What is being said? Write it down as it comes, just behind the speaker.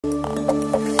I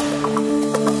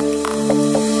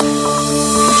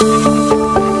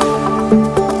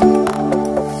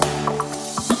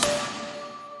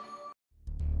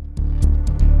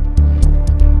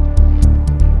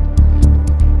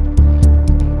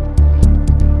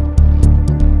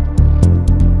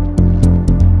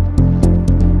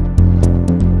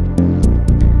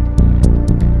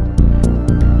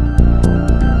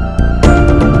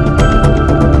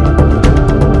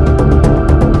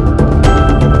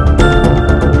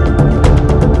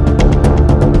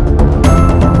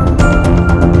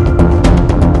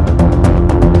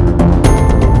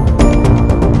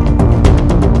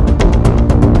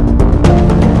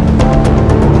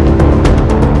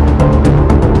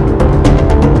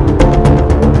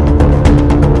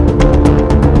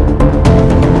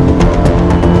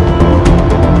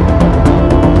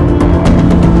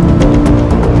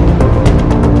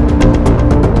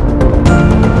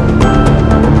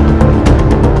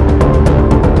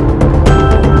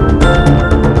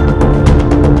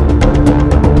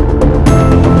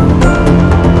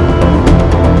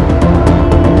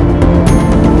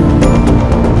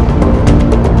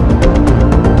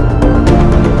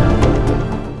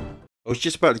was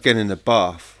just about to get in the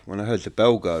bath when I heard the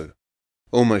bell go.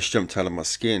 Almost jumped out of my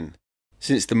skin.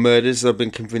 Since the murders, I've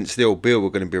been convinced the old Bill were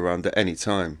going to be around at any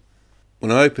time.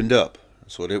 When I opened up, I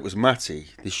saw that it was Matty,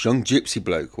 this young gypsy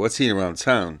bloke who I'd seen around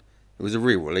town. It was a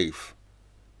real relief.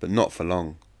 But not for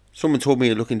long. "Someone told me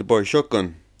you're looking to buy a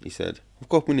shotgun," he said. "I've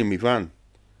got one in my van."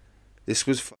 This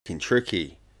was fucking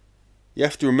tricky. You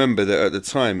have to remember that at the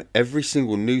time, every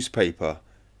single newspaper,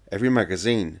 every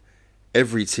magazine,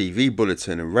 every TV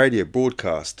bulletin and radio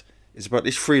broadcast is about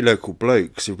these three local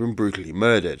blokes who've been brutally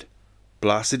murdered,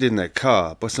 blasted in their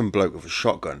car by some bloke with a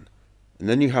shotgun. And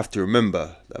then you have to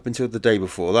remember that up until the day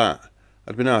before that,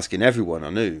 I'd been asking everyone I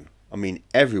knew, I mean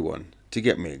everyone, to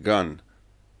get me a gun.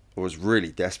 I was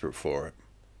really desperate for it.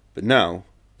 But now,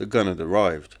 the gun had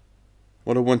arrived.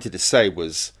 What I wanted to say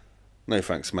was, "No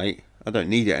thanks mate, I don't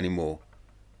need it anymore."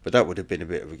 But that would have been a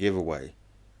bit of a giveaway.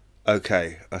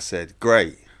 "Okay," I said,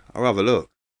 "great. I'll have a look."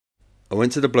 I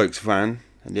went to the bloke's van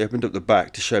and he opened up the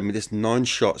back to show me this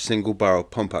 9-shot single barrel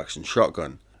pump action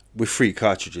shotgun with 3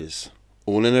 cartridges,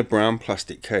 all in a brown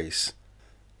plastic case.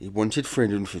 He wanted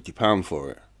 £350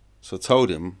 for it, so I told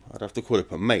him I'd have to call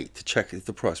up a mate to check if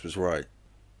the price was right.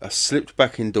 I slipped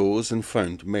back indoors and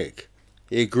phoned Mick.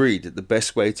 He agreed that the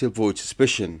best way to avoid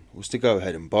suspicion was to go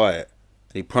ahead and buy it,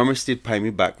 and he promised he'd pay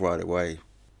me back right away.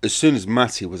 As soon as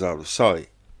Matty was out of sight,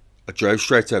 I drove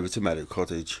straight over to Meadow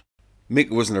Cottage. Mick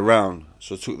wasn't around,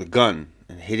 so I took the gun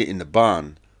and hid it in the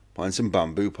barn behind some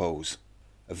bamboo poles.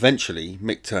 Eventually,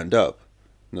 Mick turned up,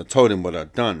 and I told him what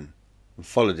I'd done, and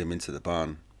followed him into the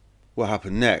barn. What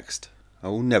happened next, I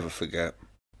will never forget.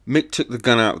 Mick took the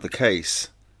gun out of the case,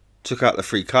 took out the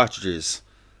 3 cartridges,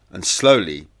 and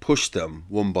slowly pushed them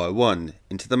one by one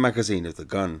into the magazine of the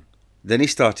gun. Then he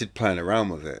started playing around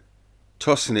with it,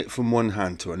 tossing it from one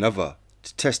hand to another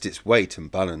to test its weight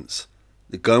and balance.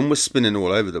 The gun was spinning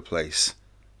all over the place,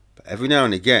 but every now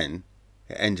and again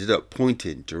it ended up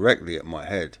pointing directly at my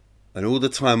head. And all the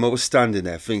time I was standing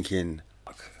there thinking,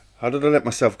 how did I let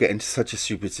myself get into such a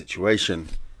stupid situation?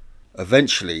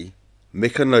 Eventually,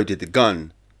 Mick unloaded the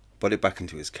gun, put it back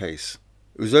into his case.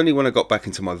 It was only when I got back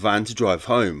into my van to drive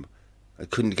home, I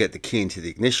couldn't get the key into the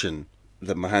ignition,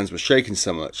 that my hands were shaking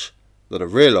so much that I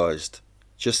realised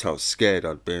just how scared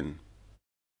I'd been.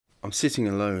 I'm sitting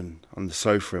alone on the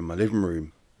sofa in my living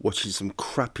room, watching some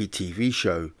crappy TV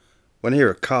show, when I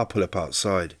hear a car pull up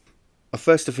outside. At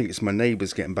first I think it's my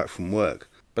neighbours getting back from work,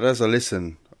 but as I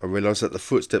listen, I realise that the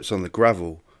footsteps on the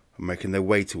gravel are making their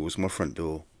way towards my front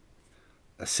door.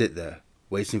 I sit there,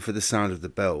 waiting for the sound of the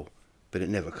bell, but it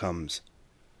never comes.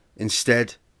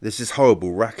 Instead, there's this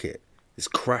horrible racket, this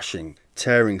crashing,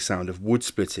 tearing sound of wood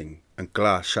splitting and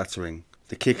glass shattering,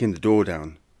 the kicking the door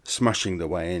down, smashing their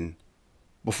way in.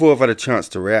 Before I've had a chance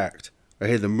to react, I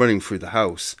hear them running through the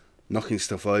house, knocking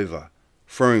stuff over,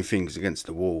 throwing things against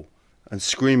the wall, and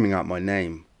screaming out my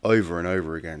name over and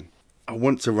over again. I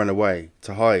want to run away,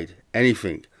 to hide,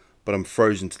 anything, but I'm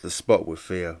frozen to the spot with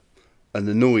fear. And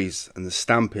the noise and the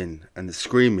stamping and the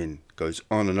screaming goes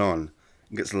on and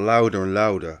gets louder and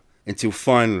louder, until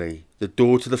finally the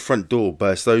door to the front door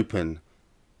bursts open,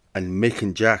 and Mick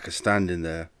and Jack are standing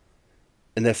there.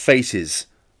 And their faces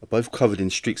are both covered in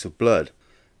streaks of blood,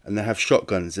 and they have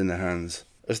shotguns in their hands.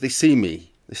 As they see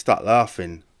me, they start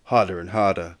laughing, harder and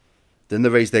harder. Then they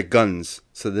raise their guns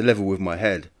so they're level with my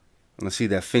head, and I see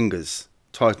their fingers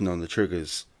tighten on the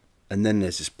triggers. And then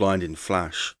there's this blinding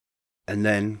flash. And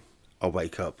then I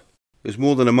wake up. It was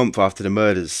more than a month after the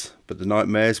murders, but the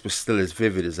nightmares were still as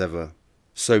vivid as ever.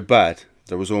 So bad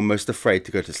that I was almost afraid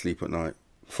to go to sleep at night.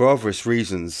 For obvious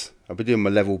reasons, I'd been doing my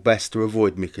level best to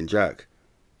avoid Mick and Jack.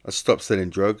 I'd stopped selling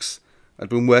drugs, I'd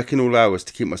been working all hours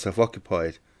to keep myself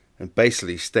occupied, and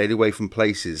basically stayed away from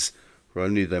places where I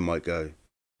knew they might go.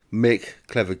 Mick,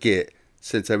 clever git,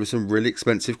 sent over some really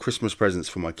expensive Christmas presents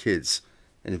for my kids,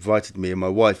 and invited me and my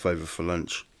wife over for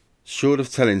lunch. Short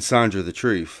of telling Sandra the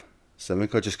truth, something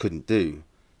I just couldn't do,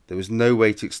 there was no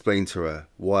way to explain to her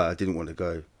why I didn't want to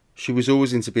go. She was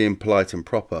always into being polite and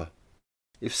proper.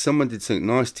 If someone did something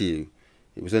nice to you,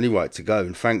 it was only right to go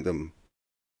and thank them.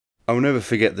 I'll never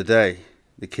forget the day.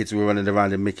 The kids were running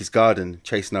around in Mickey's garden,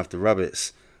 chasing after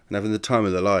rabbits, and having the time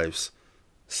of their lives.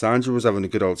 Sandra was having a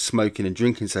good old smoking and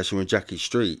drinking session with Jackie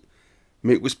Street.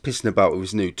 Mick was pissing about with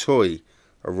his new toy,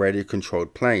 a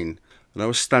radio-controlled plane, and I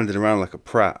was standing around like a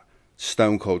prat,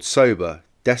 stone cold sober,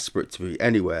 desperate to be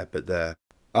anywhere but there.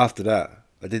 After that,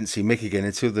 I didn't see Mick again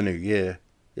until the new year.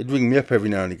 He'd ring me up every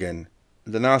now and again,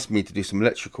 and then ask me to do some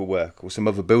electrical work or some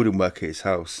other building work at his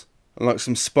house. And like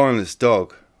some spineless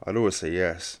dog, I'd always say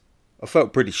yes. I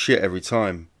felt pretty shit every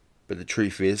time, but the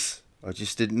truth is, I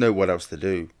just didn't know what else to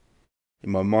do. In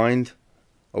my mind,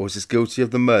 I was as guilty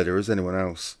of the murder as anyone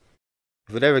else.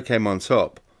 If it ever came on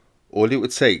top, all it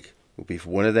would take would be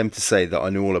for one of them to say that I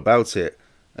knew all about it,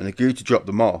 and agree to drop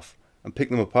them off and pick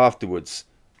them up afterwards,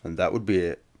 and that would be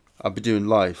it. I'd be doing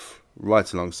life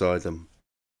right alongside them.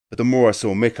 But the more I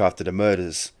saw Mick after the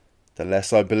murders, the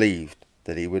less I believed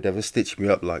that he would ever stitch me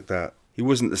up like that. He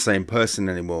wasn't the same person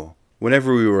anymore.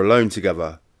 Whenever we were alone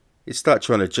together, he'd start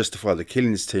trying to justify the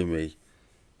killings to me.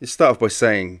 He'd start off by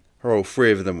saying how all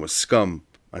three of them were scum,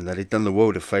 and that he'd done the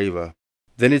world a favour.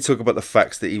 Then he'd talk about the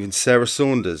facts that even Sarah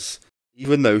Saunders,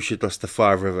 even though she'd lost the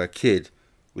father of her kid,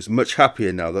 was much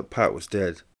happier now that Pat was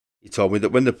dead. He told me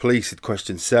that when the police had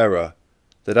questioned Sarah,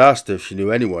 they'd asked her if she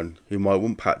knew anyone who might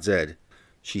want Pat dead.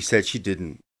 She said she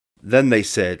didn't. Then they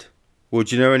said, well,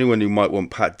 do you know anyone who might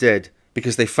want Pat dead?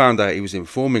 Because they found out he was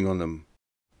informing on them.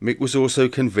 Mick was also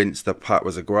convinced that Pat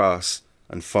was a grass,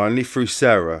 and finally through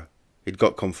Sarah, he'd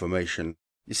got confirmation.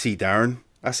 You see, Darren,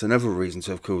 that's another reason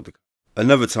to have called the...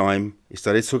 Another time, he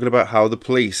started talking about how the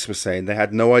police were saying they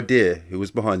had no idea who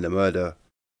was behind the murder.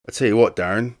 I tell you what,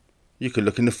 Darren, you could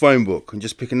look in the phone book and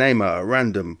just pick a name out at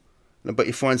random, and I bet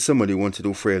you find someone who wanted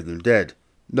all three of them dead.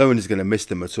 No one is going to miss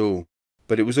them at all.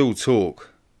 But it was all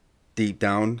talk. Deep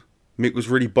down, Mick was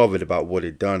really bothered about what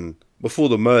he'd done. Before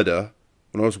the murder,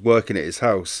 when I was working at his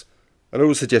house, I'd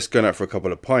always suggest going out for a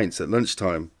couple of pints at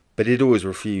lunchtime, but he'd always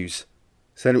refuse,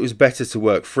 saying it was better to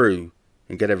work through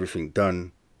and get everything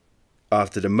done.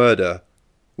 After the murder,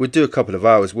 we'd do a couple of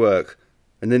hours work,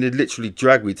 and then he'd literally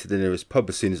drag me to the nearest pub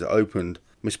as soon as it opened,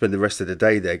 and we'd spend the rest of the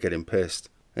day there getting pissed.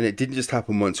 And it didn't just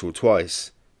happen once or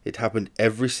twice, it happened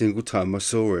every single time I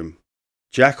saw him.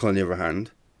 Jack, on the other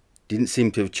hand, didn't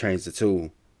seem to have changed at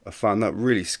all. I found that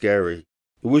really scary.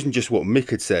 It wasn't just what Mick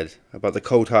had said about the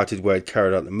cold-hearted way he'd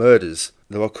carried out the murders,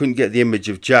 though I couldn't get the image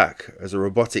of Jack as a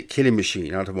robotic killing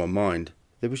machine out of my mind.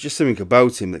 There was just something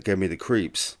about him that gave me the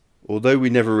creeps. Although we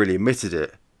never really admitted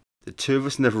it, the two of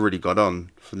us never really got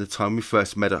on from the time we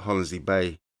first met at Hollesley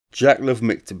Bay. Jack loved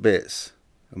Mick to bits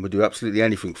and would do absolutely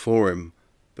anything for him,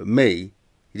 but me,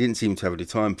 he didn't seem to have any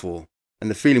time for, and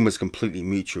the feeling was completely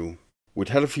mutual. We'd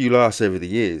had a few laughs over the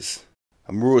years,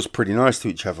 and we were always pretty nice to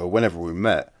each other whenever we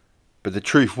met, but the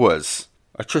truth was,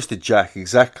 I trusted Jack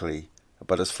exactly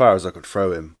about as far as I could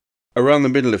throw him. Around the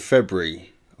middle of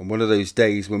February, on one of those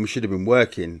days when we should have been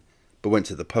working, but went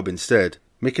to the pub instead,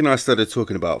 Mick and I started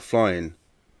talking about flying.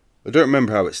 I don't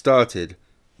remember how it started,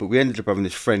 but we ended up having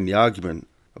this friendly argument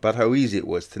about how easy it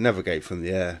was to navigate from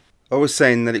the air. I was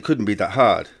saying that it couldn't be that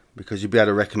hard, because you'd be able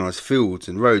to recognise fields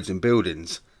and roads and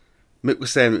buildings. Mick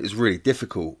was saying it was really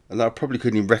difficult, and that I probably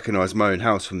couldn't even recognise my own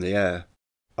house from the air.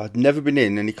 I'd never been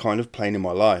in any kind of plane in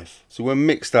my life, so when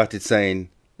Mick started saying,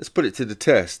 let's put it to the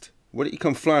test, why don't you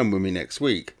come flying with me next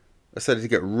week? I started to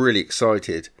get really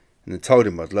excited, and then told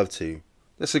him I'd love to.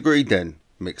 Let's agree then,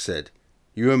 Mick said.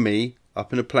 You and me,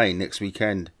 up in a plane next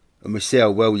weekend, and we'll see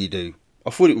how well you do. I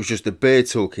thought it was just a beer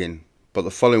talking, but the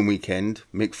following weekend,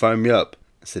 Mick phoned me up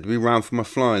and said we'd be round for my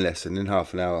flying lesson in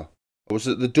half an hour. I was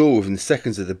at the door within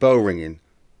seconds of the bell ringing,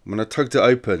 and when I tugged it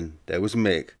open, there was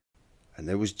Mick, and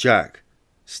there was Jack,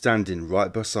 standing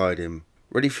right beside him.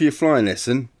 Ready for your flying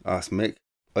lesson? Asked Mick.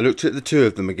 I looked at the two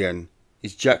of them again.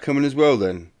 Is Jack coming as well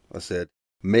then? I said.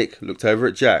 Mick looked over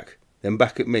at Jack, then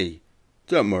back at me.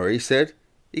 Don't worry, he said.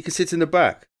 He can sit in the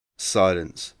back.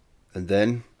 Silence. And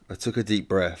then I took a deep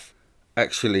breath.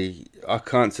 Actually, I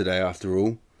can't today after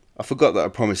all. I forgot that I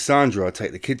promised Sandra I'd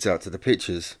take the kids out to the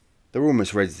pictures. They're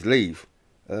almost ready to leave.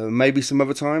 Maybe some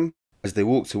other time? As they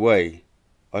walked away,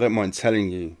 I don't mind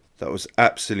telling you, that was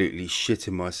absolutely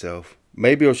shitting myself.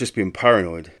 Maybe I was just being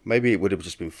paranoid. Maybe it would have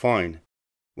just been fine.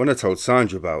 When I told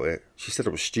Sandra about it, she said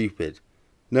I was stupid,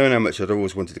 knowing how much I'd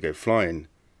always wanted to go flying.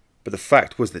 But the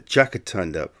fact was that Jack had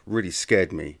turned up really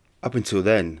scared me. Up until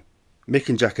then, Mick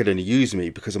and Jack had only used me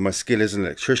because of my skill as an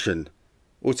electrician,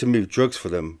 or to move drugs for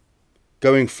them.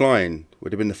 Going flying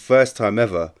would have been the first time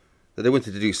ever that they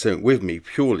wanted to do something with me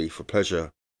purely for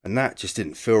pleasure, and that just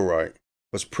didn't feel right.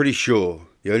 I was pretty sure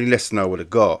the only lesson I would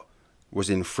have got was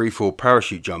in freefall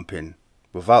parachute jumping,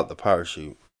 without the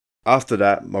parachute. After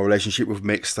that, my relationship with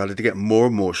Mick started to get more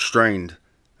and more strained,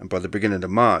 and by the beginning of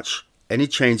March, any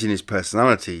change in his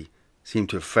personality seemed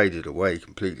to have faded away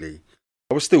completely.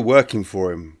 I was still working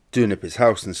for him, doing up his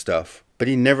house and stuff, but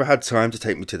he never had time to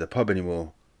take me to the pub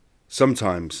anymore.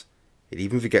 Sometimes, he'd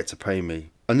even forget to pay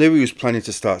me. I knew he was planning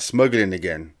to start smuggling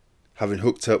again, having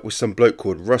hooked up with some bloke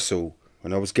called Russell,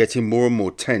 and I was getting more and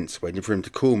more tense waiting for him to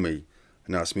call me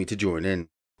and ask me to join in.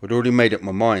 I'd already made up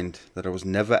my mind that I was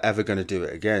never ever going to do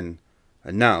it again,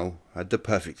 and now I had the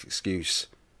perfect excuse.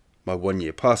 My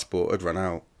 1-year passport had run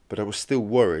out, but I was still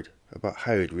worried about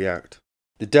how he'd react.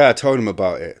 The day I told him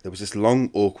about it, there was this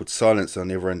long awkward silence on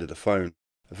the other end of the phone.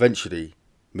 Eventually,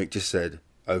 Mick just said,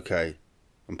 "Okay,"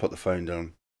 and put the phone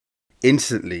down.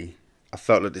 Instantly, I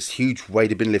felt like this huge weight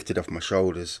had been lifted off my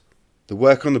shoulders. The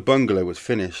work on the bungalow was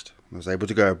finished, and I was able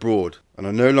to go abroad, and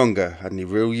I no longer had any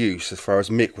real use as far as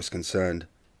Mick was concerned.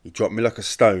 He dropped me like a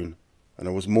stone, and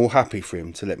I was more happy for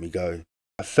him to let me go.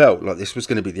 I felt like this was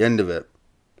going to be the end of it.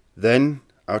 Then,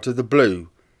 out of the blue,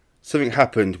 something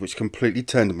happened which completely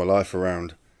turned my life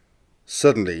around.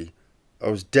 Suddenly, I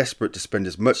was desperate to spend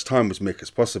as much time with Mick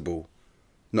as possible.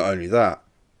 Not only that,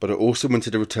 but I also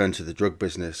wanted to return to the drug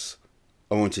business.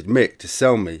 I wanted Mick to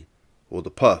sell me all the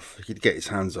puff he could get his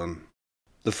hands on.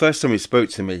 The first time he spoke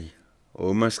to me, I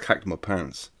almost cacked my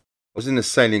pants. I was in the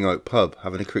Sailing Oak pub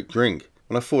having a quick drink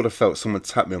when I thought I felt someone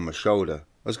tap me on my shoulder.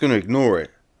 I was going to ignore it,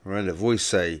 when I heard a voice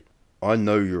say, "I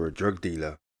know you're a drug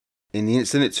dealer." In the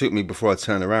instant it took me before I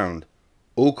turned around,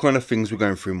 all kind of things were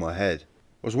going through my head.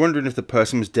 I was wondering if the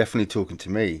person was definitely talking to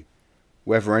me,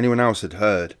 whether anyone else had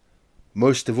heard.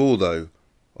 Most of all though,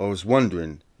 I was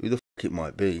wondering who the fuck it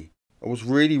might be. I was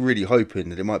really hoping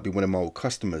that it might be one of my old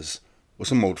customers, or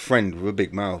some old friend with a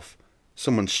big mouth,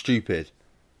 someone stupid,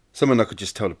 someone I could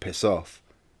just tell to piss off.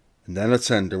 And then I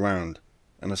turned around,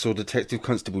 and I saw Detective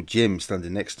Constable Jim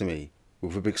standing next to me,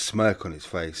 with a big smirk on his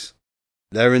face.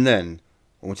 There and then,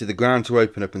 I wanted the ground to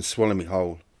open up and swallow me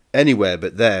whole. Anywhere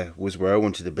but there was where I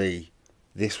wanted to be.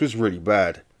 This was really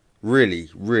bad.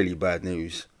 Really bad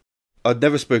news. I'd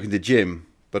never spoken to Jim,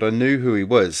 but I knew who he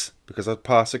was because I'd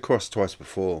passed across twice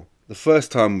before. The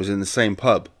first time was in the same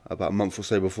pub, about a month or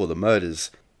so before the murders,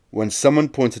 when someone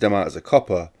pointed him out as a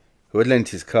copper who had lent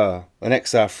his car, an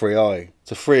XR3i,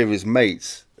 to 3 of his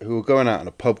mates who were going out on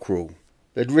a pub crawl.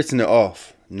 They'd written it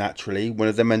off. Naturally, one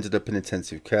of them ended up in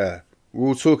intensive care. We were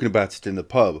all talking about it in the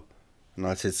pub, and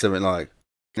I said something like,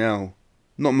 "Now,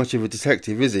 not much of a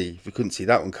detective, is he? If we couldn't see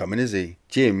that one coming, is he?"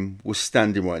 Jim was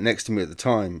standing right next to me at the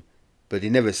time, but he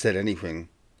never said anything.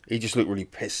 He just looked really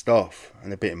pissed off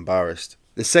and a bit embarrassed.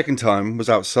 The second time was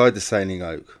outside the Sailing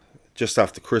Oak, just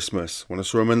after Christmas, when I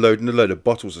saw him unloading a load of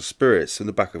bottles of spirits in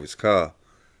the back of his car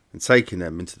and taking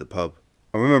them into the pub.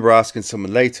 I remember asking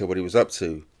someone later what he was up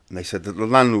to, and they said that the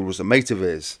landlord was a mate of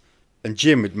his, and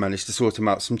Jim had managed to sort him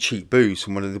out some cheap booze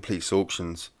from one of the police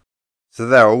auctions. So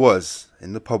there I was,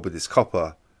 in the pub with this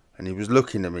copper, and he was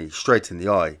looking at me straight in the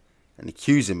eye and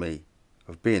accusing me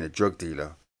of being a drug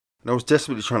dealer. And I was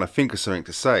desperately trying to think of something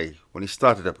to say when he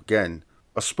started up again.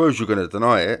 "I suppose you're going to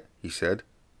deny it," he said.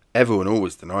 "Everyone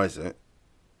always denies it."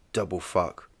 Double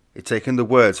fuck. He'd taken the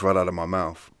words right out of my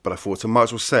mouth, but I thought I might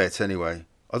as well say it anyway.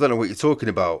 "I don't know what you're talking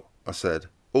about," I said.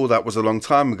 "All that was a long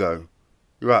time ago.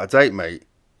 You're out of date, mate."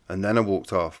 And then I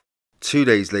walked off. 2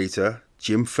 days later,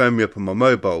 Jim phoned me up on my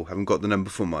mobile, having got the number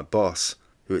from my boss,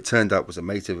 who it turned out was a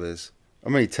mate of his.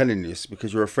 "I'm only telling you this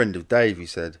because you're a friend of Dave," he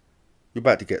said. "You're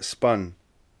about to get spun.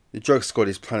 The drug squad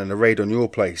is planning a raid on your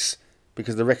place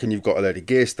because they reckon you've got a load of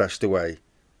gear stashed away."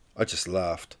 I just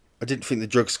laughed. I didn't think the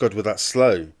drug squad were that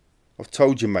slow. "I've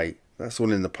told you, mate, that's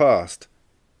all in the past."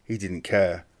 He didn't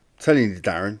care. "I'm telling you,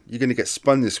 Darren, you're going to get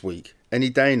spun this week, any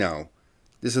day now.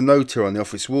 There's a note here on the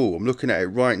office wall. I'm looking at it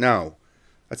right now.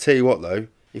 I tell you what though,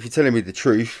 if you're telling me the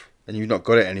truth and you've not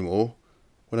got it anymore,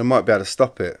 well, I might be able to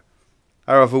stop it.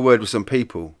 I'll have a word with some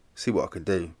people, see what I can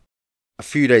do." A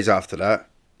few days after that,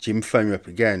 Jim phoned me up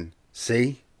again.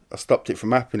 "See, I stopped it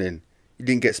from happening. You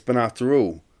didn't get spun after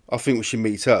all. I think we should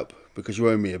meet up because you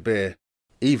owe me a beer."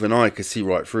 Even I could see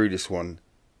right through this one.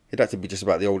 It had to be just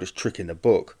about the oldest trick in the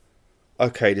book.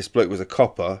 Okay, this bloke was a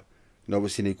copper and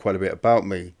obviously knew quite a bit about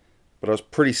me, but I was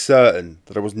pretty certain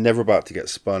that I was never about to get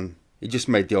spun. He just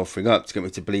made the offering up to get me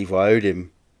to believe I owed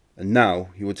him, and now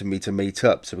he wanted me to meet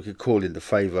up so we could call in the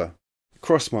favour. It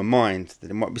crossed my mind that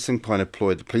it might be some kind of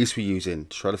ploy the police were using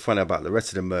to try to find out about the rest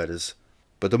of the murders,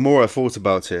 but the more I thought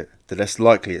about it, the less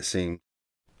likely it seemed.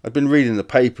 I'd been reading the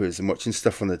papers and watching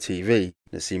stuff on the TV, and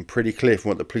it seemed pretty clear from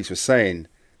what the police were saying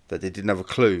that they didn't have a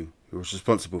clue who was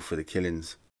responsible for the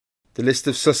killings. The list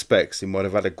of suspects who might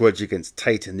have had a grudge against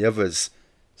Tate and the others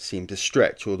seemed to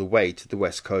stretch all the way to the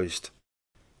west coast.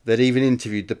 They'd even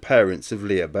interviewed the parents of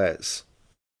Leah Betts.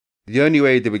 The only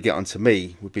way they would get onto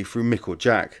me would be through Mick or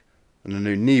Jack, and I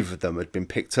knew neither of them had been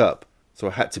picked up, so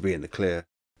I had to be in the clear.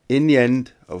 In the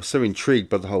end, I was so intrigued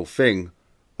by the whole thing,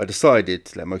 I decided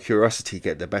to let my curiosity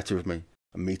get the better of me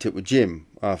and meet up with Jim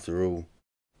after all.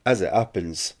 As it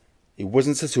happens, it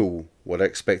wasn't at all what I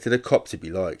expected a cop to be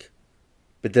like.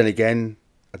 But then again,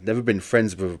 I'd never been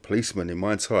friends with a policeman in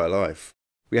my entire life.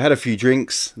 We had a few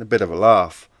drinks and a bit of a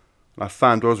laugh, and I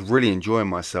found I was really enjoying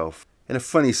myself in a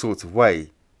funny sort of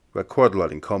way. We had quite a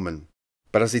lot in common.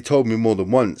 But as he told me more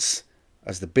than once,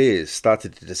 as the beers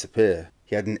started to disappear,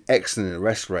 he had an excellent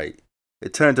arrest rate.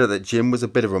 It turned out that Jim was a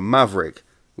bit of a maverick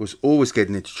who was always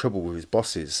getting into trouble with his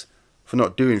bosses for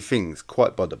not doing things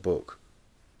quite by the book,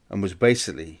 and was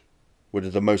basically one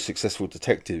of the most successful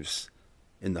detectives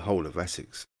in the whole of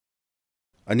Essex.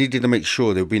 I needed to make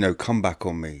sure there would be no comeback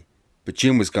on me, but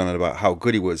Jim was going on about how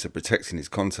good he was at protecting his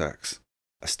contacts.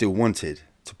 I still wanted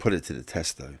to put it to the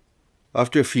test though.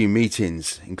 After a few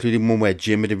meetings, including one where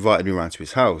Jim had invited me around to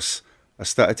his house, I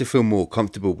started to feel more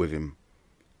comfortable with him.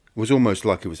 It was almost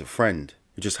like he was a friend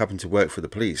who just happened to work for the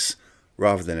police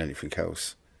rather than anything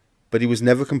else. But he was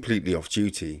never completely off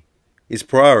duty. His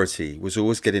priority was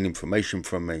always getting information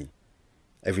from me.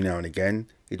 Every now and again,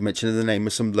 he'd mention the name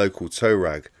of some local tow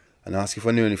rag and ask if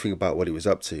I knew anything about what he was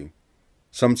up to.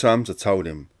 Sometimes I told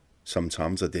him,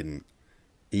 sometimes I didn't.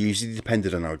 It usually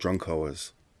depended on how drunk I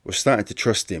was. I was starting to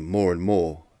trust him more and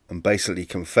more, and basically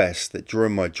confessed that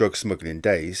during my drug smuggling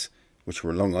days, which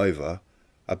were long over,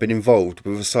 I'd been involved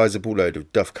with a sizable load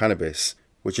of duff cannabis,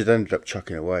 which I'd ended up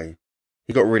chucking away.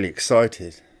 He got really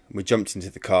excited, and we jumped into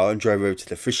the car and drove over to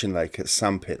the fishing lake at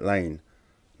Sandpit Lane,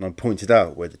 and I pointed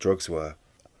out where the drugs were.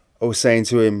 I was saying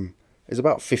to him, "It's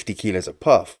about 50 kilos a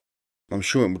puff. I'm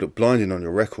sure it would look blinding on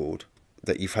your record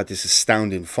that you've had this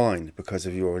astounding find because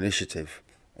of your initiative."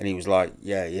 And he was like,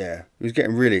 yeah. He was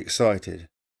getting really excited.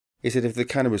 He said if the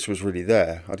cannabis was really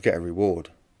there, I'd get a reward.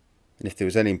 And if there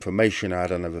was any information I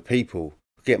had on other people,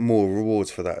 I'd get more rewards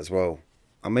for that as well.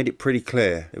 I made it pretty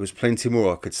clear there was plenty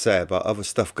more I could say about other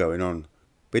stuff going on,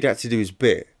 but he'd had to do his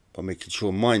bit by making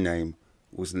sure my name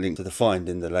wasn't linked to the find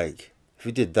in the lake. If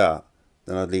he did that,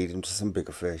 then I'd lead him to some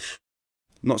bigger fish.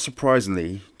 Not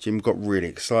surprisingly, Jim got really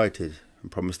excited and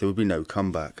promised there would be no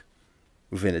comeback.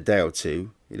 Within a day or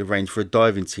two, he'd arranged for a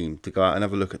diving team to go out and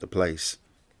have a look at the place.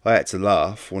 I had to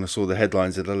laugh when I saw the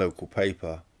headlines of the local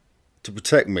paper. To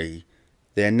protect me,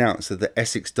 they announced that the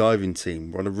Essex diving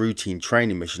team were on a routine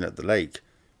training mission at the lake,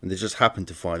 and they just happened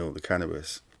to find all the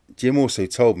cannabis. Jim also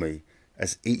told me,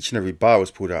 as each and every bar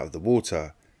was pulled out of the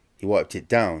water, he wiped it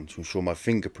down to ensure my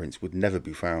fingerprints would never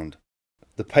be found.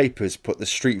 The papers put the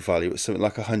street value at something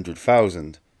like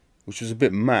 100,000, which was a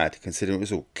bit mad considering it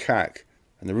was all cack,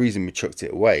 and the reason we chucked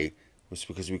it away was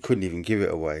because we couldn't even give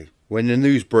it away. When the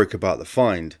news broke about the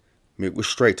find, Mick was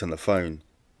straight on the phone.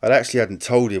 I actually hadn't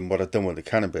told him what I'd done with the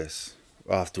cannabis.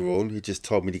 After all, he just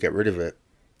told me to get rid of it.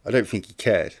 I don't think he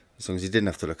cared, as long as he didn't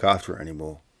have to look after it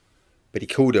anymore. But he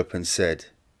called up and said,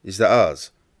 "Is that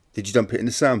ours? Did you dump it in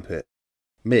the sandpit?"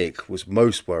 Mick was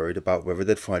most worried about whether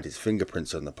they'd find his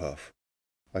fingerprints on the puff.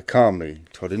 I calmly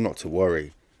told him not to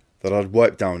worry, that I'd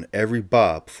wiped down every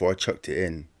bar before I chucked it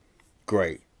in.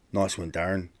 "Great, nice one,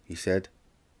 Darren," he said,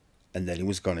 and then he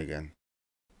was gone again.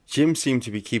 Jim seemed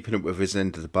to be keeping up with his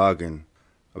end of the bargain.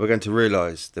 I began to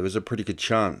realise there was a pretty good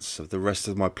chance of the rest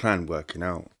of my plan working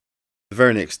out. The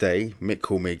very next day, Mick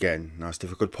called me again and asked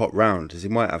if I could pop round as he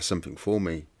might have something for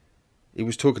me. He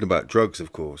was talking about drugs,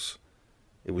 of course.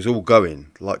 It was all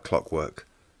going like clockwork.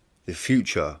 The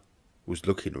future was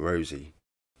looking rosy.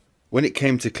 When it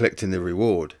came to collecting the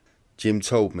reward, Jim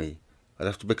told me I'd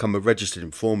have to become a registered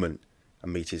informant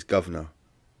and meet his governor.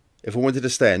 If I wanted to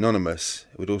stay anonymous,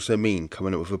 it would also mean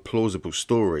coming up with a plausible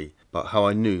story about how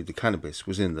I knew the cannabis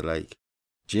was in the lake.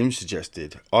 Jim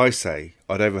suggested I say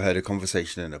I'd overheard a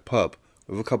conversation in a pub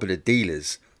with a couple of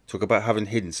dealers talk about having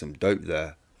hidden some dope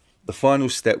there. The final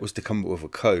step was to come up with a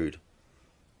code,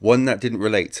 one that didn't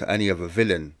relate to any other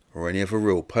villain or any other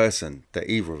real person that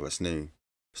either of us knew.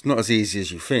 It's not as easy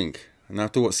as you think, and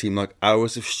after what seemed like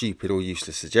hours of stupid or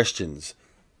useless suggestions,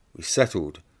 we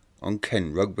settled on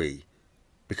Ken Rugby,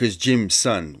 because Jim's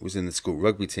son was in the school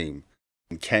rugby team,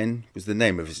 and Ken was the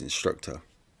name of his instructor.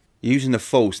 Using a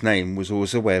false name was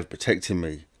always a way of protecting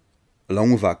me.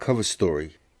 Along with our cover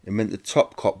story, it meant the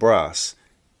top cop brass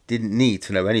didn't need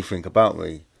to know anything about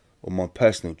me or my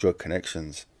personal drug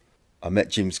connections. I met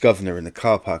Jim's governor in the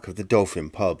car park of the Dolphin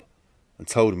pub and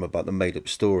told him about the made-up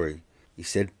story. He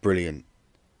said brilliant,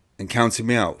 and counted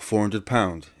me out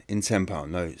 £400 in £10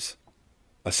 notes.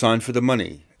 I signed for the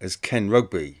money as Ken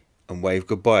Rugby and waved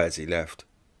goodbye as he left.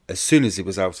 As soon as he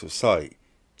was out of sight,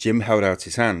 Jim held out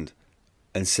his hand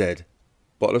and said,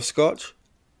 "Bottle of scotch?"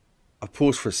 I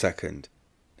paused for a second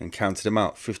and counted him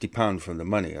out £50 from the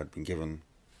money I'd been given.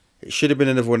 It should have been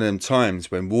another one of them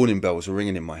times when warning bells were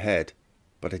ringing in my head,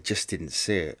 but I just didn't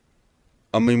see it.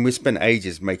 I mean, we spent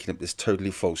ages making up this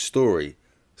totally false story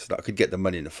so that I could get the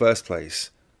money in the first place.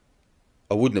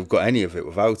 I wouldn't have got any of it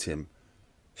without him,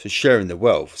 so sharing the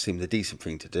wealth seemed a decent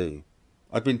thing to do.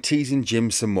 I'd been teasing Jim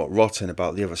somewhat rotten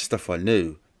about the other stuff I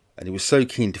knew, and he was so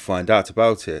keen to find out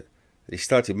about it that he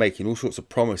started making all sorts of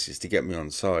promises to get me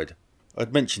on side.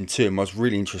 I'd mentioned to him I was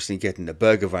really interested in getting a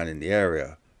burger van in the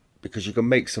area, because you can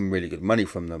make some really good money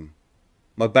from them.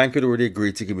 My bank had already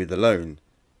agreed to give me the loan,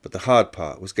 but the hard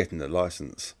part was getting the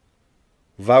licence.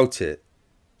 Without it,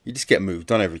 you just get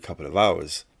moved on every couple of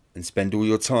hours and spend all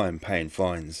your time paying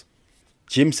fines.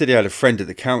 Jim said he had a friend at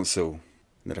the council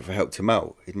and that if I helped him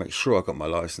out, he'd make sure I got my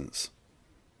licence.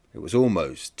 It was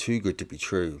almost too good to be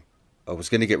true. I was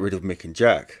going to get rid of Mick and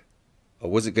Jack. I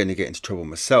wasn't going to get into trouble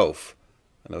myself,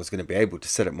 and I was going to be able to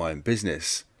set up my own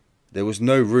business. There was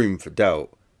no room for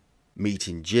doubt.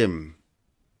 Meeting Jim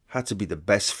had to be the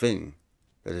best thing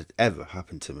that had ever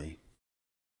happened to me.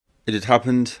 It had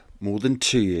happened more than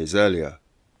 2 years earlier,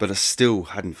 but I still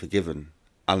hadn't forgiven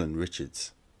Alan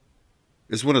Richards.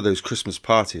 It was one of those Christmas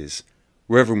parties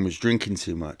where everyone was drinking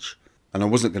too much and I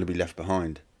wasn't going to be left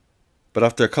behind. But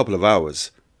after a couple of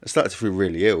hours, I started to feel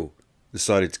really ill and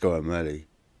decided to go home early.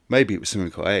 Maybe it was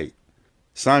something I ate.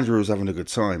 Sandra was having a good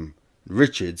time.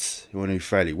 Richards, who I knew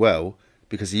fairly well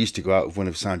because he used to go out with one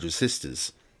of Sandra's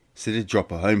sisters, said he'd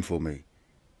drop her home for me.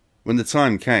 When the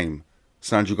time came,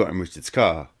 Sandra got in Richard's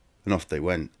car and off they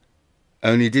went.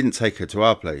 Only he didn't take her to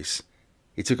our place.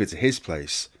 He took her to his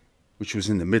place, which was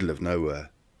in the middle of nowhere.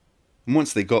 And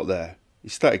once they got there, he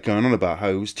started going on about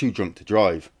how he was too drunk to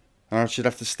drive and I should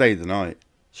have to stay the night.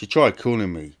 She tried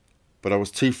calling me, but I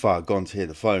was too far gone to hear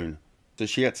the phone, so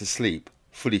she had to sleep,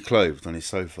 fully clothed, on his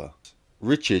sofa.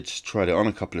 Richards tried it on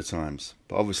a couple of times,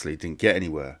 but obviously didn't get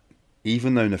anywhere.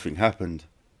 Even though nothing happened,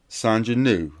 Sandra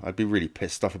knew I'd be really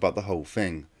pissed off about the whole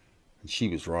thing, and she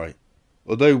was right.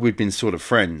 Although we'd been sort of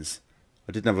friends,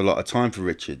 I didn't have a lot of time for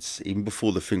Richards, even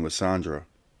before the thing with Sandra.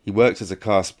 He worked as a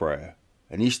car sprayer,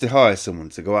 and he used to hire someone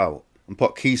to go out and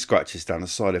put key scratches down the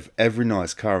side of every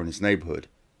nice car in his neighbourhood,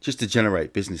 just to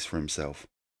generate business for himself.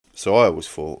 So I always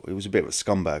thought he was a bit of a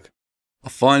scumbag. I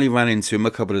finally ran into him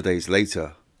a couple of days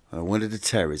later, and I wanted to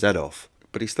tear his head off,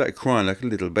 but he started crying like a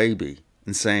little baby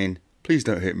and saying, "Please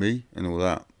don't hit me," and all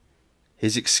that.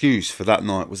 His excuse for that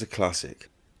night was a classic.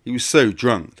 He was so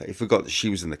drunk that he forgot that she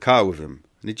was in the car with him,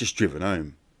 and he'd just driven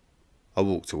home. I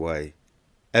walked away.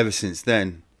 Ever since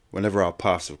then, whenever our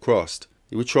paths have crossed,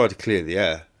 he would try to clear the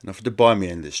air and offer to buy me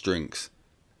endless drinks.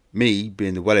 Me,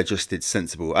 being the well-adjusted,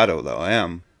 sensible adult that I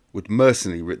am, would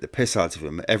mercilessly rip the piss out of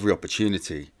him at every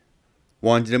opportunity,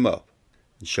 winding him up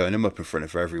and showing him up in front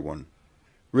of everyone.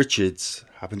 Richards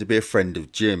happened to be a friend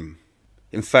of Jim.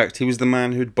 In fact, he was the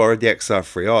man who had borrowed the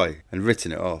XR3i and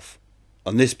written it off.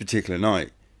 On this particular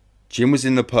night, Jim was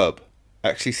in the pub,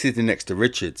 actually sitting next to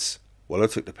Richards, while I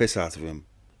took the piss out of him.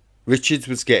 Richards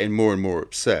was getting more and more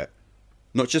upset,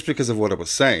 not just because of what I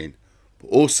was saying, but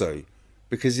also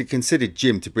because he considered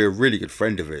Jim to be a really good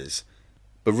friend of his.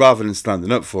 But rather than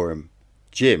standing up for him,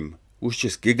 Jim was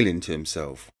just giggling to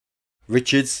himself.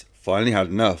 Richards finally had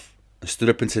enough and stood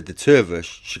up and said the two of us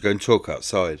should go and talk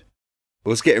outside. I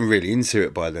was getting really into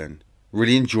it by then,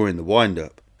 really enjoying the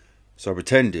wind-up, so I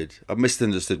pretended I'd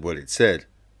misunderstood what he'd said.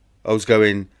 I was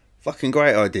going, "Fucking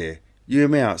great idea, you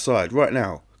and me outside right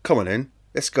now, come on in,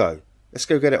 let's go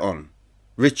get it on."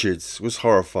 Richards was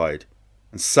horrified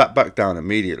and sat back down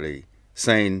immediately,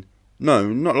 saying, "No,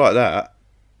 not like that."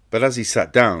 But as he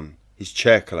sat down, his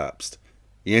chair collapsed.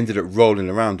 He ended up rolling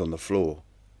around on the floor.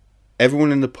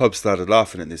 Everyone in the pub started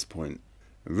laughing at this point,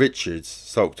 and Richards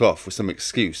sulked off with some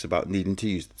excuse about needing to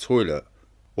use the toilet,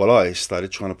 while I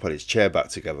started trying to put his chair back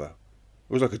together.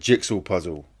 It was like a jigsaw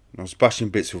puzzle, and I was bashing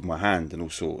bits with my hand and all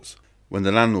sorts, when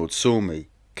the landlord saw me,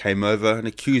 came over and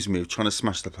accused me of trying to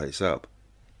smash the place up.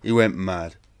 He went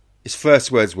mad. His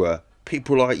first words were,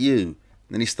 "People like you," and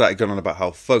then he started going on about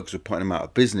how thugs were putting him out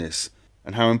of business,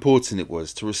 and how important it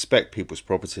was to respect people's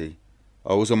property.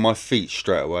 I was on my feet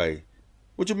straight away.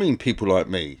 "What do you mean, people like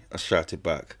me?" I shouted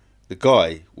back. The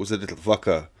guy was a little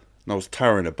fucker, and I was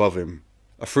towering above him.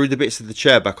 I threw the bits of the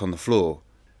chair back on the floor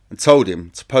and told him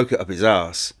to poke it up his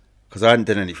arse, because I hadn't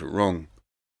done anything wrong.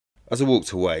 As I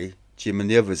walked away, Jim and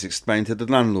the others explained to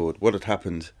the landlord what had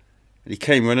happened, and he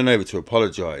came running over to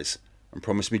apologise and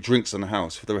promised me drinks on the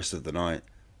house for the rest of the night.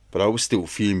 But I was still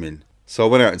fuming, so I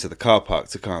went out into the car park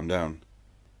to calm down.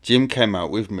 Jim came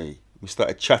out with me. We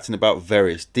started chatting about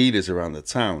various dealers around the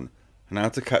town and how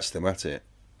to catch them at it.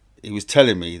 He was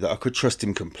telling me that I could trust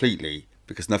him completely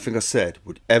because nothing I said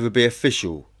would ever be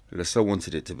official unless I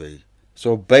wanted it to be.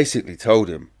 So I basically told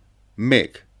him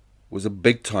Mick was a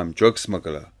big-time drug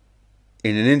smuggler.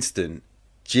 In an instant,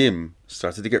 Jim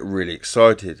started to get really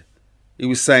excited. He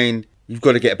was saying, "You've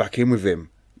got to get back in with him.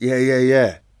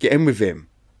 Yeah, get in with him."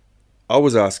 I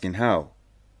was asking how.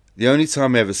 The only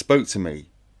time he ever spoke to me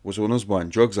was when I was buying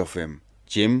drugs off him.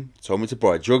 Jim told me to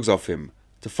buy drugs off him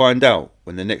to find out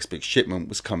when the next big shipment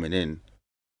was coming in.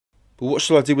 "But what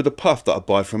shall I do with the puff that I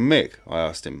buy from Mick?" I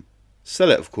asked him.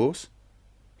 "Sell it, of course."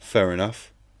 "Fair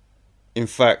enough. In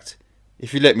fact,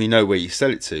 if you let me know where you sell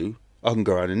it to, I can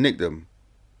go around and nick them."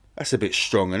 "That's a bit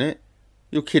strong, innit?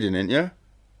 You're kidding, ain't ya?"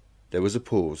 There was a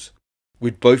pause.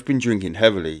 We'd both been drinking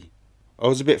heavily. I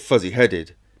was a bit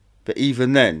fuzzy-headed, but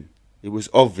even then, it was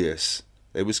obvious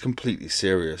they was completely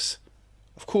serious.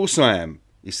 "Of course I am,"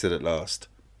 he said at last.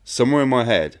 Somewhere in my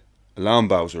head, alarm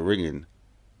bells were ringing,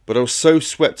 but I was so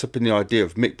swept up in the idea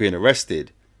of Mick being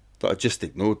arrested that I just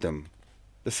ignored them.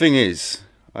 The thing is,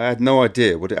 I had no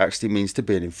idea what it actually means to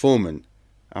be an informant,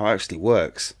 how it actually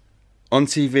works. On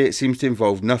TV it seems to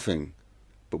involve nothing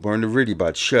but wearing a really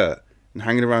bad shirt and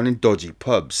hanging around in dodgy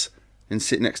pubs and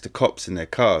sitting next to cops in their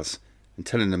cars and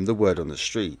telling them the word on the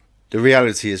street. The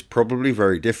reality is probably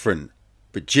very different,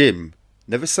 but Jim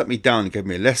never sat me down and gave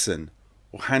me a lesson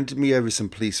or handed me over some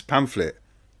police pamphlet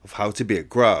of how to be a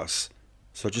grass,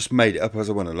 so I just made it up as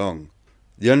I went along.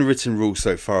 The unwritten rule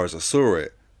so far as I saw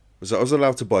it was that I was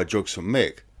allowed to buy drugs from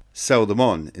Mick, sell them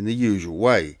on in the usual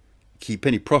way, keep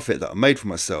any profit that I made for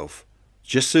myself,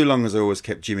 just so long as I always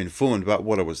kept Jim informed about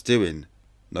what I was doing.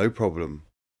 No problem.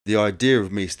 The idea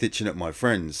of me stitching up my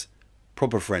friends,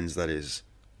 proper friends that is,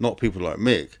 not people like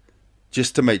Mick,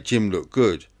 just to make Jim look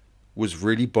good, was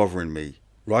really bothering me,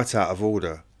 right out of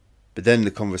order. But then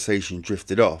the conversation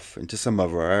drifted off into some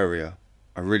other area.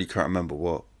 I really can't remember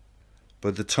what.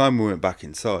 By the time we went back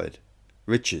inside,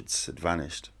 Richards had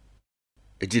vanished.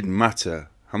 It didn't matter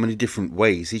how many different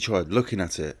ways he tried looking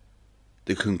at it.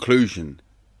 The conclusion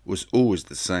was always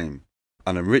the same.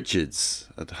 Alan Richards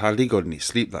had hardly got any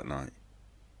sleep that night.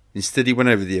 Instead he went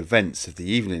over the events of the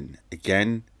evening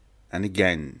again and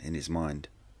again in his mind.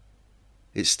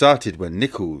 It started when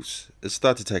Nicholls had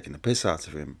started taking the piss out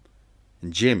of him,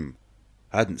 and Jim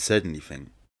hadn't said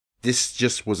anything. This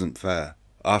just wasn't fair.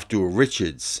 After all,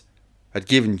 Richards had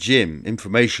given Jim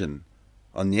information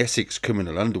on the Essex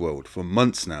criminal underworld for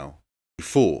months now. He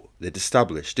thought they'd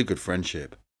established a good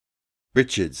friendship.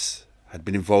 Richards had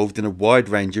been involved in a wide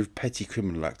range of petty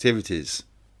criminal activities,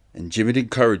 and Jim had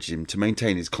encouraged him to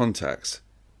maintain his contacts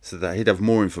so that he'd have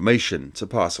more information to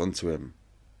pass on to him.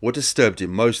 What disturbed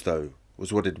him most, though,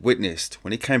 was what he'd witnessed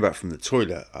when he came back from the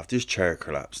toilet after his chair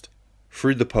collapsed.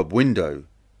 Through the pub window,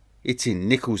 he'd seen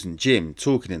Nicholls and Jim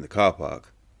talking in the car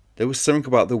park. There was something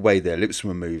about the way their lips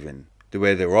were moving, the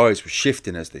way their eyes were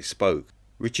shifting as they spoke.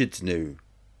 Richards knew.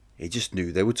 He just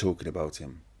knew they were talking about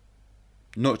him.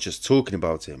 Not just talking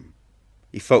about him.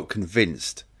 He felt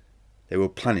convinced they were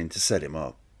planning to set him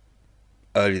up.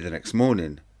 Early the next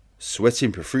morning,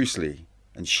 sweating profusely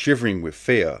and shivering with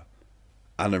fear,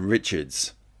 Alan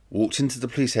Richards walked into the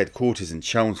police headquarters in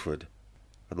Chelmsford.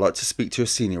 "I'd like to speak to a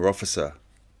senior officer.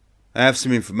 I have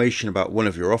some information about one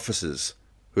of your officers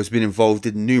who has been involved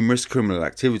in numerous criminal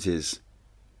activities,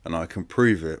 and I can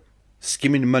prove it."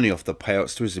 Skimming money off the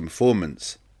payouts to his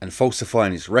informants and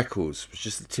falsifying his records was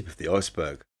just the tip of the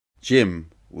iceberg. Jim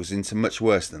was into much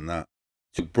worse than that.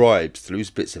 He took bribes to lose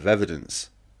bits of evidence.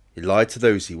 He lied to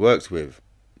those he worked with,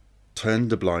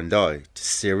 turned a blind eye to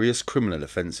serious criminal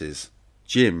offences.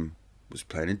 Jim was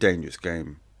playing a dangerous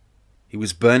game. He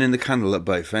was burning the candle at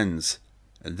both ends,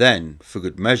 and then, for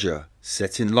good measure,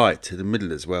 setting light to the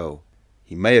middle as well.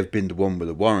 He may have been the one with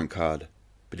a warrant card,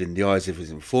 but in the eyes of his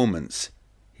informants,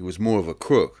 he was more of a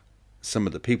crook than some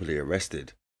of the people he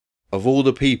arrested. Of all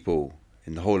the people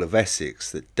in the whole of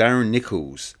Essex that Darren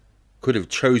Nicholls could have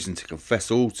chosen to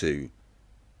confess all to,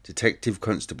 Detective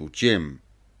Constable Jim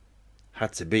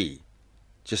had to be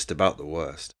just about the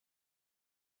worst.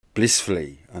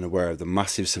 Blissfully unaware of the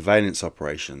massive surveillance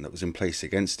operation that was in place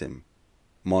against him,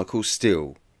 Michael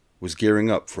Steele was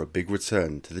gearing up for a big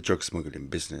return to the drug smuggling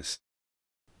business.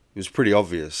 It was pretty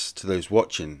obvious to those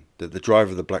watching that the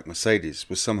driver of the black Mercedes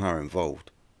was somehow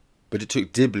involved, but it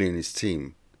took Dibley and his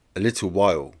team a little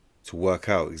while to work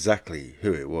out exactly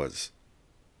who it was.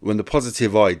 When the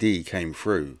positive ID came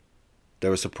through, they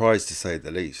were surprised to say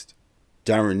the least.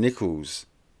 Darren Nicholls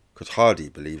could hardly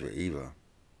believe it either.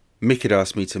 Mick had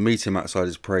asked me to meet him outside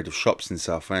his parade of shops in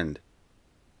Southend,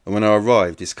 and when I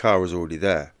arrived his car was already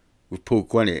there, with Paul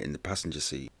Gwinnett in the passenger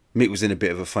seat. Mick was in a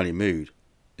bit of a funny mood.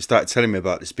 He started telling me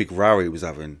about this big row he was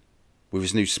having with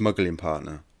his new smuggling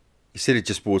partner. He said he'd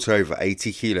just brought over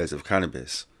 80 kilos of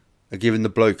cannabis and given the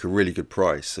bloke a really good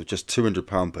price of just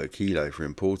 £200 per kilo for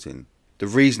importing. The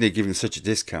reason he'd given such a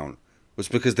discount was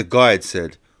because the guy had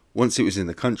said once it was in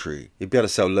the country he'd be able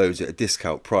to sell loads at a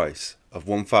discount price of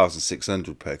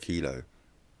 £1,600 per kilo,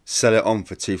 sell it on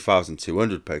for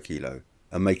 £2,200 per kilo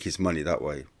and make his money that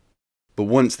way. But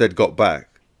once they'd got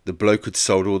back, the bloke had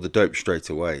sold all the dope straight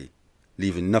away,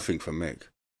 leaving nothing for Mick.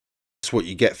 "That's what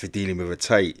you get for dealing with a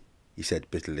Tate," he said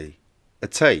bitterly. "A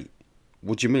Tate?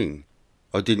 What do you mean?"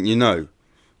 "Oh, didn't you know?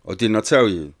 Or didn't I tell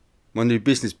you? My new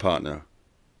business partner.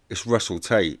 It's Russell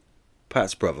Tate,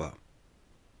 Pat's brother."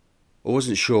 I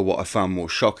wasn't sure what I found more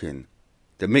shocking,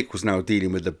 that Mick was now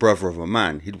dealing with the brother of a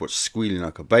man he'd watched squealing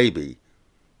like a baby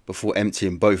before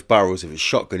emptying both barrels of his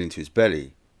shotgun into his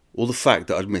belly, or the fact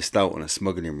that I'd missed out on a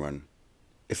smuggling run.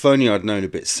 If only I'd known a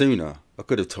bit sooner, I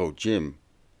could have told Jim.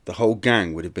 The whole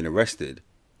gang would have been arrested,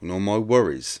 and all my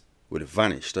worries would have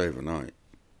vanished overnight.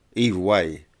 Either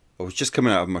way, I was just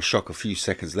coming out of my shock a few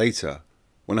seconds later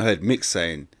when I heard Mick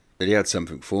saying that he had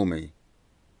something for me,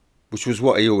 which was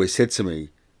what he always said to me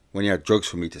when he had drugs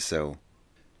for me to sell.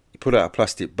 He put out a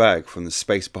plastic bag from the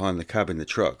space behind the cab in the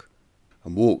truck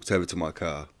and walked over to my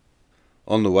car.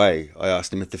 On the way, I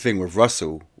asked him if the thing with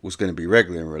Russell was going to be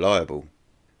regular and reliable.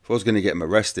 If I was going to get him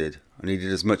arrested, I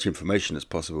needed as much information as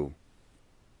possible.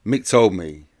 Mick told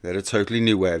me they had a totally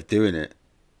new way of doing it,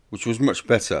 which was much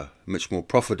better and much more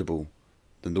profitable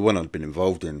than the one I'd been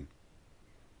involved in.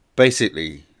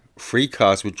 Basically, 3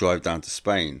 cars would drive down to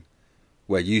Spain,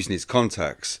 where using his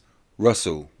contacts,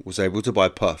 Russell was able to buy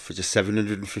puff for just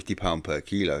 £750 per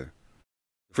kilo.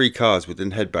 3 cars would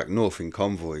then head back north in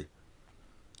convoy.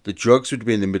 The drugs would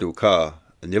be in the middle car,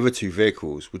 and the other 2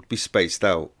 vehicles would be spaced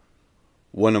out,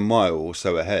 one a mile or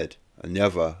so ahead, and the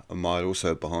other a mile or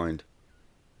so behind.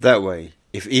 That way,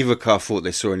 if either car thought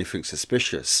they saw anything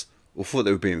suspicious, or thought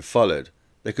they were being followed,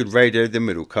 they could radio the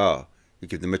middle car and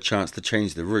give them a chance to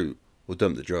change the route or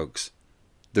dump the drugs.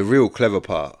 The real clever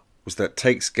part was that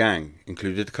Tate's gang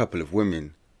included a couple of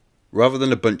women, rather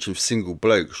than a bunch of single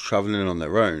blokes travelling on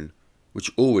their own,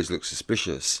 which always looked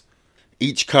suspicious.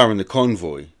 Each car in the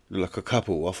convoy looked like a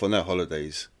couple off on their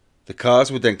holidays. The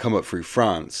cars would then come up through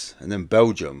France and then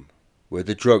Belgium, where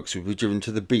the drugs would be driven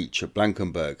to the beach at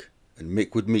Blankenberg, and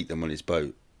Mick would meet them on his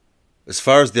boat. As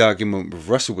far as the argument with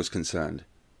Russell was concerned,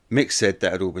 Mick said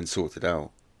that had all been sorted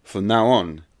out. From now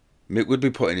on, Mick would be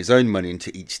putting his own money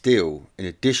into each deal in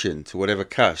addition to whatever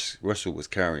cash Russell was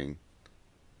carrying.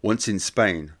 Once in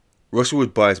Spain, Russell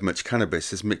would buy as much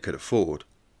cannabis as Mick could afford,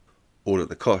 all at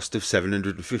the cost of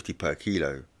 £750 per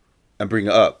kilo, and bring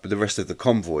it up with the rest of the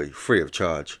convoy free of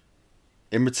charge.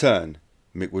 In return,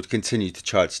 Mick would continue to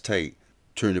charge Tate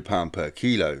 £200 per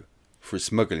kilo for his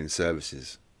smuggling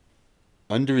services.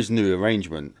 Under his new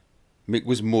arrangement, Mick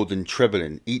was more than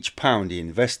trebling each pound he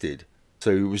invested,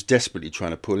 so he was desperately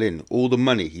trying to pull in all the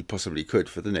money he possibly could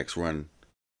for the next run.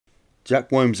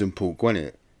 Jack Worms and Paul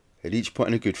Gwinnett had each put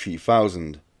in a good few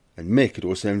thousand, and Mick had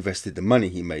also invested the money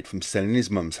he made from selling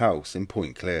his mum's house in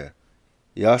Point Clear.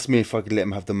 He asked me if I could let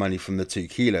him have the money from the 2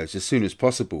 kilos as soon as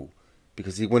possible,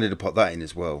 because he wanted to put that in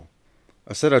as well.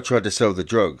 I said I tried to sell the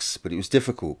drugs, but it was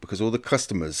difficult because all the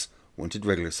customers wanted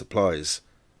regular supplies.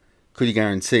 Could he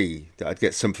guarantee that I'd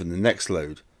get some from the next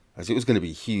load, as it was going to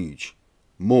be huge,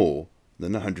 more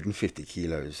than 150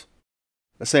 kilos.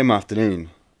 That same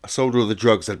afternoon, I sold all the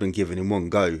drugs I'd been given in one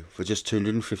go for just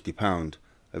 £250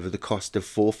 over the cost of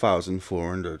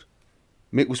 £4,400.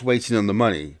 Mick was waiting on the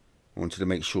money and wanted to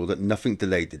make sure that nothing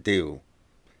delayed the deal.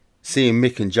 Seeing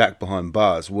Mick and Jack behind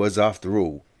bars was, after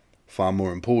all, far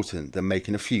more important than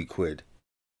making a few quid.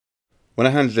 When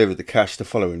I handed over the cash the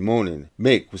following morning,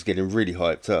 Mick was getting really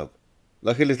hyped up,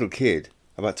 like a little kid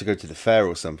about to go to the fair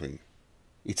or something.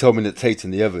 He told me that Tate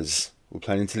and the others were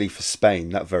planning to leave for Spain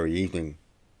that very evening.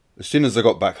 As soon as I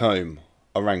got back home,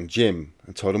 I rang Jim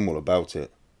and told him all about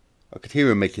it. I could hear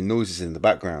him making noises in the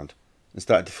background and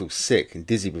started to feel sick and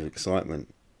dizzy with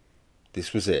excitement.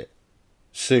 This was it.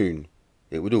 Soon,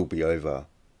 it would all be over.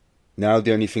 Now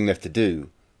the only thing left to do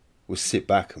was sit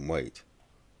back and wait.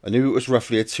 I knew it was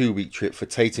roughly a 2-week trip for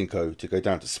Tate & Co to go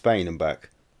down to Spain and back,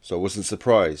 so I wasn't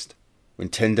surprised when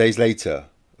 10 days later,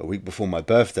 a week before my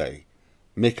birthday,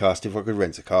 Mick asked if I could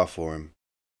rent a car for him.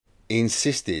 He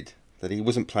insisted that he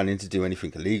wasn't planning to do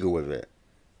anything illegal with it,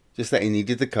 just that he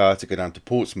needed the car to go down to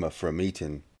Portsmouth for a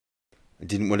meeting, and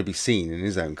didn't want to be seen in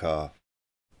his own car.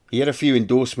 He had a few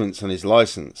endorsements on his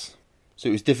licence, so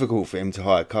it was difficult for him to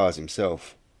hire cars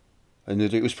himself. I knew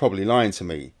that it was probably lying to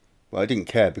me, but I didn't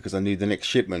care because I knew the next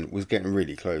shipment was getting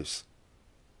really close.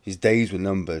 His days were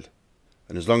numbered,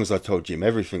 and as long as I told Jim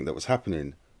everything that was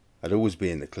happening, I'd always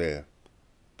be in the clear.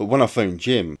 But when I phoned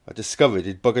Jim, I discovered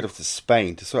he'd buggered off to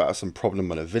Spain to sort out some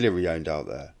problem on a villa he owned out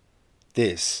there.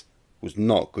 This was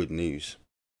not good news.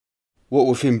 What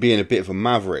with him being a bit of a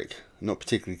maverick, and not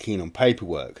particularly keen on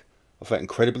paperwork, I felt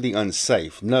incredibly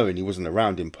unsafe knowing he wasn't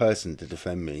around in person to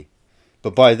defend me.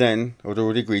 But by then, I'd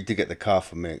already agreed to get the car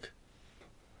for Mick.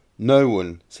 No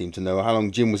one seemed to know how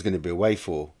long Jim was going to be away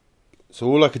for, so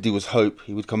all I could do was hope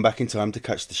he would come back in time to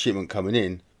catch the shipment coming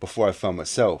in before I found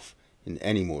myself in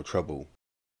any more trouble.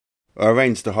 I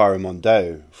arranged to hire a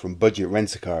Mondeo from Budget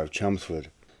Rent-A-Car of Chelmsford,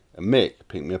 and Mick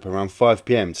picked me up around 5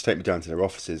 PM to take me down to their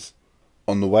offices.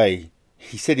 On the way,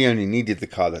 he said he only needed the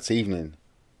car that evening,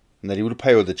 and that he would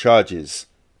pay all the charges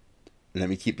and let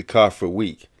me keep the car for a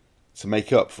week to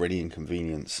make up for any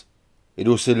inconvenience. He'd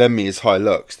also lend me his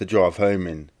Hilux to drive home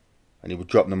in, and he would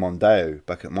drop the Mondeo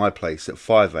back at my place at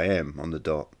 5 AM on the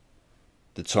dot,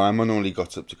 the time I normally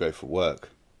got up to go for work.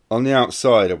 On the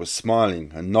outside I was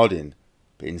smiling and nodding,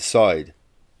 but inside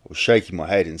I was shaking my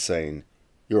head and saying,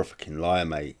 "You're a fucking liar,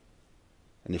 mate."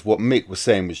 And if what Mick was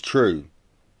saying was true,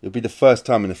 it would be the first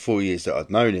time in the 4 years that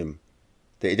I'd known him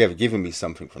that he'd ever given me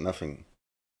something for nothing.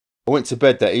 I went to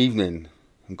bed that evening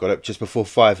and got up just before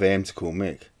 5 AM to call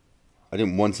Mick. I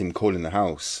didn't want him calling the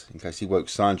house in case he woke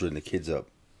Sandra and the kids up.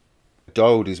 I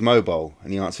dialed his mobile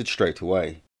and he answered straight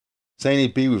away, saying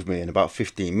he'd be with me in about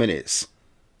 15 minutes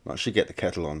and I should get the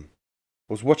kettle on.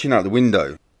 I was watching out the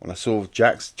window when I saw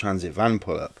Jack's transit van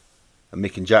pull up and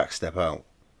Mick and Jack step out.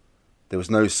 There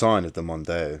was no sign of the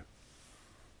Mondeo.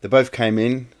 They both came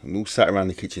in and we all sat around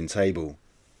the kitchen table.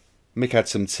 Mick had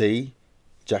some tea,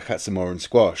 Jack had some orange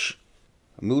squash,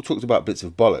 and we all talked about bits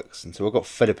of bollocks until I got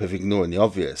fed up of ignoring the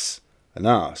obvious and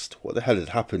asked what the hell had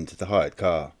happened to the hired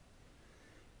car.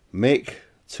 Mick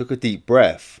took a deep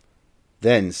breath,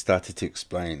 then started to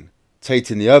explain. Tate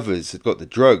and the others had got the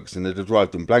drugs and had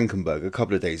arrived in Blankenberg a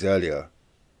couple of days earlier.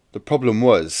 The problem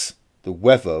was, the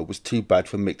weather was too bad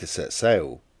for Mick to set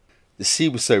sail. The sea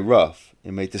was so rough,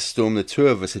 it made the storm the two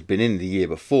of us had been in the year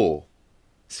before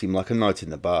seem like a night in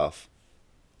the bath.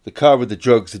 The car with the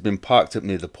drugs had been parked up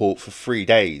near the port for 3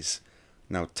 days.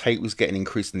 Now Tate was getting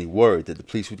increasingly worried that the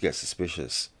police would get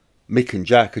suspicious. Mick and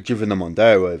Jack had driven the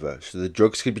Mondeo over so the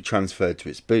drugs could be transferred to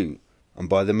its boot and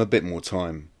buy them a bit more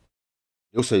time.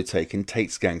 They'd also taken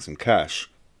Tate's gang some cash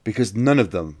because none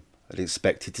of them had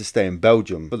expected to stay in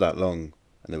Belgium for that long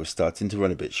and they were starting to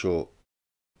run a bit short.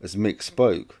 As Mick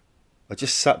spoke, I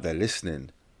just sat there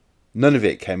listening. None of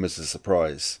it came as a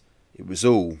surprise. It was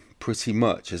all pretty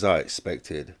much as I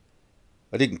expected.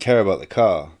 I didn't care about the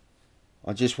car.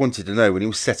 I just wanted to know when he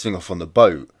was setting off on the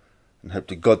boat and hoped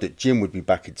to God that Jim would be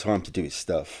back in time to do his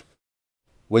stuff.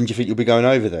 "When do you think you'll be going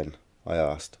over then?" I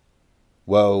asked.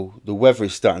 "Well, the weather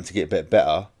is starting to get a bit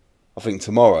better. I think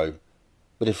tomorrow.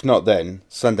 But if not then,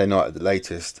 Sunday night at the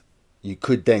latest. You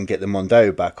could then get the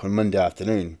Mondeo back on Monday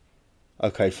afternoon."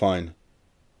 "Okay, fine.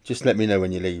 Just let me know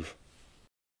when you leave."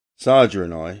 Sandra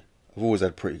and I have always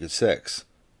had pretty good sex,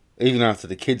 even after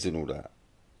the kids and all that.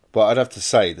 But I'd have to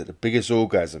say that the biggest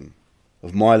orgasm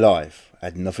of my life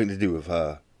had nothing to do with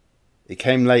her. It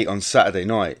came late on Saturday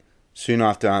night, soon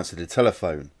after I answered the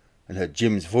telephone and heard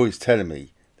Jim's voice telling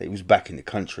me that he was back in the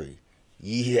country.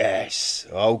 Yes!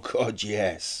 Oh God,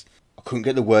 yes! I couldn't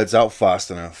get the words out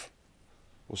fast enough.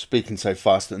 I was speaking so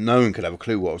fast that no one could have a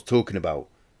clue what I was talking about,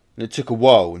 and it took a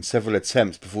while and several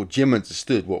attempts before Jim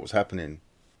understood what was happening.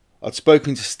 I'd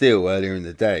spoken to Steele earlier in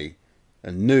the day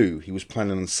and knew he was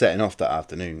planning on setting off that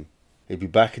afternoon. He'd be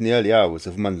back in the early hours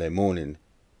of Monday morning.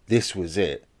 This was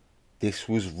it. This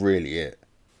was really it.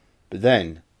 But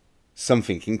then,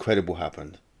 something incredible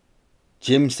happened.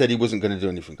 Jim said he wasn't going to do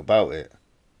anything about it.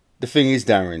 The thing is,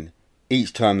 Darren,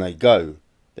 each time they go,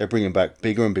 they're bringing back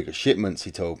bigger and bigger shipments,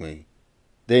 he told me.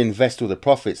 They invest all the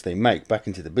profits they make back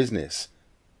into the business.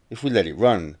 If we let it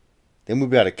run, then we'll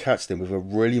be able to catch them with a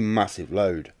really massive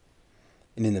load.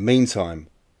 And in the meantime,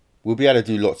 we'll be able to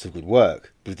do lots of good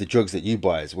work with the drugs that you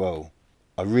buy as well.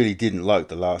 I really didn't like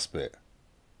the last bit.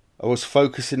 I was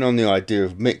focusing on the idea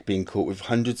of Mick being caught with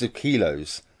hundreds of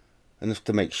kilos, enough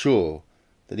to make sure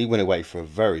that he went away for a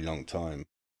very long time.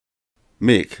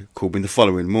 Mick called me the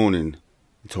following morning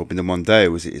and told me the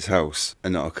Mondeo was at his house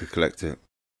and that I could collect it.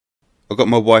 I got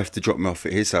my wife to drop me off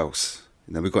at his house,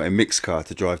 and then we got in Mick's car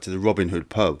to drive to the Robin Hood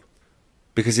pub,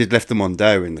 because he'd left the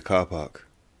Mondeo in the car park.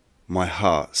 My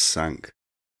heart sank.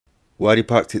 Why'd he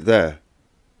parked it there?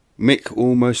 Mick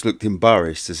almost looked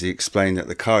embarrassed as he explained that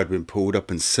the car had been pulled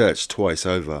up and searched twice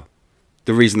over.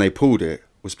 The reason they pulled it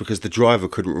was because the driver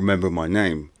couldn't remember my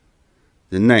name,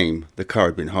 the name the car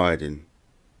had been hired in.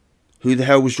 Who the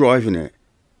hell was driving it?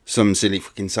 Some silly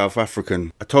fucking South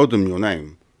African. I told them your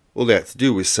name. All they had to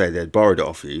do was say they'd borrowed it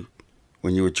off you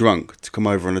when you were drunk to come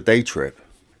over on a day trip.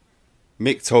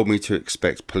 Mick told me to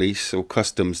expect police or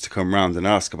customs to come round and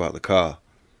ask about the car,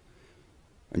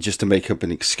 and just to make up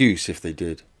an excuse if they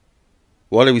did.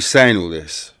 While he was saying all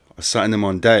this, I sat in the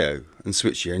Mondeo and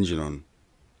switched the engine on.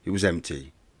 It was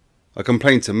empty. I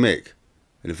complained to Mick,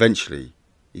 and eventually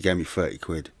he gave me 30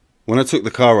 quid. When I took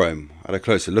the car home, I had a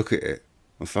closer look at it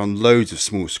and found loads of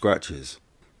small scratches.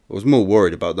 I was more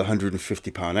worried about the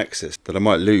 £150 excess that I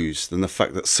might lose than the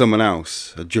fact that someone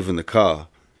else had driven the car,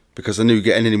 because I knew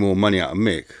getting any more money out of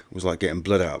Mick was like getting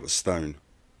blood out of a stone.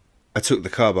 I took the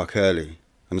car back early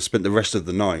and I spent the rest of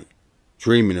the night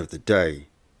dreaming of the day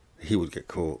that he would get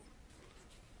caught.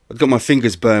 I'd got my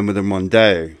fingers burned with a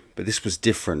Mondeo, but this was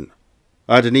different.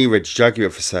 I had an E-Reg Jaguar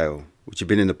for sale, which had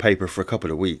been in the paper for a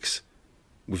couple of weeks,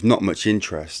 with not much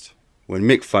interest, when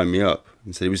Mick phoned me up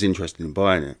and said he was interested in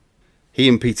buying it. He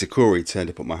and Peter Corey turned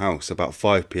up at my house about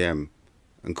 5 PM,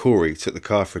 and Corey took the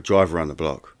car for a drive around the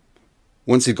block.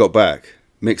 Once he'd got back,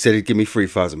 Mick said he'd give me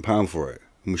 £3,000 for it,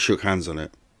 and we shook hands on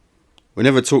it. We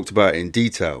never talked about it in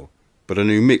detail, but I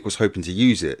knew Mick was hoping to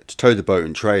use it to tow the boat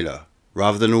and trailer,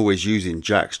 rather than always using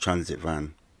Jack's transit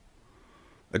van.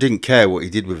 I didn't care what he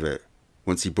did with it.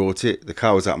 Once he brought it, the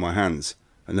car was out of my hands,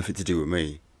 and nothing to do with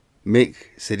me. Mick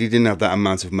said he didn't have that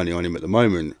amount of money on him at the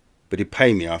moment, but he'd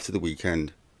pay me after the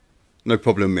weekend. No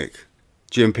problem, Mick.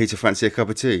 Do you and Peter fancy a cup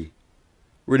of tea?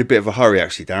 We're in a bit of a hurry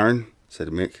actually, Darren, said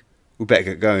Mick. We better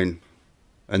get going.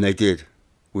 And they did,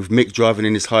 with Mick driving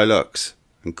in his Hilux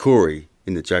and Corey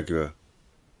in the Jaguar.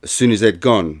 As soon as they'd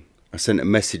gone, I sent a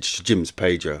message to Jim's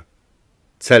pager.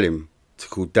 Tell him to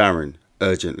call Darren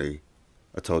urgently,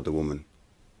 I told the woman.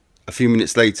 A few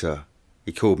minutes later,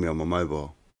 he called me on my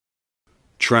mobile.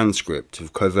 Transcript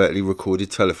of covertly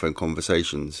recorded telephone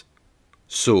conversations.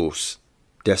 Source: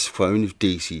 desk phone of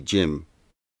DC Jim.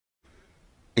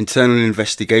 Internal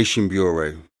Investigation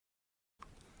Bureau.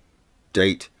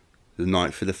 Date: the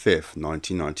 9th of the 5th,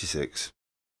 1996.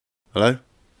 Hello?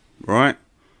 Right?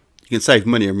 You can save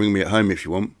money and ring me at home if you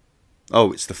want.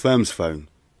 Oh, it's the firm's phone.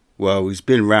 Well, he's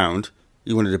been round.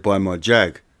 He wanted to buy my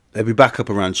Jag. They'll be back up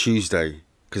around Tuesday,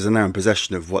 because they're now in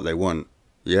possession of what they want.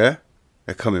 Yeah?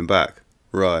 They're coming back.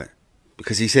 Right.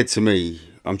 Because he said to me,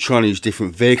 I'm trying to use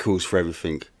different vehicles for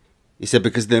everything. He said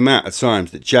because of the amount of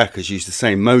times that Jack has used the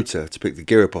same motor to pick the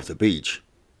gear up off the beach.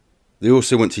 They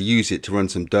also want to use it to run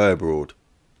some dough abroad.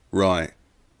 Right.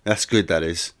 That's good, that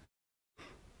is.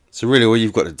 So really all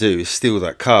you've got to do is steal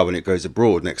that car when it goes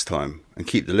abroad next time and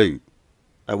keep the loot.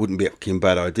 That wouldn't be a fucking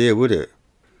bad idea, would it?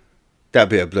 That'd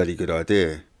be a bloody good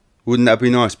idea. Wouldn't that be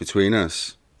nice between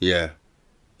us? Yeah.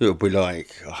 It would be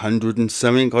like 100 and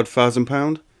something odd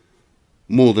 £1,000.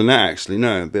 More than that actually,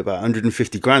 no, it'd be about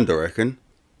 150 grand I reckon.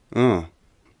 Oh.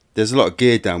 There's a lot of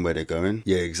gear down where they're going.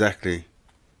 Yeah, exactly.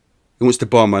 He wants to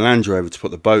buy my Land Rover to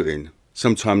put the boat in,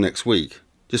 sometime next week.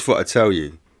 Just thought I'd tell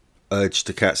you. Urged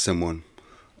to catch someone.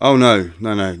 Oh no,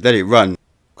 let it run.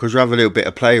 Cause you have a little bit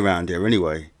of play around here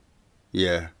anyway.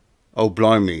 Yeah. Oh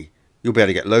blimey, you'll be able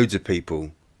to get loads of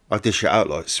people. I dish it out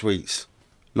like sweets.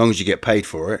 Long as you get paid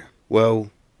for it. Well,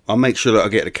 I'll make sure that I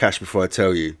get the cash before I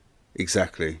tell you.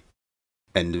 Exactly.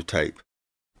 End of tape.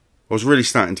 I was really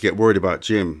starting to get worried about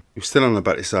Jim. He was still on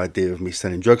about this idea of me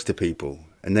selling drugs to people,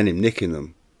 and then him nicking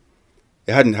them.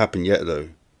 It hadn't happened yet though.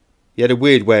 He had a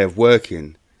weird way of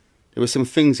working. There were some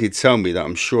things he'd tell me that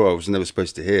I'm sure I was never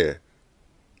supposed to hear,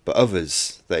 but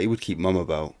others that he would keep mum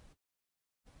about.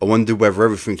 I wondered whether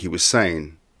everything he was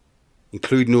saying,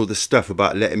 including all the stuff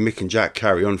about letting Mick and Jack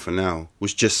carry on for now,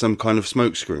 was just some kind of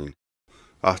smokescreen.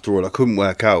 After all, I couldn't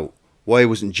work out why he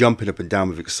wasn't jumping up and down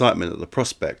with excitement at the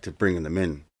prospect of bringing them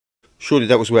in. Surely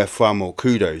that was worth far more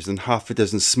kudos than half a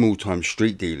dozen small-time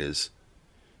street dealers.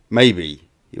 Maybe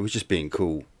he was just being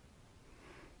cool.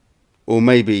 Or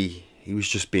maybe he was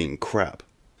just being crap.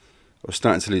 I was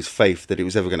starting to lose faith that it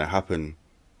was ever going to happen.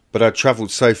 But I'd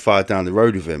travelled so far down the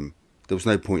road with him, there was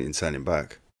no point in turning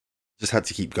back. Just had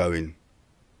to keep going.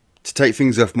 To take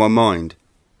things off my mind,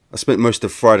 I spent most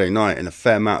of Friday night and a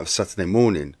fair amount of Saturday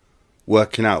morning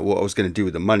working out what I was going to do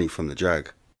with the money from the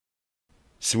Jag.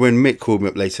 So when Mick called me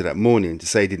up later that morning to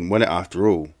say he didn't want it after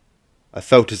all, I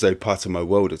felt as though part of my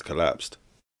world had collapsed.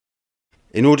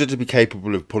 In order to be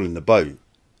capable of pulling the boat,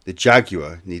 the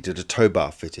Jaguar needed a tow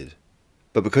bar fitted,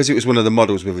 but because it was one of the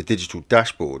models with a digital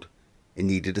dashboard, it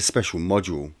needed a special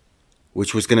module,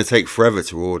 which was going to take forever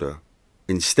to order.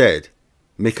 Instead,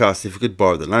 Mick asked if he could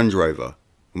borrow the Land Rover,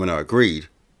 and when I agreed,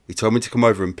 he told me to come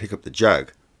over and pick up the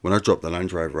Jag when I dropped the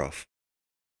Land Rover off.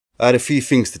 I had a few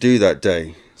things to do that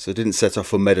day, so I didn't set off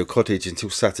for Meadow Cottage until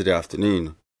Saturday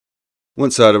afternoon.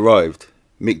 Once I had arrived,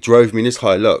 Mick drove me in his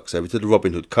Hilux over to the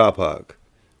Robin Hood car park,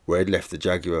 where he'd left the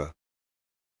Jaguar.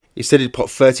 He said he'd put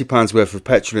 £30 worth of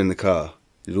petrol in the car.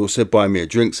 He'd also buy me a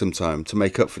drink sometime to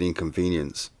make up for the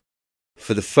inconvenience.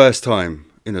 For the first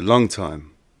time in a long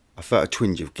time, I felt a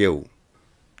twinge of guilt.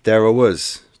 There I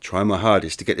was, trying my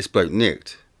hardest to get this bloke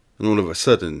nicked, and all of a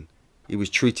sudden, he was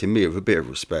treating me with a bit of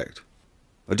respect.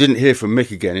 I didn't hear from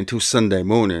Mick again until Sunday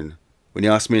morning, when he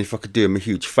asked me if I could do him a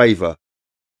huge favour,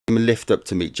 give him a lift up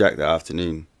to meet Jack that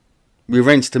afternoon. We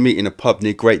arranged to meet in a pub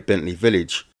near Great Bentley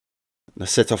Village, and I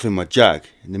set off in my Jag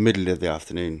in the middle of the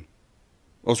afternoon.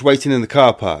 I was waiting in the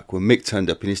car park when Mick turned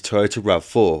up in his Toyota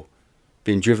RAV4,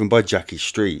 being driven by Jackie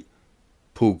Street.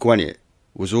 Paul Gwennett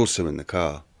was also in the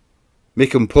car.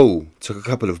 Mick and Paul took a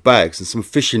couple of bags and some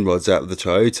fishing rods out of the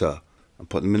Toyota and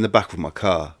put them in the back of my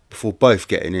car before both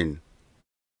getting in.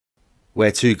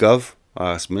 "Where to, Gov?"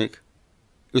 I asked Mick.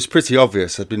 It was pretty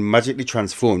obvious I'd been magically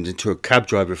transformed into a cab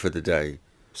driver for the day,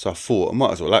 so I thought I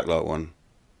might as well act like one.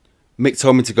 Mick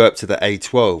told me to go up to the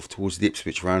A12 towards the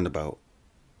Ipswich roundabout.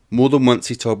 More than once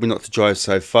he told me not to drive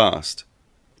so fast.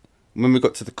 When we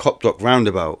got to the Copdock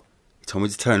roundabout, he told me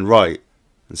to turn right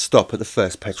and stop at the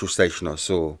first petrol station I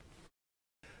saw.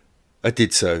 I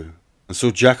did so, and saw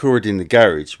Jack already in the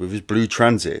garage with his blue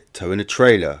Transit towing a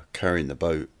trailer carrying the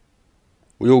boat.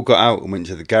 We all got out and went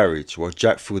to the garage while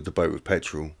Jack filled the boat with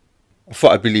petrol. I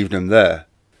thought I'd be leaving him there,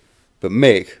 but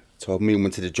Mick told me he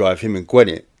wanted to drive him and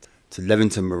Gwennett to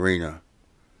Leventon Marina.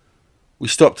 We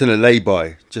stopped in a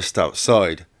lay-by just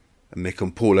outside, and Mick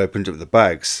and Paul opened up the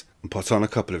bags and put on a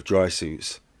couple of dry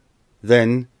suits.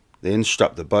 Then they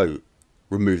unstrapped the boat,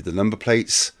 removed the number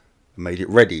plates, and made it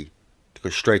ready to go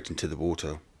straight into the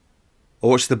water. I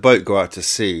watched the boat go out to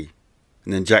sea,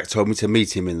 and then Jack told me to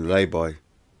meet him in the lay-by.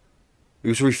 He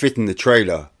was refitting the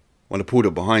trailer when I pulled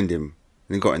up behind him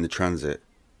and then got in the Transit.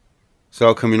 "So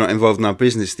how come you're not involved in our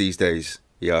business these days?"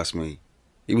 he asked me.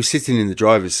 He was sitting in the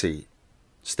driver's seat,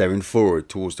 staring forward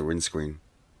towards the windscreen.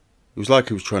 It was like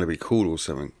he was trying to be cool or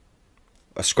something.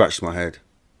 I scratched my head.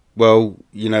 "Well,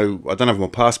 I don't have my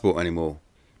passport anymore.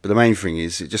 But the main thing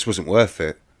is, it just wasn't worth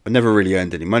it. I never really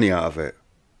earned any money out of it."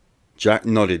 Jack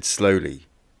nodded slowly,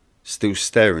 still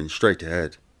staring straight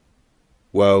ahead.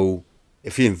 "Well,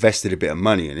 if you invested a bit of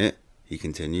money in it," he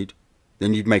continued,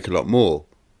 "then you'd make a lot more.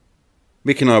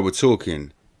 Mick and I were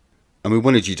talking, and we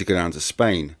wanted you to go down to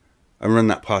Spain and run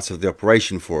that part of the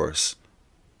operation for us.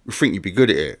 We think you'd be good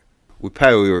at it. We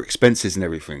pay all your expenses and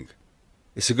everything.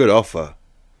 It's a good offer.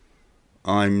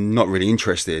 I'm not really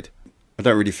interested. I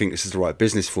don't really think this is the right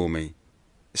business for me,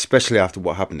 especially after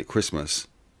what happened at Christmas."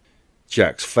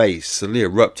 Jack's face suddenly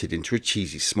erupted into a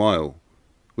cheesy smile,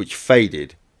 which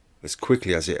faded as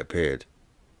quickly as it appeared.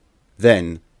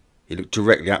 Then he looked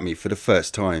directly at me for the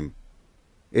first time.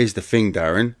 "Here's the thing,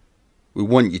 Darren. We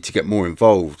want you to get more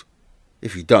involved.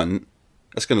 If you don't,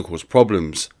 that's going to cause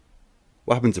problems.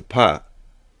 What happened to Pat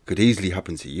could easily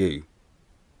happen to you.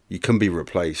 You can be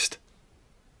replaced."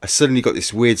 I suddenly got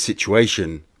this weird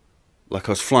situation, like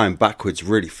I was flying backwards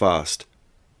really fast.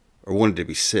 I wanted to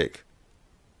be sick.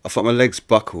 I felt my legs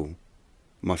buckle,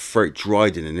 my throat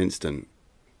dried in an instant.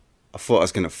 I thought I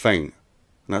was going to faint,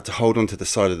 and I had to hold onto the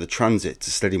side of the Transit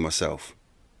to steady myself.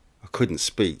 I couldn't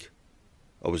speak.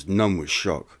 I was numb with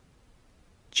shock.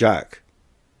 Jack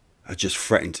had just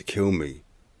threatened to kill me.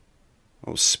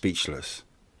 I was speechless.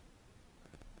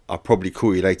 "I'll probably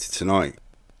call you later tonight,"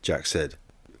 Jack said.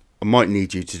 "I might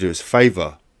need you to do us a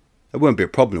favour. It won't be a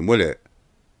problem, will it?"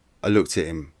 I looked at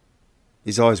him.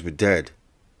 His eyes were dead.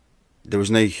 There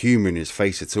was no humour in his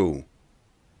face at all.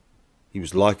 He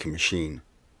was like a machine.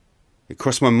 It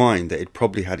crossed my mind that he'd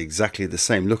probably had exactly the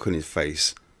same look on his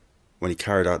face when he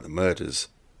carried out the murders.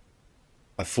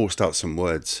 I forced out some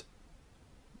words.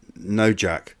 "No,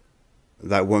 Jack,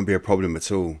 that won't be a problem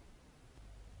at all."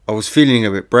 I was feeling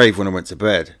a bit brave when I went to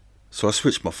bed, so I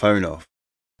switched my phone off.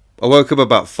 I woke up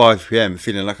about 5 PM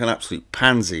feeling like an absolute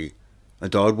pansy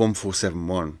and dialed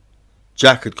 1471.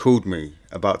 Jack had called me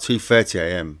about 2:30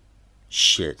 AM.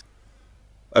 Shit.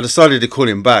 I decided to call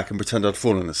him back and pretend I'd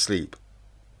fallen asleep.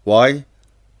 Why?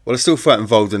 Well, I still felt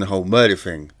involved in the whole murder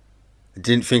thing. I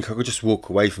didn't think I could just walk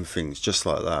away from things just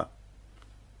like that.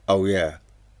 Oh yeah,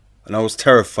 and I was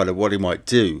terrified of what he might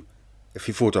do if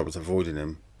he thought I was avoiding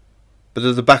him. But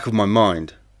at the back of my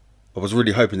mind, I was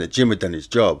really hoping that Jim had done his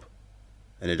job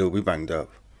and it'd all be banged up.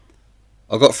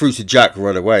 I got through to Jack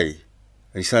right away,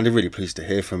 and he sounded really pleased to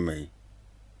hear from me.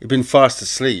 He'd been fast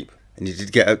asleep, and he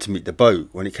did get up to meet the boat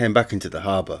when it came back into the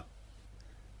harbour.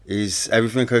 "Is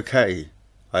everything okay?"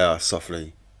 I asked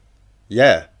softly.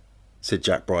 "Yeah," said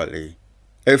Jack brightly.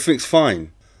 "Everything's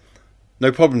fine.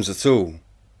 No problems at all.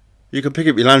 You can pick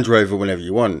up your Land Rover whenever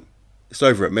you want. It's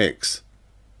over at Mick's."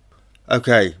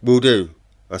 "Okay, will do,"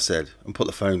 I said, and put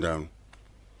the phone down.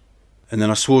 And then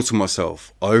I swore to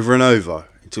myself over and over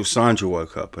until Sandra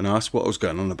woke up and asked what I was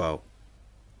going on about.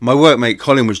 My workmate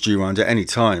Colin was due round at any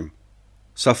time,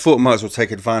 so I thought I might as well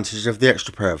take advantage of the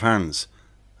extra pair of hands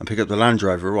and pick up the Land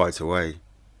Rover right away.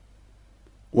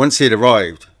 Once he had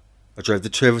arrived, I drove the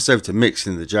two of us over to Mick's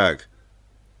in the Jag.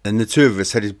 Then the two of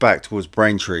us headed back towards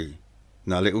Braintree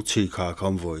in our little 2-car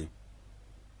convoy.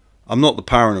 I'm not the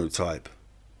paranoid type,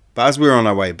 but as we were on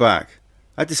our way back,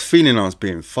 I had this feeling I was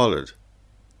being followed.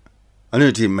 I knew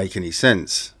it didn't make any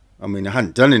sense. I mean, I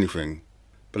hadn't done anything,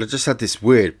 but I just had this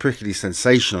weird prickly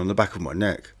sensation on the back of my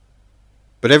neck.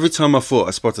 But every time I thought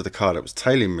I spotted a car that was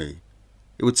tailing me,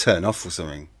 it would turn off or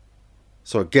something.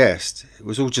 So I guessed it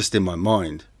was all just in my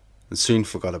mind, and soon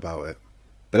forgot about it.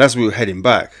 But as we were heading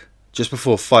back, just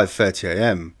before 5:30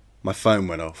 AM, my phone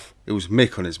went off. It was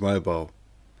Mick on his mobile.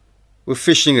 "We're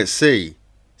fishing at sea.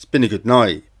 It's been a good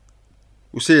night.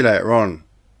 We'll see you later on.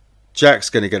 Jack's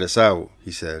going to get us out,"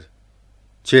 he said.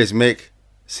 "Cheers, Mick.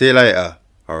 See you later,"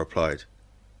 I replied.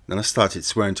 Then I started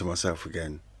swearing to myself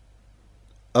again.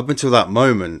 Up until that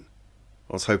moment,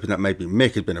 I was hoping that maybe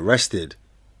Mick had been arrested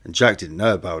and Jack didn't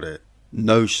know about it.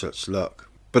 No such luck.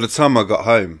 By the time I got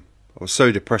home, I was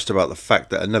so depressed about the fact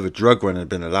that another drug run had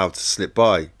been allowed to slip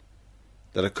by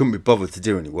that I couldn't be bothered to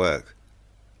do any work.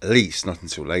 At least not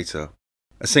until later.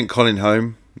 I sent Colin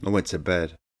home and I went to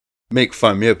bed. Mick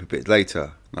phoned me up a bit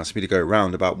later and asked me to go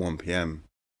round about 1 PM.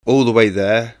 All the way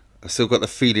there, I still got the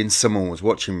feeling someone was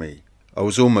watching me. I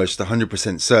was almost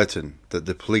 100% certain that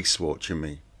the police were watching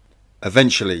me.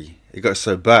 Eventually, it got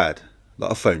so bad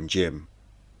that I phoned Jim.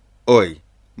 "Oi,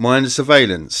 am I under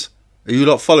surveillance? Are you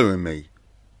lot following me?"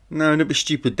 "No, don't be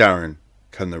stupid, Darren,"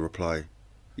 came the reply.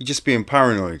 "You're just being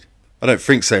paranoid." "I don't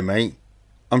think so, mate.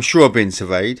 I'm sure I've been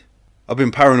surveyed. I've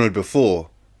been paranoid before,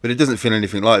 but it doesn't feel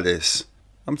anything like this.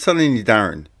 I'm telling you,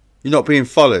 Darren, you're not being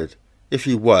followed. If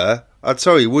you were, I'd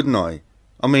tell you, wouldn't I?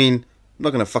 I mean, I'm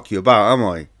not going to fuck you about, am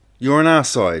I? You're on our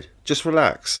side. Just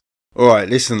relax." "Alright,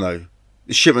 listen though.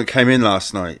 The shipment came in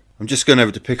last night. I'm just going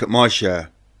over to pick up my share."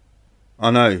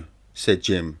 "I know," said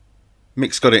Jim.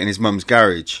 "Mick's got it in his mum's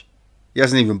garage. He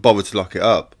hasn't even bothered to lock it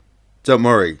up. Don't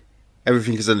worry.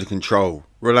 Everything is under control.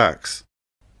 Relax."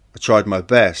 I tried my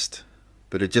best,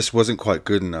 but it just wasn't quite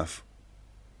good enough.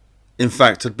 In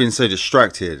fact, I'd been so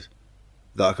distracted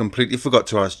that I completely forgot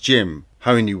to ask Jim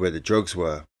how he knew where the drugs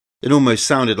were. It almost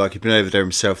sounded like he'd been over there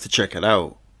himself to check it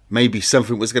out. Maybe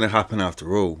something was going to happen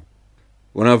after all.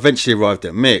 When I eventually arrived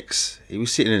at Mick's, he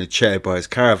was sitting in a chair by his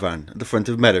caravan at the front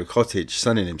of Meadow Cottage,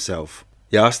 sunning himself.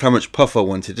 He asked how much puff I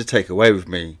wanted to take away with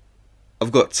me.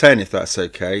 "I've got 10 if that's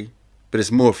okay, but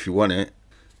it's more if you want it."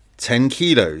 10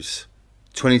 kilos,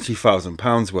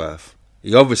 £22,000 worth.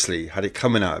 He obviously had it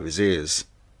coming out of his ears.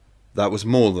 That was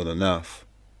more than enough.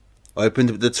 I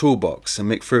opened up the toolbox and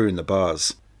Mick threw in the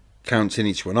bars, counting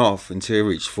each one off until he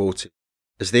reached 40.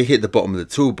 As they hit the bottom of the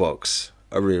toolbox,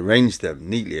 I rearranged them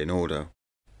neatly in order.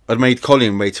 I'd made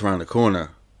Colin wait around the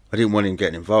corner. I didn't want him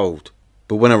getting involved.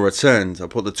 But when I returned, I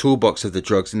put the toolbox of the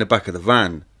drugs in the back of the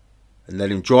van and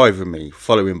let him drive with me,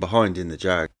 following behind in the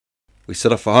Jag. We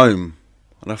set off for home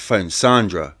and I phoned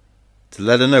Sandra to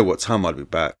let her know what time I'd be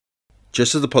back.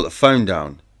 Just as I put the phone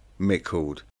down, Mick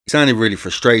called. He sounded really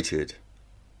frustrated,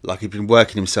 like he'd been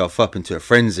working himself up into a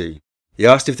frenzy. He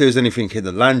asked if there was anything in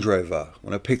the Land Rover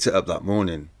when I picked it up that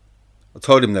morning. I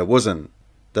told him there wasn't,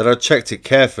 that I'd checked it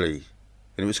carefully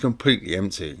and it was completely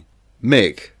empty.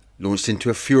 Mick launched into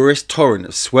a furious torrent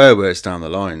of swear words down the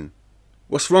line.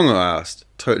 "What's wrong?" I asked,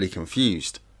 totally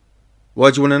confused. "Why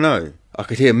do you want to know?" I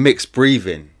could hear Mick's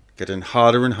breathing getting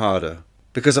harder and harder.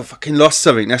 "Because I fucking lost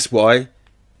something, that's why."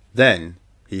 Then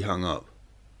he hung up.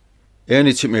 It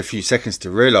only took me a few seconds to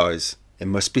realise it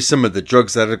must be some of the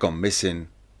drugs that had gone missing.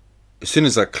 As soon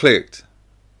as I clicked,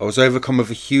 I was overcome with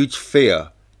a huge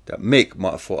fear that Mick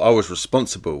might have thought I was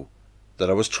responsible, that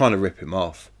I was trying to rip him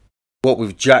off. What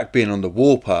with Jack being on the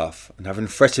warpath and having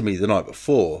threatened me the night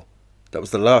before, that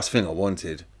was the last thing I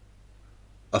wanted.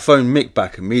 I phoned Mick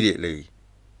back immediately.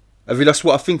 "Have you lost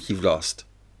what I think you've lost?"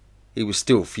 He was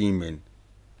still fuming.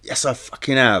 "Yes, I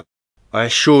fucking have," I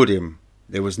assured him,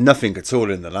 There was nothing at all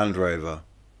in the Land Rover.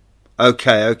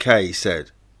 Okay, he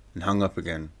said, and hung up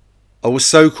again. I was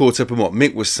so caught up in what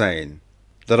Mick was saying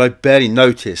that I barely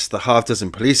noticed the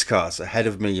half-dozen police cars ahead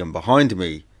of me and behind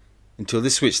me until they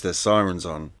switched their sirens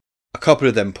on. A couple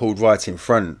of them pulled right in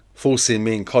front, forcing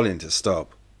me and Colin to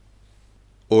stop.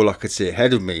 All I could see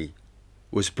ahead of me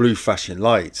was blue flashing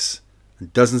lights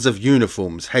and dozens of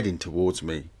uniforms heading towards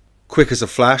me. Quick as a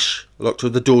flash, I locked all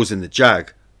the doors in the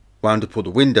Jag, wound up all the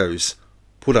windows,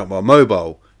 pulled out my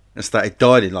mobile and started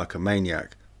dialing like a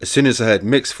maniac. As soon as I heard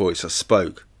Mick's voice, I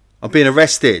spoke. "I'm being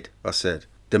arrested," I said.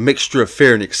 The mixture of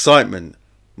fear and excitement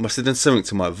must have done something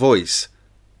to my voice,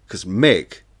 because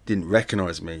Mick didn't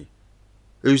recognise me.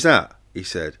 "Who's that?" he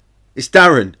said. "It's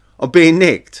Darren. I'm being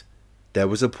nicked." There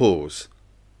was a pause,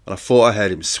 and I thought I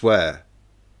heard him swear,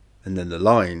 and then the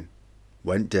line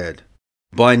went dead.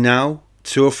 By now,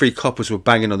 2 or 3 coppers were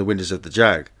banging on the windows of the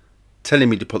Jag, telling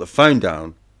me to put the phone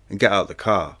down and get out of the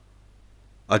car.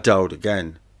 I dialed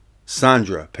again.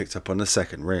 Sandra picked up on the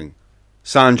second ring.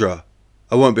 "Sandra,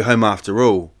 I won't be home after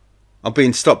all. I'm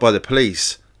being stopped by the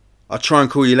police. I'll try and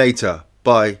call you later.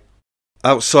 Bye."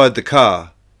 Outside the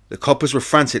car, the coppers were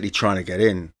frantically trying to get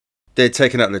in. They had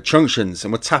taken out the truncheons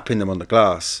and were tapping them on the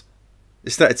glass.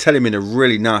 They started telling me in a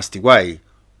really nasty way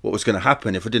what was going to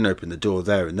happen if I didn't open the door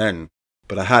there and then.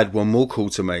 But I had one more call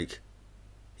to make.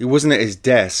 He wasn't at his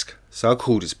desk, so I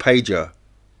called his pager.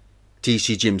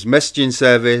 "TC Jim's messaging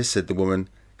service," said the woman.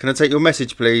 "Can I take your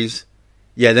message, please?"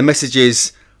 "Yeah, the message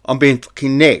is, I'm being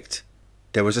fucking nicked."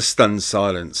 There was a stunned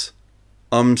silence.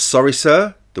 "I'm sorry,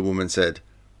 sir," the woman said.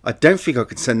 "I don't think I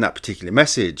could send that particular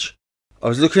message." I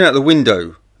was looking out the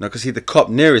window and I could see the cop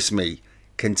nearest me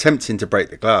attempting to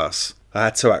break the glass. I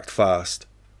had to act fast.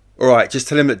 "Alright, just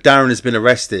tell him that Darren has been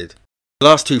arrested." The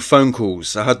last 2 phone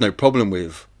calls I had no problem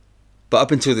with, but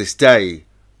up until this day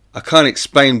I can't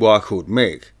explain why I called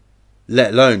Mick,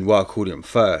 let alone why I called him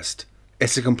first.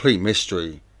 It's a complete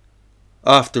mystery.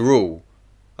 After all,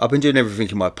 I've been doing everything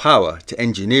in my power to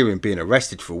engineer him being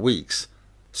arrested for weeks,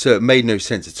 so it made no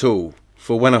sense at all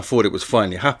for when I thought it was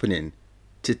finally happening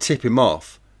to tip him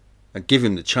off and give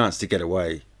him the chance to get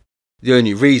away. The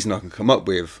only reason I can come up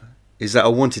with is that I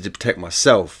wanted to protect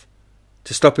myself,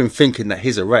 to stop him thinking that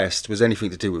his arrest was anything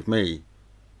to do with me.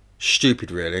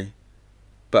 Stupid really,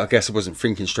 but I guess I wasn't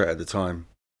thinking straight at the time.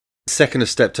 The second I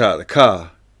stepped out of the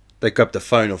car, they grabbed the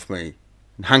phone off me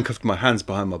and handcuffed my hands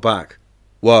behind my back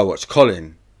while I watched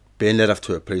Colin being led off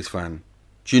to a police van.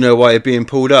 "Do you know why you're being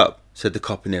pulled up?" said the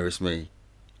cop nearest me.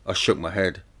 I shook my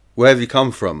head. "Where have you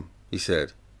come from?" he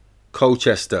said.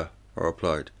 "Colchester," I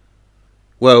replied.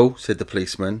 "Well," said the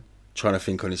policeman, trying to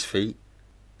think on his feet,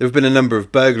 "there have been a number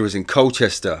of burglaries in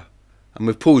Colchester, and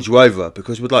we've pulled you over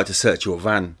because we'd like to search your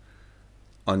van."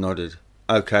 I nodded.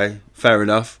 "Okay, fair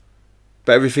enough.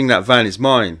 But everything in that van is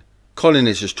mine. Colin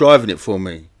is just driving it for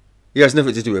me. He has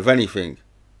nothing to do with anything.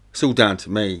 It's all down to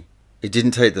me." It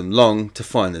didn't take them long to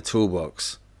find the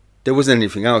toolbox. There wasn't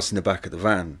anything else in the back of the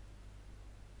van.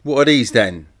 "What are these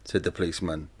then?" said the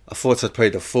policeman. I thought I'd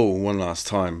played the fool one last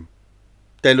time.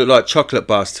 "They look like chocolate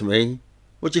bars to me.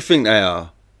 What do you think they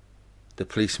are?" The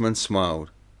policeman smiled.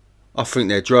 "I think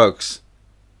they're drugs."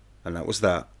 And that was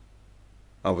that.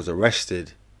 I was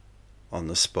arrested on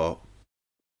the spot.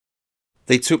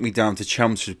 They took me down to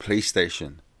Chelmsford police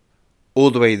station.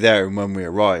 All the way there and when we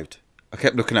arrived, I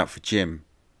kept looking out for Jim.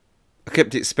 I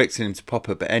kept expecting him to pop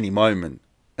up at any moment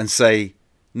and say,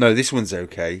 "No, this one's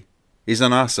okay. He's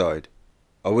on our side."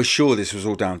 I was sure this was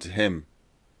all down to him.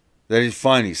 They had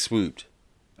finally swooped,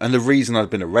 and the reason I'd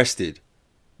been arrested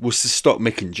was to stop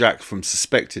Mick and Jack from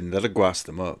suspecting that I'd grassed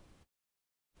them up.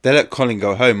 They let Colin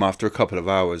go home after a couple of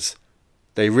hours.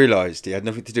 They realised he had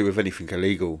nothing to do with anything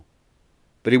illegal,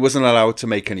 but he wasn't allowed to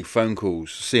make any phone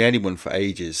calls or see anyone for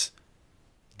ages.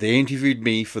 They interviewed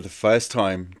me for the first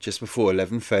time just before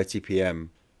 11:30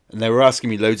 p.m, and they were asking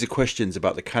me loads of questions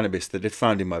about the cannabis that they'd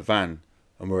found in my van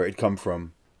and where it had come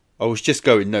from. I was just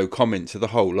going no comment to the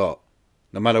whole lot,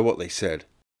 no matter what they said.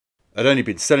 I'd only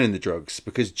been selling the drugs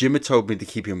because Jim had told me to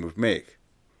keep him with Mick.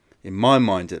 In my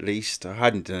mind at least, I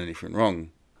hadn't done anything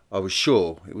wrong. I was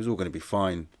sure it was all going to be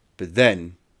fine. But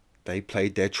then, they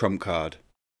played their trump card.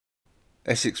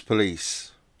 Essex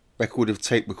Police. Record of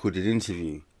tape recorded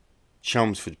interview.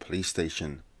 Chelmsford Police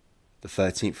Station. The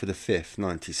 13th of the 5th,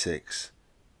 96.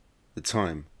 The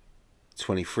time,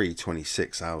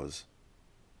 23:26 hours.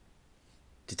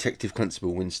 Detective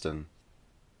Constable Winston.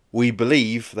 "We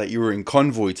believe that you were in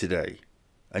convoy today,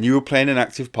 and you were playing an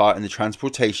active part in the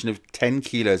transportation of 10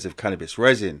 kilos of cannabis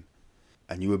resin,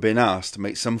 and you were being asked to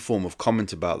make some form of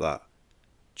comment about that.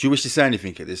 Do you wish to say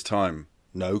anything at this time?"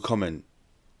 "No comment."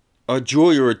 I draw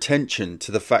your attention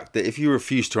to the fact that if you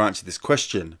refuse to answer this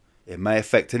question, it may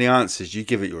affect any answers you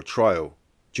give at your trial.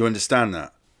 Do you understand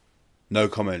that? No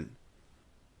comment.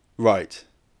 Right.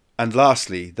 And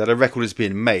lastly, that a record is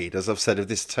being made, as I've said, of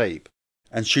this tape,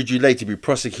 and should you later be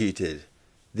prosecuted,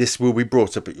 this will be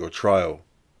brought up at your trial.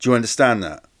 Do you understand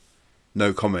that?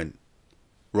 No comment.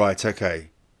 Right, okay.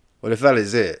 Well, if that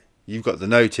is it, you've got the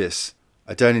notice.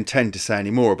 I don't intend to say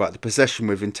any more about the possession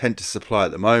with intent to supply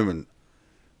at the moment.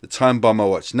 The time by my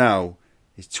watch now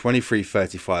is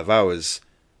 23:35 hours,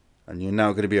 and you're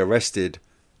now going to be arrested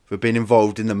for being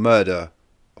involved in the murder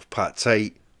of Pat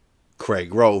Tate,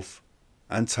 Craig Rolfe,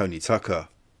 and Tony Tucker.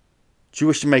 Do you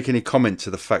wish to make any comment to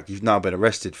the fact you've now been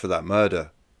arrested for that murder?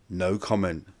 No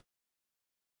comment.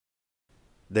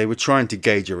 They were trying to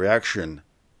gauge a reaction,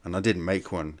 and I didn't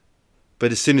make one.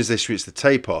 But as soon as they switched the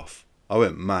tape off, I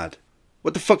went mad.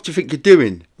 What the fuck do you think you're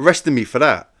doing? Arresting me for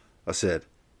that? I said.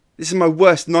 This is my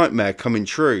worst nightmare coming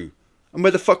true. And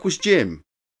where the fuck was Jim?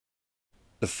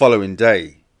 The following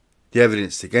day, the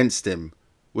evidence against him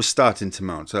was starting to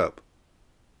mount up.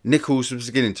 Nicholls was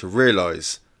beginning to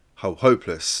realise how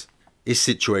hopeless his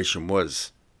situation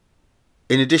was.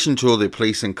 In addition to all the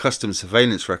police and customs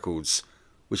surveillance records,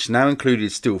 which now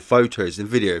included still photos and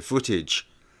video footage,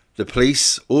 the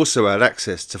police also had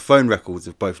access to phone records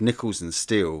of both Nicholls and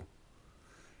Steele.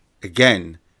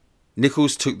 Again,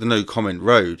 Nicholls took the no comment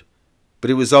road, but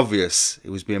it was obvious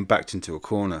it was being backed into a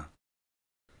corner.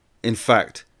 In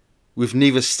fact, with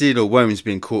neither Steele or Womans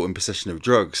being caught in possession of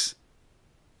drugs,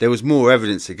 there was more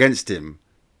evidence against him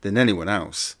than anyone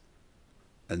else.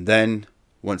 And then,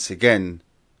 once again,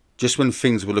 just when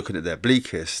things were looking at their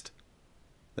bleakest,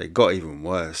 they got even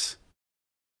worse.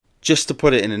 Just to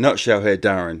put it in a nutshell here,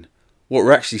 Darren, what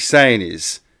we're actually saying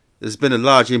is, there's been a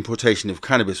large importation of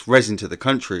cannabis resin to the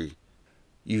country.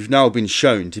 You've now been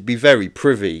shown to be very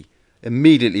privy,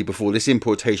 immediately before this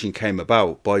importation came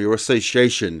about, by your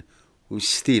association with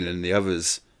Steele and the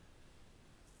others.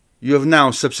 You have now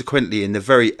subsequently, in the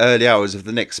very early hours of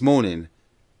the next morning,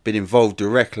 been involved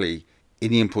directly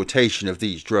in the importation of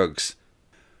these drugs.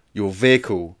 Your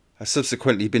vehicle has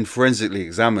subsequently been forensically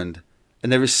examined,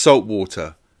 and there is salt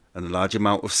water and a large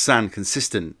amount of sand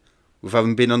consistent with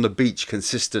having been on the beach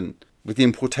consistent with the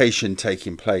importation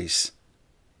taking place.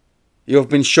 You have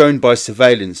been shown by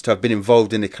surveillance to have been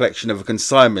involved in the collection of a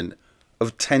consignment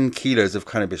of 10 kilos of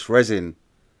cannabis resin.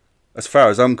 As far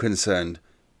as I'm concerned,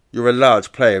 you're a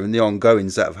large player in the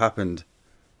ongoings that have happened.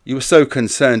 You were so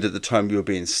concerned at the time you were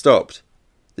being stopped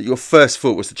that your first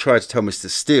thought was to try to tell Mr.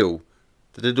 Steele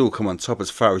that it had all come on top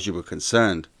as far as you were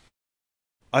concerned.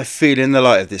 I feel in the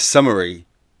light of this summary,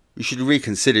 you should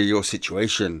reconsider your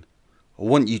situation. I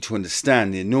want you to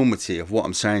understand the enormity of what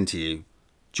I'm saying to you.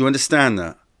 Do you understand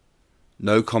that?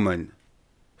 No comment.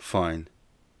 Fine.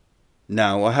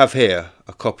 Now, I have here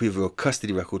a copy of your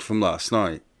custody record from last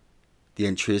night. The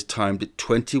entry is timed at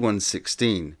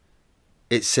 21:16.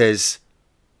 It says,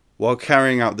 while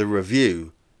carrying out the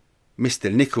review,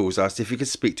 Mr. Nicholls asked if he could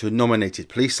speak to a nominated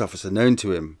police officer known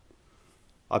to him.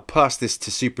 I passed this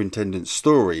to Superintendent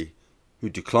Story, who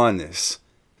declined this,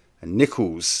 and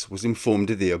Nicholls was informed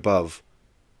of the above.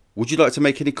 Would you like to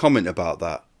make any comment about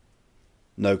that?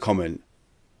 No comment.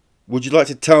 Would you like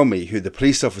to tell me who the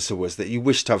police officer was that you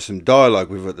wished to have some dialogue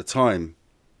with at the time?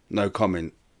 No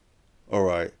comment.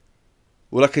 Alright.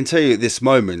 Well, I can tell you at this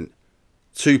moment,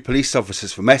 2 police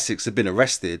officers from Essex have been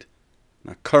arrested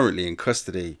and are currently in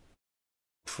custody.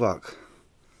 Fuck.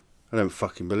 I don't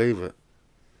fucking believe it.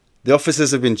 The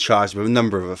officers have been charged with a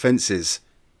number of offences,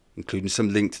 including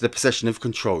some linked to the possession of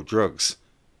controlled drugs.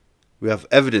 We have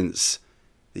evidence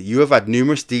that you have had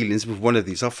numerous dealings with one of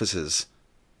these officers.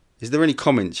 Is there any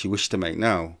comments you wish to make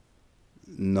now?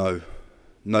 No.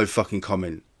 No fucking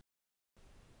comment.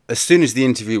 As soon as the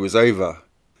interview was over,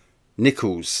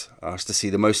 Nicholls asked to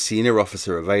see the most senior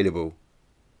officer available.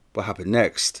 What happened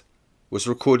next was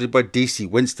recorded by DC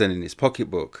Winston in his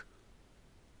pocketbook.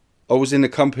 I was in a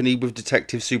company with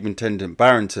Detective Superintendent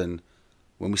Barrington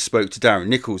when we spoke to Darren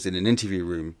Nicholls in an interview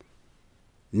room.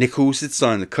 Nicholls had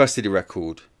signed the custody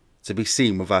record to be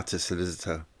seen without a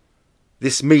solicitor.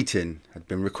 This meeting had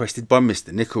been requested by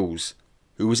Mr. Nicholls,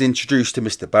 who was introduced to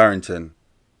Mr. Barrington.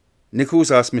 Nicholls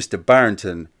asked Mr.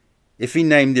 Barrington if he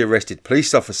named the arrested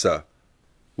police officer,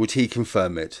 would he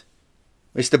confirm it?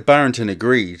 Mr. Barrington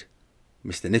agreed.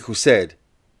 Mr. Nicholls said,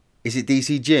 "Is it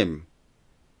DC Jim?"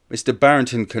 Mr.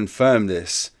 Barrington confirmed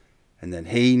this, and then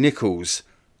he, Nicholls,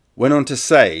 went on to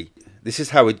say this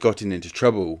is how he'd gotten into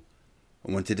trouble,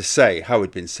 and wanted to say how he'd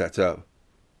been set up.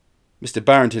 Mr.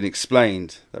 Barrington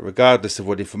explained that regardless of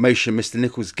what information Mr.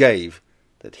 Nicholls gave,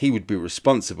 that he would be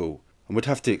responsible and would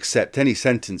have to accept any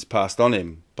sentence passed on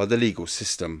him by the legal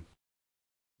system.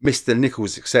 Mr.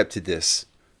 Nicholls accepted this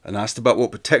and asked about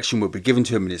what protection would be given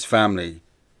to him and his family.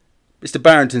 Mr.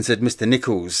 Barrington said Mr.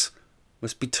 Nicholls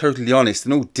must be totally honest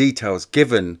and all details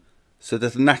given so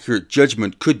that an accurate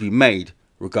judgment could be made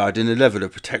regarding the level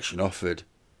of protection offered.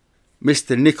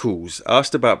 Mr. Nicholls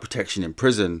asked about protection in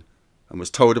prison and was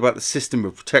told about the system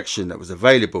of protection that was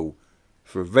available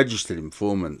for registered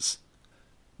informants.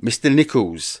 Mr.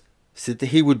 Nicholls said that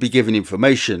he would be given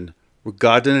information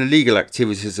regarding the legal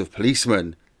activities of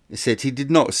policemen and said he did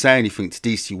not say anything to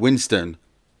DC Winston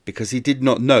because he did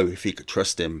not know if he could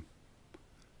trust him.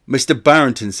 Mr.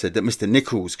 Barrington said that Mr.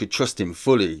 Nicholls could trust him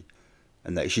fully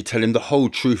and that he should tell him the whole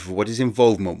truth of what his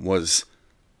involvement was.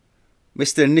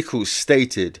 Mr. Nicholls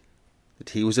stated that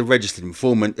he was a registered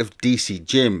informant of DC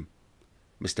Jim.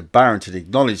 Mr. Barrington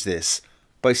acknowledged this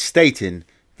by stating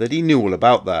that he knew all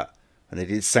about that and that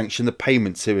he had sanctioned the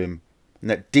payment to him and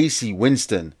that DC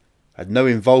Winston had no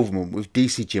involvement with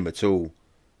DC Jim at all.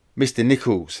 Mr.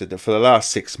 Nicholls said that for the last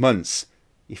 6 months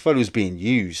he felt he was being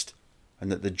used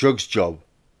and that the drugs job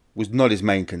was not his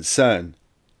main concern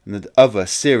and that other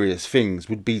serious things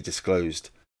would be disclosed.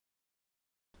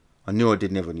 I knew I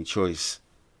didn't have any choice.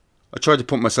 I tried to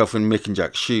put myself in Mick and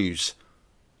Jack's shoes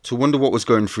to wonder what was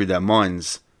going through their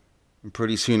minds, and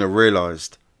pretty soon I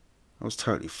realised I was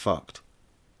totally fucked.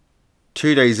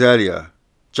 2 days earlier,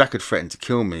 Jack had threatened to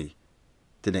kill me.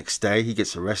 The next day he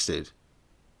gets arrested.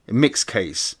 In Mick's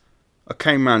case, I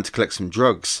came round to collect some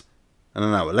drugs, and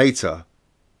an hour later,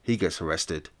 he gets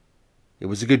arrested. It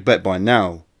was a good bet by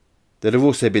now that I've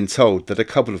also been told that a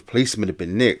couple of policemen had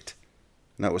been nicked,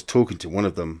 and I was talking to one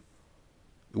of them.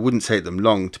 It wouldn't take them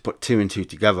long to put 2 and 2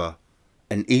 together,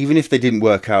 and even if they didn't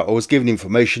work out I was given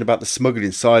information about the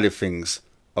smuggling side of things,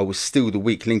 I was still the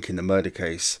weak link in the murder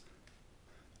case.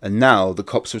 And now the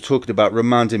cops were talking about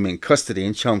remanding me in custody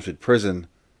in Chelmsford Prison.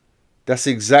 That's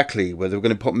exactly where they were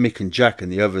going to put Mick and Jack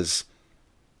and the others.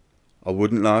 I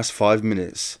wouldn't last 5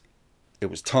 minutes.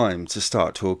 It was time to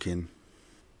start talking.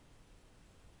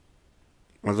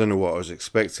 I don't know what I was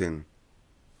expecting.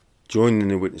 Joining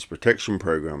the witness protection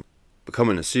program,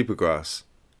 becoming a supergrass,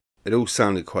 it all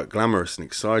sounded quite glamorous and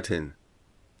exciting.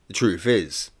 The truth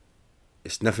is,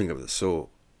 it's nothing of the sort.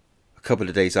 A couple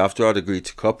of days after I'd agreed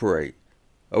to cooperate,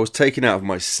 I was taken out of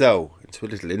my cell into a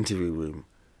little interview room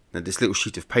and had this little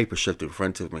sheet of paper shoved in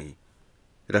front of me.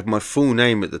 It had my full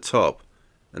name at the top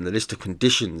and the list of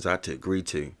conditions I had to agree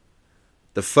to.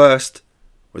 The first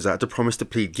was I had to promise to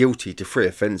plead guilty to 3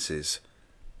 offences: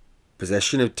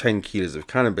 possession of 10 kilos of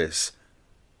cannabis,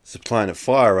 supplying a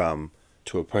firearm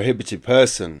to a prohibited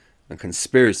person, and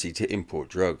conspiracy to import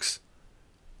drugs.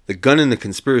 The gun and the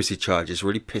conspiracy charges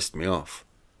really pissed me off.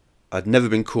 I'd never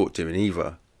been caught doing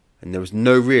either, and there was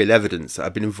no real evidence that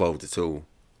I'd been involved at all.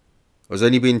 I was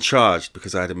only being charged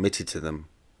because I had admitted to them.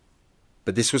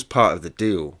 But this was part of the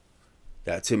deal.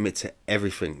 They had to admit to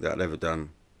everything that I'd ever done.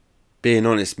 Being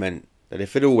honest meant that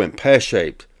if it all went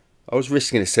pear-shaped, I was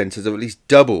risking a sentence of at least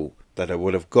double that I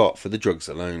would have got for the drugs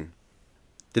alone.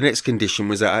 The next condition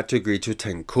was that I had to agree to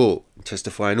attend court and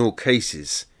testify in all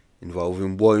cases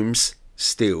involving Worms,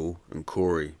 Steele and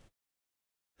Corey.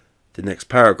 The next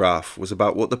paragraph was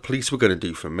about what the police were going to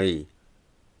do for me.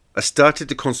 I started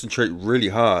to concentrate really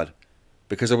hard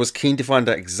because I was keen to find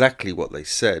out exactly what they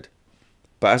said.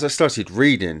 But as I started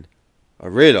reading, I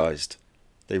realised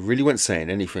they really weren't saying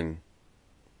anything.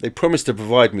 They promised to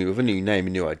provide me with a new name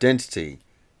and new identity,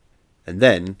 and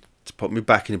then to put me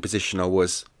back in the position I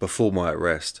was before my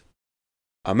arrest.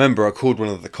 I remember I called one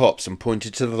of the cops and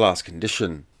pointed to the last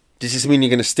condition. Does this mean you're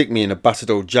going to stick me in a battered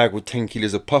old Jag with 10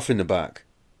 kilos of puff in the back?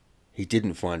 He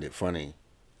didn't find it funny.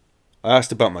 I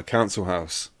asked about my council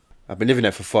house. I'd been living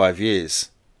there for 5 years.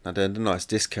 I'd earned a nice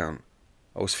discount.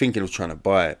 I was thinking of trying to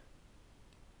buy it.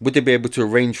 Would they be able to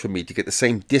arrange for me to get the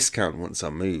same discount once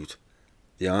I moved?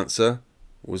 The answer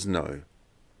was no.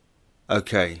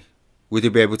 Okay, would they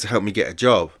be able to help me get a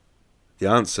job? The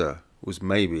answer was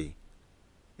maybe.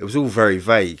 It was all very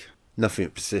vague, nothing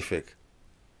specific.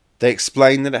 They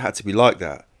explained that it had to be like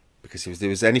that, because if there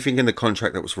was anything in the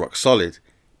contract that was rock solid, it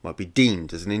might be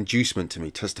deemed as an inducement to me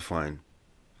testifying.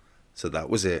 So that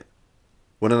was it.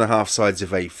 1.5 sides of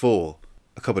A4,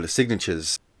 a couple of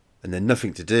signatures, and then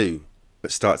nothing to do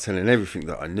but start telling everything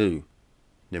that I knew,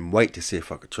 and then wait to see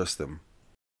if I could trust them.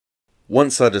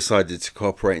 Once I decided to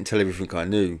cooperate and tell everything I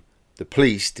knew, the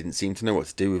police didn't seem to know what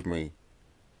to do with me.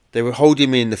 They were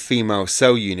holding me in the female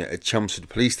cell unit at Chelmsford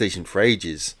Police Station for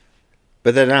ages,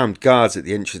 but they had armed guards at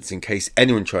the entrance in case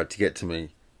anyone tried to get to me.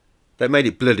 That made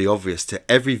it bloody obvious to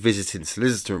every visiting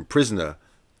solicitor and prisoner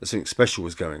that something special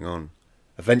was going on.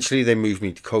 Eventually they moved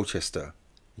me to Colchester,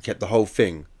 and kept the whole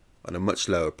thing on a much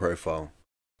lower profile.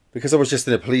 Because I was just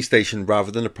in a police station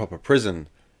rather than a proper prison,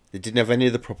 they didn't have any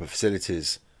of the proper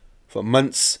facilities. For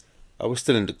months, I was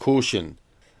still under caution,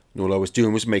 and all I was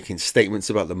doing was making statements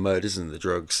about the murders and the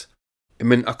drugs. It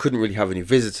meant I couldn't really have any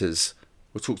visitors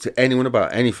or talk to anyone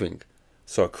about anything,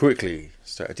 so I quickly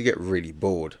started to get really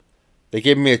bored. They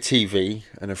gave me a TV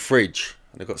and a fridge,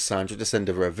 and I got Sandra to send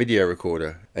over a video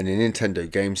recorder and a Nintendo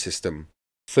game system.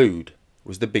 Food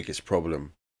was the biggest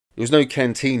problem. There was no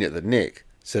canteen at the Nick,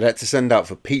 so they had to send out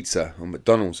for pizza or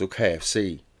McDonald's or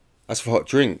KFC. As for hot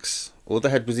drinks, all they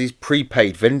had was these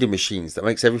prepaid vending machines that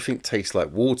makes everything taste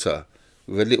like water,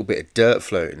 with a little bit of dirt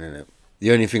floating in it.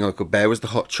 The only thing I could bear was the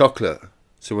hot chocolate,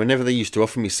 so whenever they used to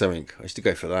offer me something, I used to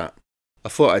go for that. I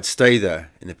thought I'd stay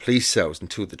there in the police cells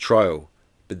until the trial,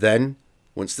 but then,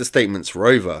 once the statements were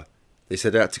over, they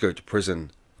said I had to go to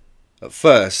prison. At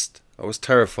first, I was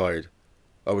terrified.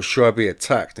 I was sure I'd be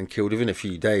attacked and killed within a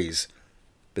few days,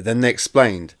 but then they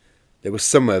explained there was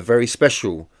somewhere very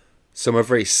special, somewhere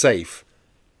very safe,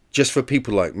 just for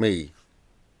people like me.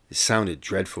 It sounded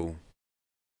dreadful.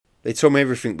 They told me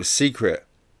everything was secret,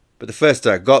 but the first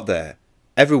day I got there,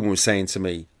 everyone was saying to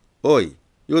me, "Oi,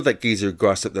 you're that geezer who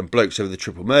grassed up them blokes over the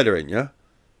triple murder, ain't ya?"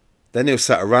 Then they all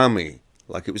sat around me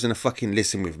like it was in a fucking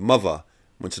Listen with Mother,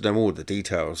 wanted to know all the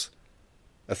details.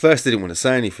 At first they didn't want to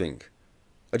say anything.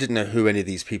 I didn't know who any of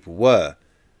these people were,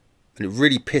 and it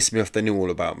really pissed me off they knew all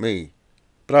about me.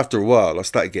 But after a while I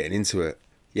started getting into it.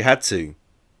 You had to.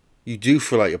 You do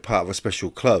feel like you're part of a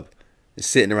special club, and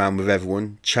sitting around with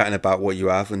everyone, chatting about what you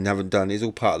have and haven't done is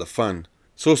all part of the fun.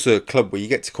 It's also a club where you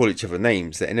get to call each other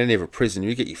names that in any other prison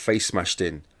you get your face smashed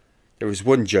in. There is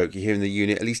one joke you hear in the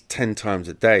unit at least 10 times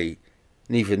a day,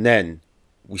 and even then,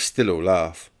 we still all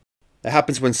laugh. It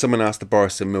happens when someone asks to borrow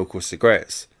some milk or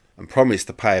cigarettes, and promise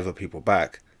to pay other people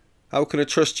back. "How can I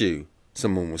trust you?"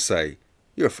 someone will say.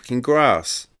 "You're a fucking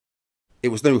grass." It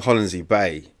was no Hollandsey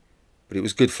Bay, but it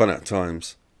was good fun at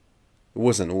times. It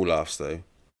wasn't all laughs though.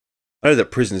 I know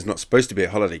that prison is not supposed to be a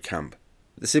holiday camp,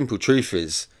 but the simple truth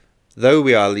is, though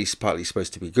we are at least partly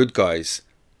supposed to be good guys,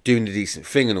 doing the decent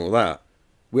thing and all that,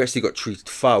 we actually got treated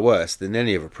far worse than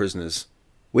any other prisoners.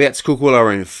 We had to cook all our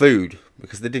own food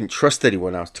because they didn't trust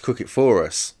anyone else to cook it for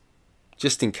us,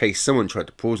 just in case someone tried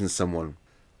to poison someone.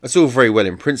 That's all very well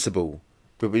in principle,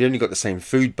 but we only got the same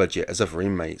food budget as other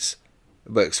inmates.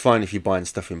 It works fine if you're buying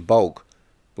stuff in bulk,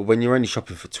 but when you're only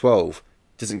shopping for 12,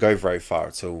 it doesn't go very far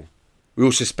at all. We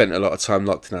also spent a lot of time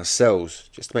locked in our cells,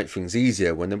 just to make things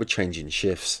easier when they were changing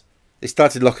shifts. They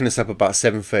started locking us up about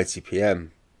 7:30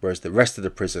 PM, whereas the rest of the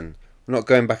prison were not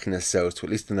going back in their cells to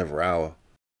at least another hour.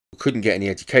 We couldn't get any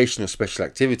education or special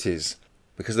activities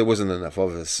because there wasn't enough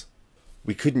of us.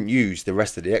 We couldn't use the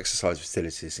rest of the exercise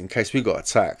facilities in case we got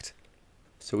attacked,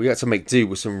 so we had to make do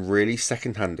with some really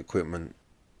second-hand equipment.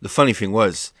 The funny thing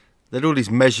was, they had all these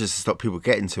measures to stop people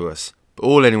getting to us, but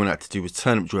all anyone had to do was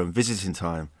turn up during visiting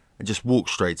time and just walk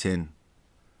straight in.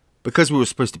 Because we were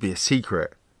supposed to be a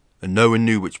secret, and no one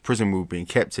knew which prison we were being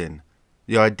kept in,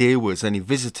 the idea was only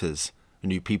visitors and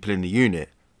new people in the unit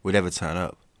would ever turn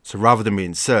up. So rather than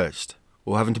being searched,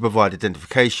 or having to provide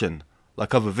identification,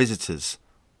 like other visitors,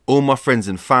 all my friends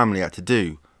and family had to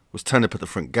do was turn up at the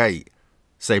front gate,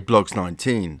 say Blogs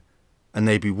 19, and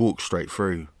they'd be walked straight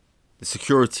through. The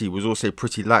security was also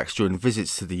pretty lax during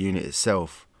visits to the unit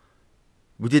itself.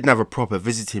 We didn't have a proper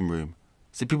visiting room,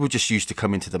 so people just used to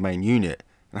come into the main unit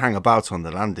and hang about on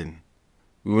the landing.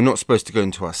 We were not supposed to go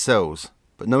into our cells,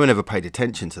 but no one ever paid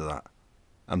attention to that,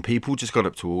 and people just got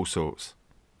up to all sorts.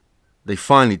 They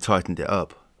finally tightened it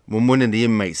up when one of the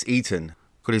inmates, Ethan,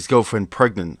 got his girlfriend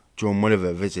pregnant during one of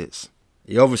her visits.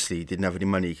 He obviously didn't have any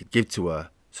money he could give to her,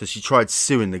 so she tried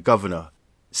suing the governor,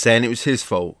 saying it was his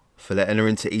fault for letting her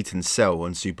into Ethan's cell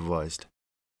unsupervised.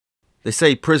 They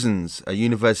say prisons are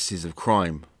universities of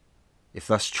crime. If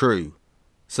that's true,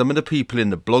 some of the people in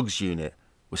the Blogs unit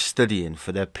were studying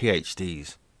for their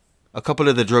PhDs. A couple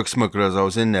of the drug smugglers I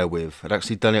was in there with had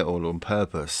actually done it all on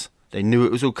purpose. They knew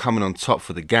it was all coming on top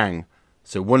for the gang,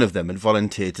 so one of them had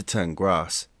volunteered to turn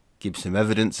grass, give some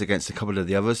evidence against a couple of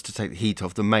the others to take the heat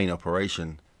off the main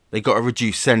operation. They got a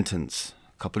reduced sentence,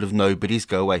 a couple of nobodies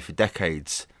go away for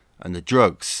decades, and the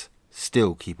drugs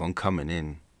still keep on coming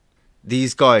in.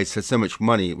 These guys had so much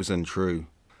money it was untrue.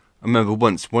 I remember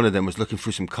once one of them was looking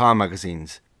through some car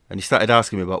magazines, and he started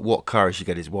asking me about what car he should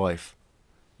get his wife.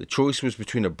 The choice was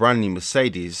between a brand new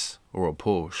Mercedes or a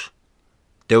Porsche.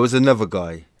 There was another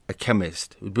guy, a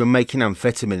chemist, who'd been making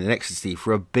amphetamine and ecstasy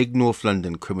for a big North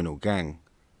London criminal gang.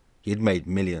 He had made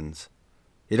millions.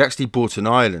 He'd actually bought an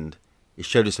island. He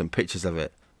showed us some pictures of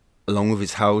it, along with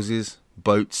his houses,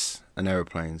 boats and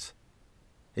aeroplanes.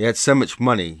 He had so much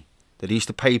money that he used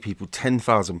to pay people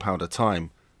 £10,000 a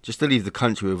time just to leave the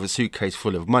country with a suitcase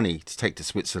full of money to take to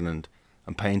Switzerland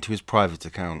and pay into his private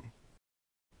account.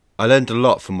 I learned a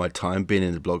lot from my time being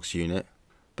in the blogs unit,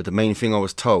 but the main thing I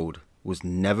was told was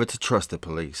never to trust the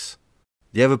police.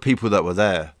 The other people that were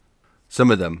there, some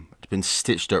of them had been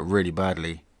stitched up really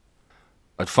badly.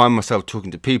 I'd find myself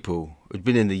talking to people who'd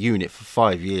been in the unit for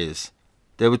 5 years.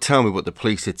 They would tell me what the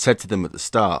police had said to them at the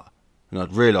start, and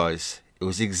I'd realise it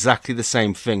was exactly the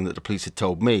same thing that the police had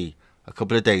told me a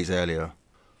couple of days earlier.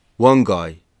 One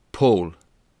guy, Paul,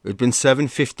 who had been serving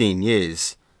 15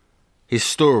 years, his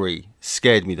story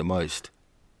scared me the most.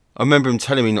 I remember him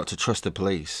telling me not to trust the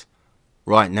police.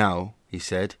 Right now, he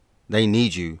said, they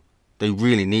need you. They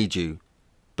really need you.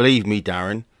 Believe me,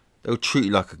 Darren, they'll treat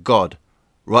you like a god,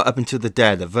 right up until the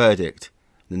day of the verdict,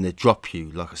 and then they drop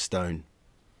you like a stone.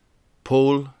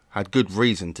 Paul had good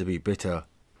reason to be bitter.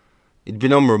 He'd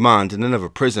been on remand in another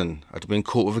prison after being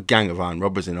caught with a gang of armed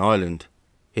robbers in Ireland.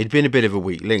 He'd been a bit of a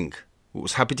weak link, but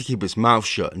was happy to keep his mouth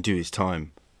shut and do his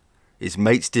time. His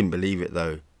mates didn't believe it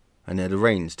though, and they'd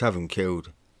arranged to have him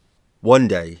killed. One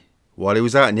day, while he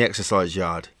was out in the exercise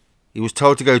yard, he was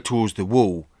told to go towards the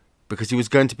wall because he was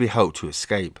going to be helped to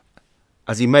escape.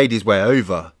 As he made his way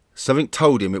over, something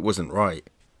told him it wasn't right.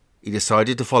 He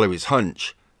decided to follow his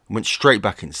hunch and went straight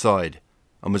back inside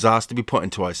and was asked to be put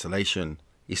into isolation.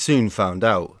 He soon found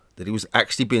out that he was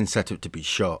actually being set up to be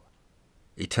shot.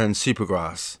 He turned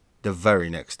supergrass the very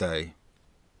next day.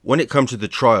 When it came to the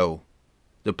trial,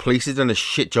 the police had done a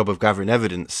shit job of gathering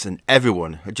evidence and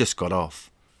everyone had just got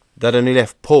off. They'd only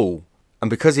left Paul, and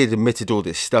because he had admitted all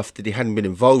this stuff that he hadn't been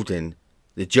involved in,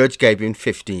 the judge gave him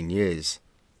 15 years.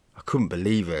 I couldn't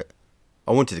believe it.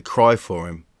 I wanted to cry for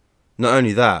him. Not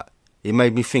only that, it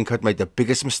made me think I'd made the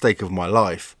biggest mistake of my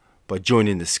life by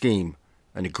joining the scheme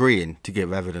and agreeing to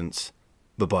give evidence.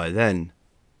 But by then,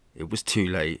 it was too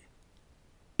late.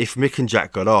 If Mick and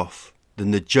Jack got off,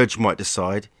 then the judge might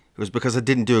decide it was because I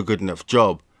didn't do a good enough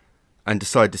job and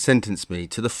decide to sentence me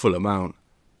to the full amount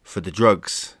for the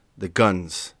drugs, the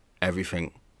guns,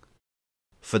 everything.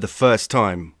 For the first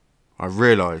time, I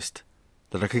realised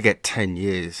that I could get 10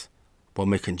 years, while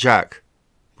Mick and Jack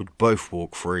would both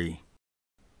walk free.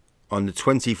 On the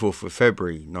 24th of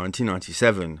February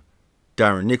 1997,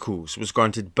 Darren Nicholls was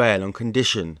granted bail on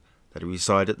condition that he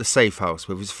reside at the safe house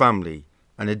with his family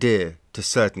and adhere to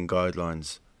certain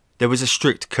guidelines. There was a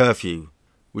strict curfew,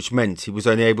 which meant he was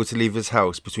only able to leave his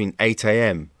house between 8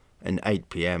 AM and 8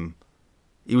 PM.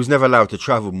 He was never allowed to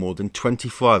travel more than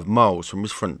 25 miles from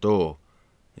his front door.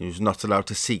 He was not allowed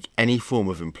to seek any form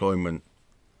of employment.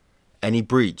 Any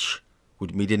breach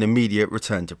would mean an immediate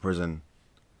return to prison.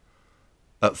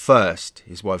 At first,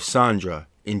 his wife Sandra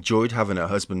enjoyed having her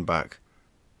husband back,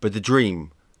 but the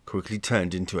dream quickly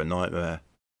turned into a nightmare.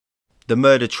 The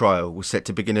murder trial was set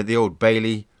to begin at the Old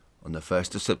Bailey on the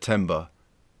 1st of September,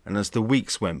 and as the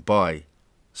weeks went by,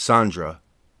 Sandra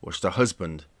watched her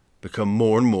husband become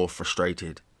more and more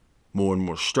frustrated, more and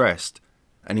more stressed,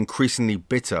 and increasingly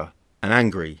bitter and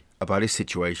angry about his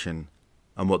situation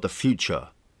and what the future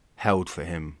held for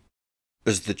him.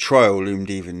 As the trial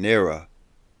loomed even nearer,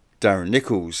 Darren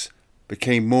Nicholls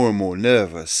became more and more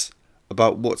nervous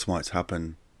about what might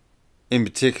happen. In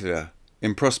particular,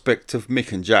 in prospect of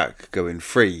Mick and Jack going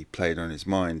free played on his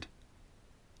mind.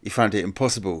 He found it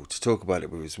impossible to talk about it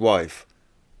with his wife,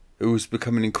 who was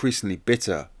becoming increasingly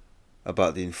bitter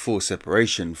about the enforced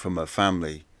separation from her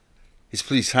family. His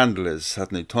police handlers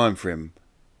had no time for him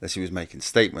as he was making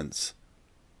statements.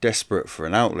 Desperate for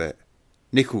an outlet,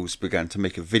 Nicholls began to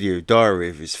make a video diary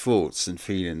of his thoughts and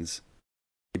feelings.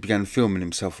 He began filming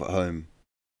himself at home.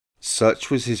 Such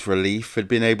was his relief at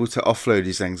being able to offload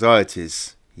his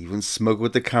anxieties, he even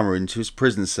smuggled the camera into his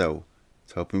prison cell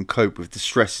to help him cope with the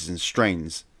stresses and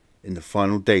strains in the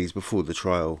final days before the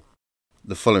trial.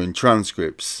 The following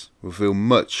transcripts reveal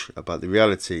much about the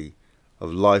reality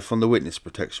of life on the Witness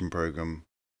Protection Programme.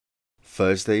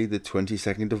 Thursday the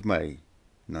 22nd of May,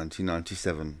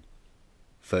 1997,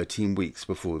 13 weeks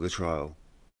before the trial.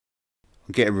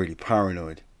 I'm getting really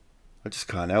paranoid. I just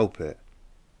can't help it.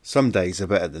 Some days are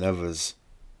better than others.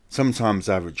 Sometimes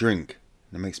I have a drink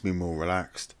and it makes me more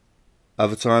relaxed.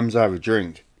 Other times I have a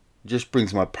drink, it just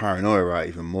brings my paranoia out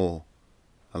even more.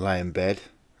 I lay in bed,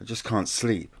 I just can't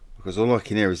sleep because all I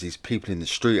can hear is these people in the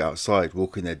street outside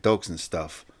walking their dogs and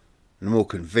stuff, and I'm all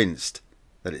convinced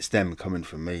that it's them coming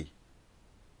for me.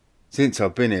 Since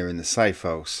I've been here in the safe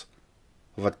house,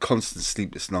 I've had constant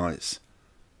sleepless nights.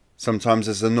 Sometimes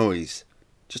there's a noise,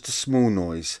 just a small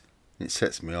noise, and it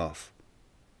sets me off.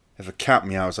 If a cat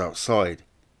meows outside,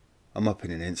 I'm up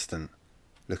in an instant,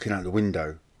 looking out the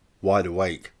window, wide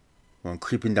awake, while I'm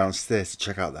creeping downstairs to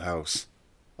check out the house.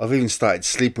 I've even started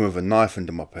sleeping with a knife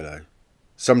under my pillow.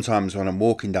 Sometimes when I'm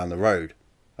walking down the road,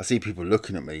 I see people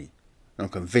looking at me, and I'm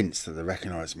convinced that they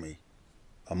recognise me.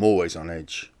 I'm always on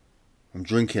edge. I'm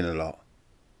drinking a lot.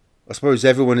 I suppose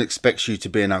everyone expects you to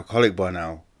be an alcoholic by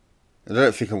now, and I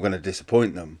don't think I'm going to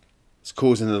disappoint them. It's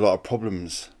causing a lot of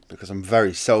problems because I'm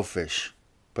very selfish,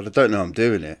 but I don't know I'm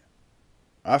doing it.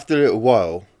 After a little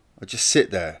while, I just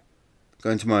sit there, go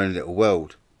into my own little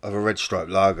world of a red striped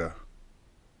lager.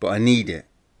 But I need it.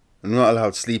 I'm not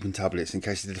allowed sleeping tablets in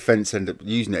case the defence end up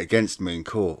using it against me in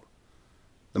court.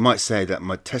 They might say that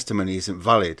my testimony isn't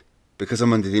valid because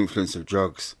I'm under the influence of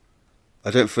drugs.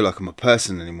 I don't feel like I'm a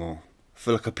person anymore. I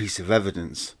feel like a piece of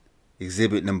evidence.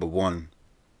 Exhibit number 1.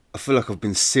 I feel like I've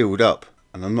been sealed up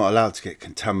and I'm not allowed to get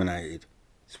contaminated.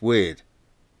 It's weird.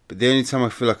 But the only time I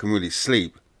feel like I can really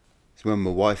sleep is when my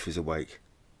wife is awake.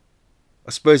 I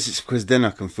suppose it's because then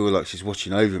I can feel like she's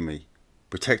watching over me,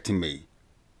 protecting me.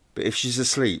 But if she's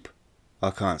asleep, I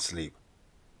can't sleep.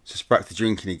 So it's back to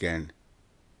drinking again.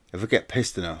 If I get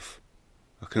pissed enough,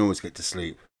 I can always get to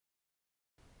sleep.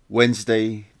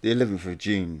 Wednesday, the 11th of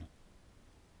June.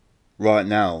 Right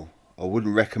now, I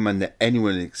wouldn't recommend that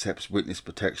anyone accepts witness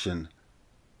protection.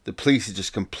 The police are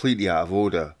just completely out of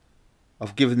order.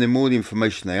 I've given them all the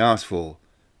information they asked for,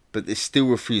 but they still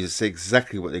refuse to say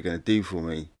exactly what they're going to do for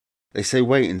me. They say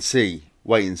wait and see,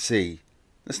 wait and see.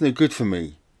 That's no good for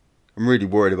me. I'm really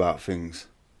worried about things.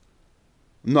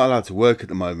 I'm not allowed to work at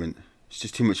the moment. It's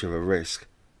just too much of a risk.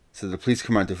 So the police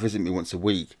come around to visit me once a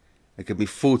week and give me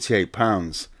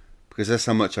 £48 because that's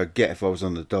how much I'd get if I was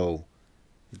on the dole.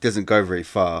 It doesn't go very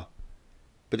far.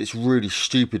 But it's really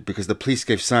stupid because the police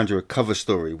gave Sandra a cover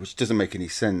story which doesn't make any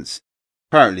sense.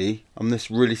 Apparently, I'm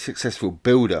this really successful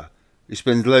builder who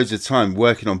spends loads of time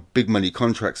working on big money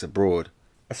contracts abroad.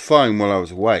 That's fine while I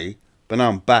was away, but now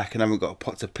I'm back and haven't got a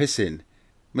pot to piss in.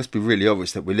 It must be really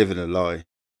obvious that we live in a lie.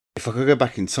 If I could go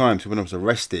back in time to when I was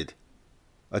arrested,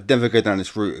 I'd never go down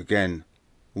this route again.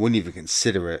 I wouldn't even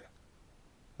consider it.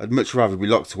 I'd much rather be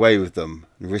locked away with them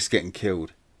and risk getting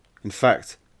killed. In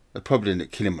fact, I'd probably end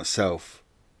up killing myself.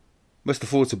 Must have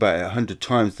thought about it 100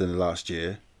 times in the last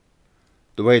year.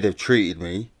 The way they've treated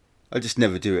me, I'd just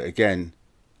never do it again.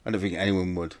 I don't think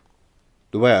anyone would.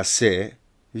 The way I see it,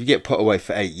 if you get put away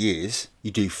for 8 years,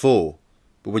 you do 4.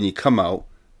 But when you come out,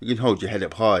 you can hold your head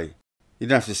up high. You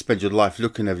don't have to spend your life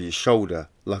looking over your shoulder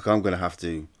like I'm going to have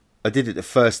to. I did it the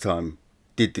first time,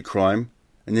 did the crime,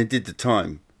 and then did the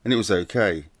time, and it was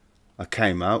okay. I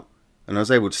came out, and I was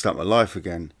able to start my life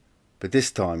again. But this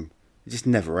time, it just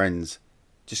never ends.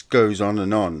 It just goes on,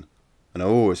 and I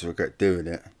always regret doing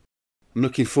it. I'm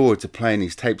looking forward to playing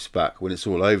these tapes back when it's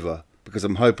all over, because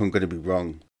I'm hoping I'm going to be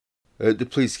wrong. I hope the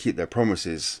police keep their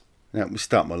promises and help me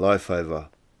start my life over,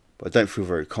 but I don't feel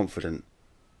very confident.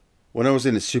 When I was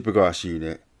in the Supergrass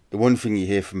unit, the one thing you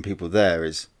hear from people there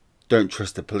is, don't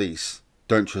trust the police,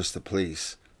 don't trust the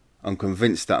police. I'm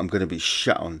convinced that I'm going to be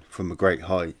shot on from a great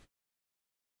height.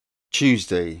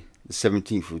 Tuesday, the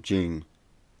 17th of June.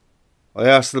 I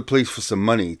asked the police for some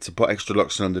money to put extra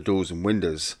locks on the doors and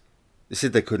windows. They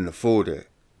said they couldn't afford it.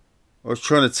 I was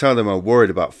trying to tell them how worried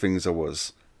about things I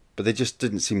was, but they just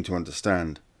didn't seem to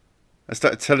understand. I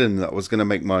started telling them that I was going to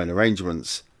make my own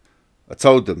arrangements. I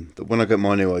told them that when I got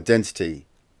my new identity,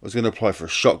 I was going to apply for a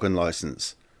shotgun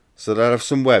license, so that I'd have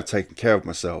some way of taking care of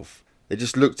myself. They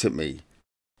just looked at me.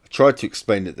 I tried to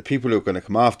explain that the people who were going to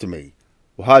come after me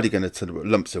were hardly going to turn up with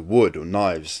lumps of wood or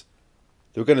knives.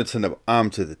 They were going to turn up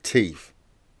armed to the teeth.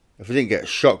 If I didn't get a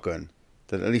shotgun,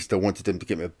 then at least I wanted them to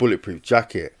get me a bulletproof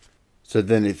jacket. So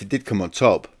then if it did come on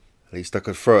top, at least I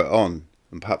could throw it on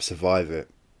and perhaps survive it.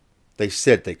 They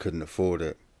said they couldn't afford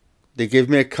it. They gave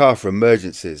me a car for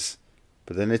emergencies,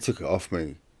 but then they took it off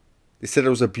me. They said I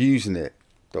was abusing it,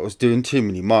 that I was doing too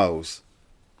many miles,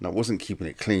 and I wasn't keeping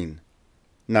it clean.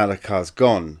 Now the car's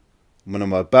gone, and one of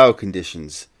my bail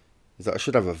conditions is that I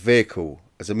should have a vehicle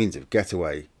as a means of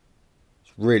getaway.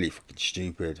 It's really fucking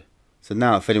stupid. So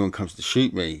now if anyone comes to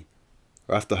shoot me,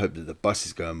 I have to hope that the bus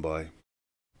is going by.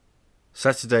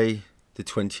 Saturday, the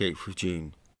 28th of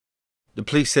June. The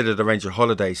police said I'd arrange a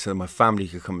holiday so that my family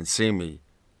could come and see me.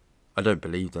 I don't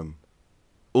believe them.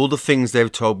 All the things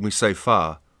they've told me so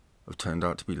far have turned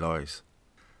out to be lies.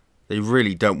 They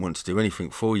really don't want to do anything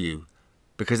for you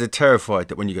because they're terrified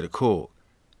that when you go to court,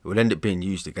 it will end up being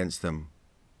used against them.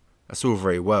 That's all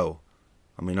very well.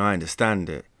 I mean, I understand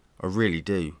it. I really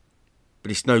do.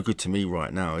 But it's no good to me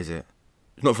right now, is it?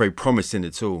 It's not very promising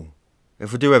at all.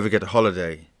 If I do ever get a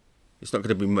holiday, it's not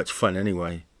going to be much fun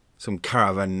anyway. Some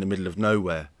caravan in the middle of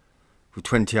nowhere with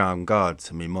 20 armed guards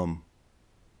and me mum.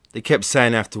 They kept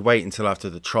saying I have to wait until after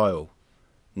the trial,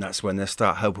 and that's when they'll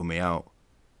start helping me out.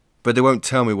 but they won't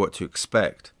tell me what to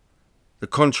expect. The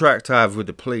contract I have with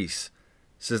the police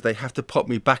says they have to put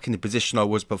me back in the position I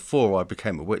was before I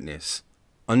became a witness.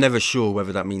 I'm never sure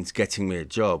whether that means getting me a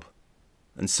job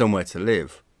and somewhere to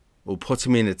live, or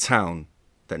putting me in a town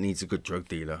that needs a good drug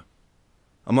dealer.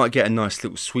 I might get a nice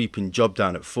little sweeping job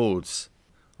down at Ford's,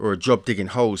 or a job digging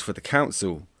holes for the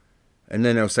council, and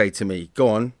then they'll say to me, "Go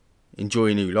on, enjoy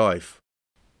your new life."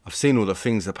 I've seen all the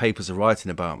things the papers are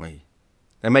writing about me.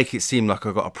 They make it seem like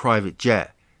I've got a private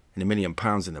jet and £1 million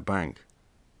in the bank.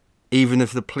 Even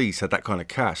if the police had that kind of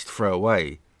cash to throw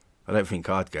away, I don't think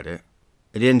I'd get it.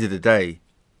 At the end of the day,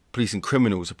 police and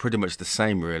criminals are pretty much the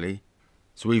same really,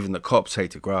 so even the cops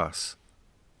hate the grass.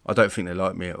 I don't think they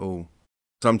like me at all.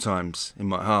 Sometimes, in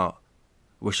my heart,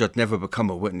 I wish I'd never become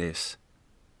a witness.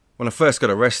 When I first got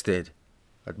arrested,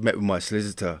 I'd met with my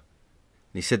solicitor, and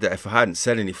he said that if I hadn't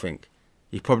said anything,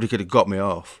 he probably could have got me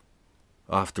off.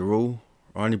 After all,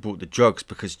 I only bought the drugs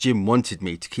because Jim wanted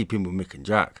me to keep in with Mick and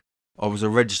Jack. I was a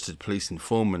registered police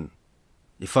informant.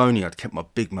 If only I'd kept my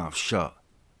big mouth shut,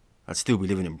 I'd still be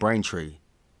living in Braintree,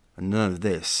 and none of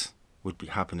this would be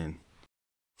happening.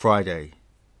 Friday,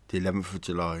 the 11th of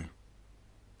July.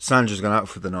 Sandra's gone out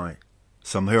for the night,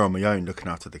 so I'm here on my own looking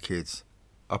after the kids.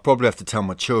 I'll probably have to tell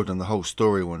my children the whole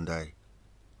story one day.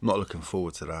 I'm not looking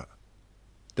forward to that.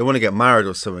 They want to get married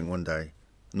or something one day,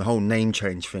 and the whole name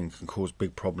change thing can cause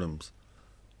big problems.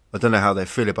 I don't know how they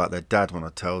feel about their dad when I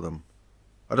tell them.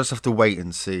 I just have to wait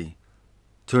and see.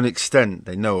 To an extent,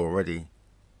 they know already.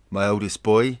 My oldest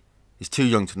boy is too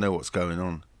young to know what's going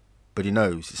on, but he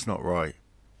knows it's not right.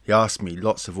 He asks me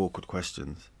lots of awkward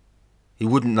questions. He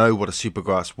wouldn't know what a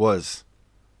supergrass was,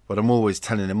 but I'm always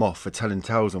telling him off for telling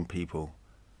tales on people.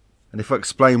 And if I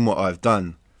explain what I've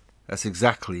done, that's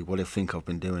exactly what I think I've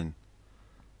been doing.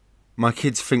 My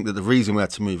kids think that the reason we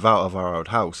had to move out of our old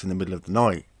house in the middle of the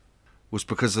night was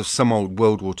because of some old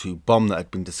World War II bomb that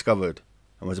had been discovered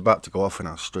and was about to go off in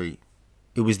our street.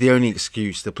 It was the only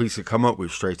excuse the police could come up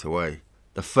with straight away.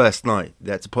 The first night,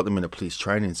 they had to put them in a police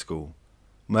training school.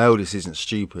 My eldest isn't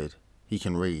stupid. He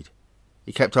can read.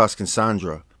 He kept asking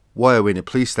Sandra, "Why are we in a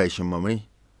police station, Mummy?"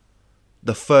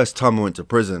 The first time I went to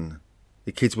prison,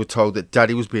 the kids were told that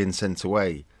Daddy was being sent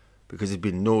away because he'd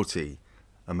been naughty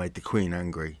and made the Queen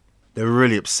angry. They were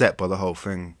really upset by the whole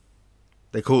thing.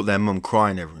 They caught their mum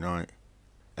crying every night.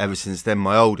 Ever since then,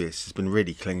 my oldest has been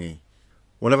really clingy.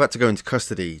 When I've had to go into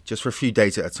custody just for a few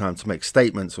days at a time to make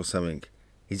statements or something,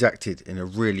 he's acted in a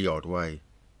really odd way.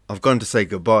 I've gone to say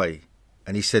goodbye,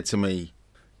 and he said to me,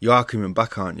 "You are coming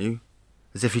back, aren't you?"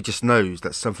 As if he just knows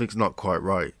that something's not quite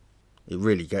right. It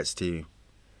really gets to you.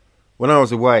 When I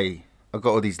was away, I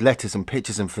got all these letters and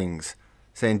pictures and things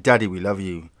saying, "Daddy, we love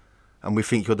you, and we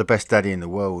think you're the best daddy in the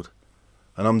world."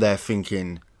 And I'm there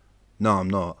thinking, no, I'm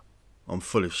not. I'm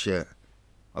full of shit.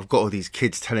 I've got all these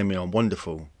kids telling me I'm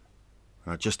wonderful,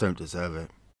 and I just don't deserve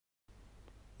it.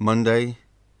 Monday,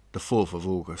 the 4th of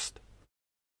August.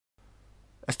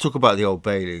 Let's talk about the Old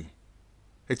Bailey.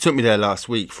 They took me there last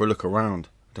week for a look around,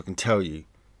 and I can tell you,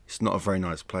 it's not a very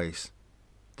nice place.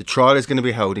 The trial is going to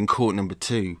be held in court number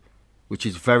 2, which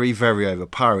is very, very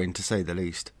overpowering to say the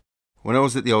least. When I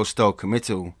was at the old style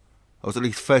committal, I was at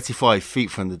least 35 feet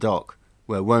from the dock,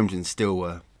 where Worms and Steel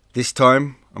were. This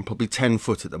time, I'm probably 10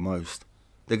 foot at the most.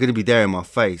 They're going to be there in my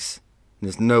face, and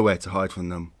there's nowhere to hide from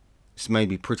them. It's made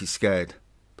me pretty scared,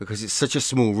 because it's such a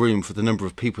small room for the number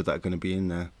of people that are going to be in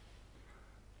there.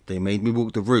 They made me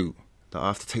walk the route that I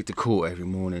have to take to court every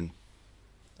morning.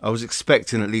 I was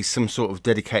expecting at least some sort of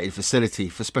dedicated facility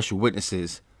for special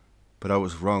witnesses, but I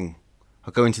was wrong.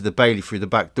 I go into the Bailey through the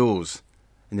back doors,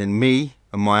 and then me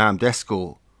and my armed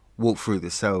escort walked through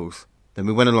the cells. Then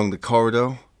we went along the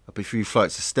corridor, up a few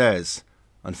flights of stairs,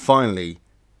 and finally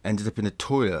ended up in a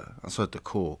toilet outside the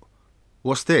court.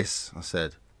 "What's this?" I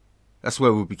said. "That's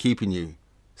where we'll be keeping you,"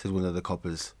 said one of the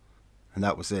coppers. And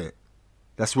that was it.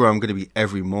 That's where I'm going to be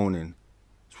every morning.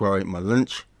 It's where I eat my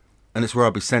lunch, and it's where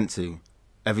I'll be sent to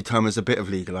every time there's a bit of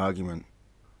legal argument.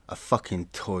 A fucking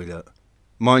toilet.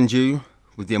 Mind you,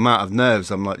 with the amount of nerves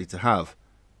I'm likely to have,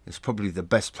 it's probably the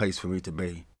best place for me to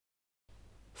be.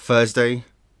 Thursday,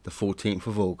 the 14th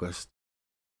of August.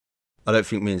 I don't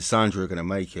think me and Sandra are going to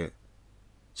make it.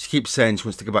 She keeps saying she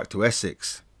wants to go back to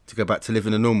Essex, to go back to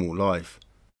living a normal life.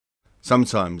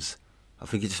 Sometimes, I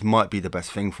think it just might be the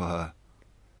best thing for her.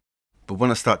 But when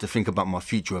I start to think about my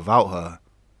future without her,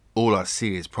 all I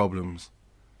see is problems.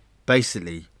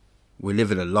 Basically, we're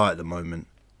living a lie at the moment,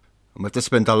 and we have to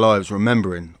spend our lives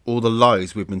remembering all the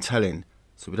lies we've been telling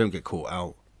so we don't get caught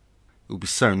out. It would be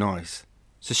so nice.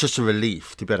 It's just a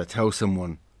relief to be able to tell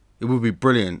someone. It would be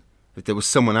brilliant if there was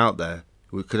someone out there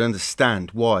who could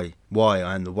understand why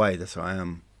I am the way that I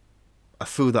am. I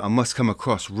feel that I must come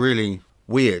across really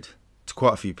weird to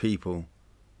quite a few people.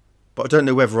 But I don't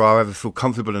know whether I'll ever feel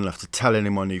comfortable enough to tell any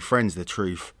of my new friends the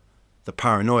truth. The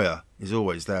paranoia is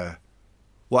always there.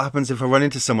 What happens if I run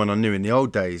into someone I knew in the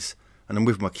old days and I'm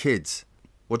with my kids?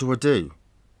 What do I do?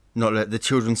 Not let the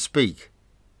children speak?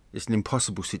 It's an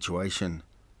impossible situation.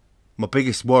 My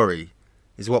biggest worry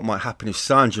is what might happen if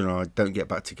Sandra and I don't get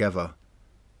back together.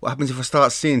 What happens if I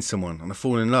start seeing someone and I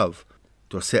fall in love?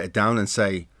 Do I sit her down and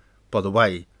say, by the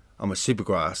way, I'm a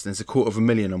supergrass and there's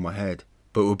 $250,000 on my head,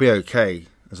 but we'll be okay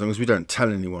as long as we don't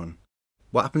tell anyone?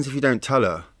 What happens if you don't tell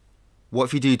her? What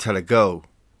if you do tell a girl,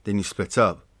 then you split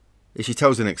up? If she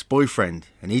tells an ex-boyfriend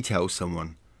and he tells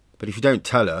someone, but if you don't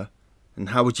tell her, then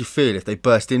how would you feel if they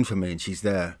burst in for me and she's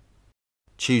there?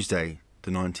 Tuesday,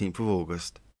 the 19th of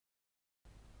August.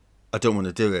 I don't want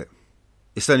to do it.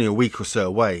 It's only a week or so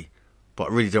away, but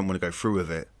I really don't want to go through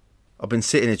with it. I've been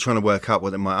sitting here trying to work out what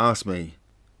they might ask me.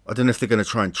 I don't know if they're going to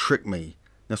try and trick me.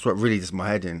 That's what really does my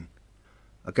head in.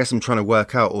 I guess I'm trying to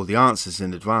work out all the answers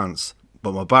in advance,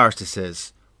 but my barrister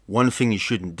says one thing you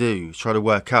shouldn't do is try to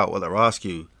work out what they'll ask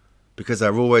you, because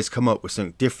they'll always come up with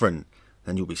something different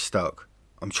and you'll be stuck.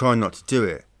 I'm trying not to do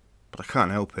it, but I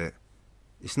can't help it.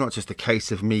 It's not just a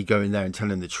case of me going there and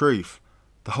telling the truth.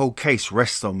 The whole case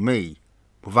rests on me.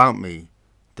 Without me,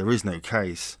 there is no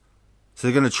case. So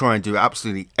they're going to try and do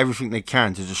absolutely everything they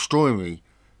can to destroy me,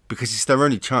 because it's their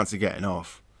only chance of getting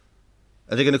off.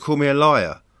 Are they going to call me a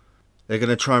liar? They're going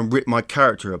to try and rip my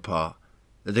character apart?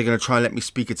 Are they going to try and let me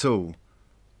speak at all?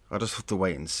 I'll just have to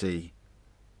wait and see.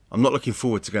 I'm not looking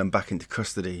forward to going back into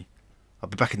custody. I'll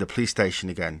be back in the police station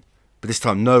again, but this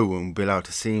time no one will be allowed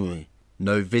to see me.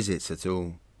 No visits at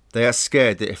all. They are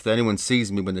scared that if anyone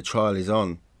sees me when the trial is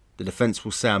on, the defence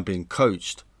will say I'm being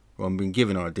coached or I'm being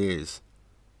given ideas.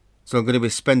 So I'm going to be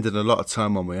spending a lot of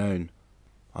time on my own.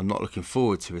 I'm not looking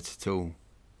forward to it at all.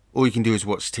 All you can do is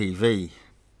watch TV.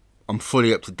 I'm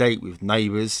fully up to date with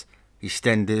Neighbours,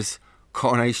 EastEnders,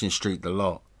 Coronation Street, the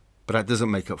lot, but that doesn't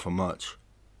make up for much.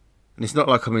 And it's not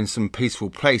like I'm in some peaceful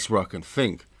place where I can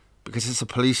think, because it's a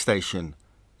police station.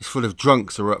 It's full of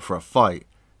drunks who are up for a fight,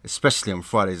 especially on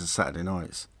Fridays and Saturday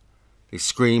nights. They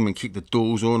scream and kick the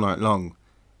doors all night long.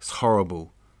 It's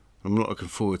horrible. I'm not looking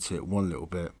forward to it one little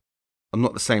bit. I'm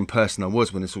not the same person I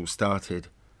was when this all started.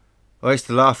 I used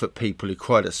to laugh at people who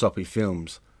cried at soppy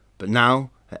films, but now,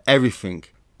 at everything,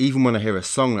 even when I hear a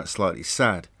song that's slightly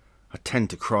sad, I tend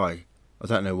to cry. I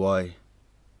don't know why.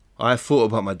 I have thought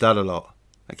about my dad a lot.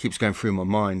 That keeps going through my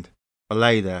mind. I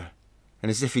lay there,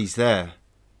 and as if he's there,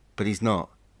 but he's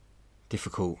not.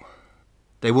 Difficult.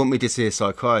 They want me to see a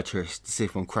psychiatrist to see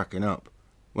if I'm cracking up.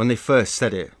 When they first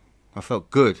said it, I felt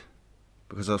good,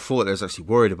 because I thought they was actually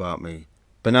worried about me.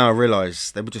 But now I realise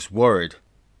they were just worried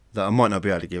that I might not be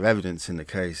able to give evidence in the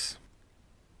case.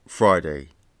 Friday,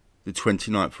 the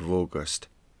 29th of August,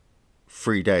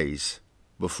 3 days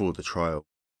before the trial.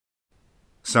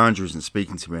 Sandra isn't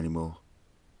speaking to me anymore.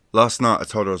 Last night I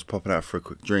told her I was popping out for a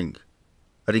quick drink.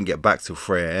 I didn't get back till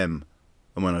 3 AM,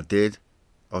 and when I did,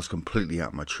 I was completely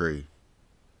out my tree.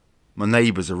 My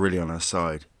neighbours are really on her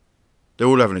side. They're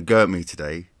all having a go at me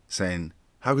today, saying,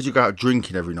 how could you go out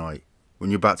drinking every night when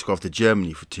you're about to go off to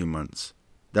Germany for 2 months?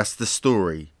 That's the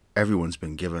story everyone's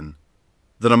been given.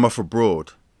 That I'm off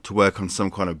abroad to work on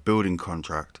some kind of building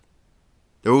contract.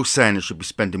 They're all saying I should be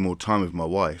spending more time with my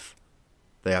wife.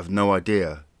 They have no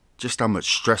idea just how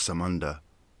much stress I'm under.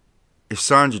 If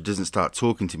Sandra doesn't start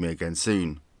talking to me again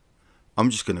soon, I'm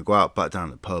just going to go out back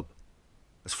down the pub.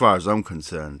 As far as I'm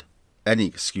concerned, any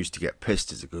excuse to get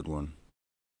pissed is a good one.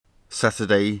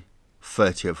 Saturday,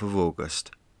 30th of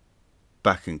August.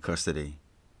 Back in custody.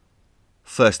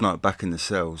 First night back in the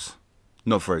cells.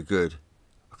 Not very good.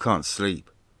 I can't sleep.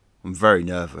 I'm very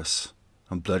nervous.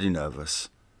 I'm bloody nervous.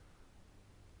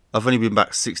 I've only been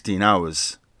back 16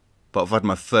 hours, but I've had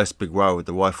my first big row with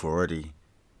the wife already.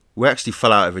 We actually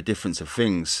fell out over a difference of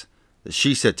things that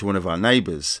she said to one of our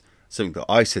neighbours, something that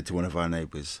I said to one of our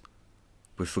neighbours.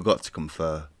 We forgot to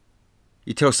confer.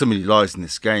 You tell so many lies in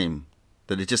this game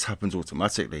that it just happens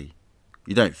automatically.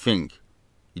 You don't think.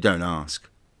 You don't ask.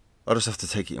 I just have to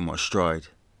take it in my stride.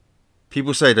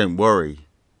 People say don't worry,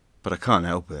 but I can't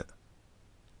help it.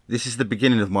 This is the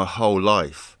beginning of my whole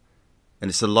life, and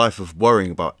it's a life of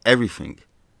worrying about everything,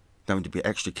 having to be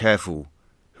extra careful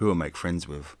who I make friends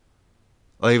with.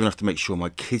 I even have to make sure my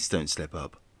kids don't slip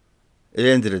up. At the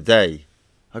end of the day,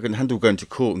 I can handle going to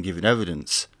court and giving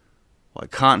evidence. What I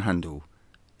can't handle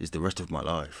is the rest of my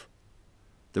life.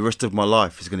 The rest of my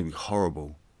life is going to be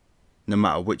horrible, no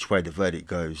matter which way the verdict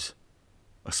goes.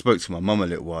 I spoke to my mum a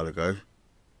little while ago.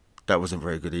 That wasn't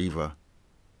very good either.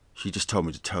 She just told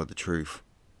me to tell the truth.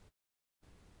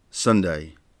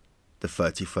 Sunday, the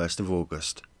 31st of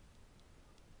August.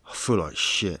 I feel like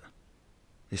shit.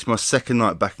 It's my second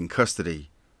night back in custody,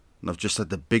 and I've just had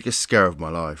the biggest scare of my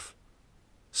life.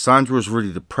 Sandra was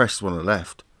really depressed when I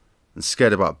left, and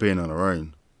scared about being on her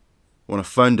own. When I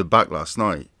phoned her back last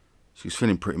night, she was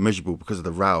feeling pretty miserable because of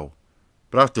the row,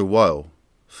 but after a while,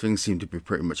 things seemed to be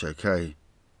pretty much okay.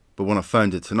 But when I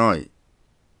phoned her tonight,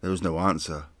 there was no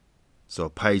answer. So I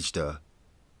paged her,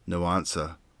 no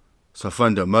answer. So I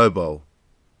phoned her mobile,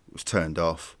 it was turned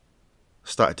off. I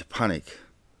started to panic.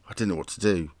 I didn't know what to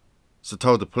do. So I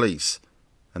told the police,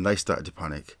 and they started to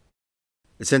panic.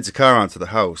 They sent a car around to the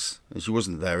house, and she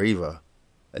wasn't there either,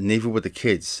 and neither were the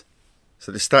kids.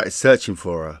 So they started searching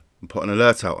for her and put an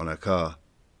alert out on her car.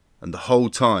 And the whole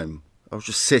time, I was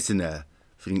just sitting there,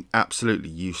 feeling absolutely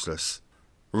useless.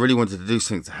 I really wanted to do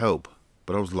something to help,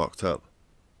 but I was locked up.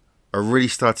 I really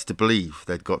started to believe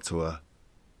they'd got to her.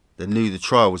 They knew the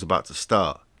trial was about to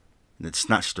start, and they'd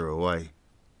snatched her away.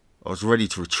 I was ready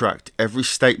to retract every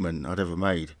statement I'd ever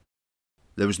made.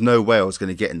 There was no way I was going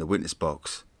to get in the witness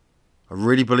box. I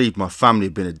really believed my family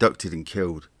had been abducted and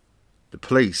killed. The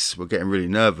police were getting really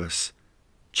nervous,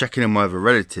 checking on my other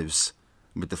relatives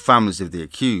and with the families of the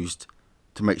accused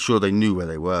to make sure they knew where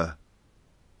they were.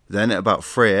 Then at about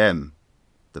 3 AM,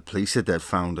 the police said they'd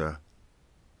found her.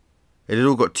 It had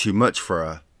all got too much for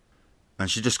her, and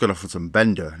she'd just gone off on some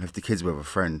bender and left the kids with a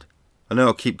friend. I know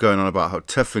I'll keep going on about how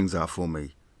tough things are for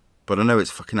me, but I know it's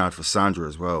fucking hard for Sandra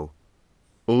as well.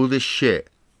 All this shit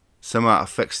somehow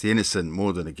affects the innocent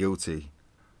more than the guilty.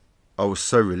 I was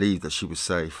so relieved that she was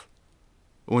safe.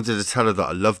 I wanted to tell her that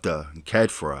I loved her and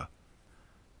cared for her,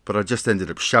 but I just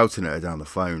ended up shouting at her down the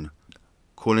phone,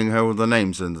 calling her all the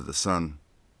names under the sun.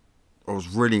 I was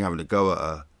really having a go at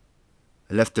her.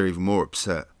 I left her even more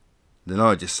upset. Then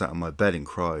I just sat on my bed and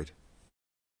cried.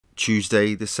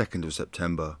 Tuesday, the 2nd of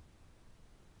September.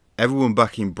 Everyone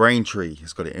back in Braintree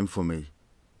has got it in for me.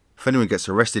 If anyone gets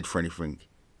arrested for anything,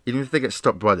 even if they get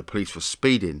stopped by the police for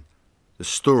speeding, the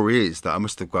story is that I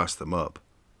must have gassed them up.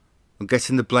 I'm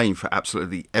getting the blame for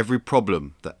absolutely every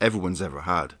problem that everyone's ever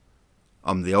had.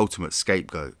 I'm the ultimate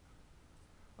scapegoat.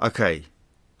 Okay,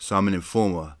 so I'm an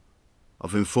informer.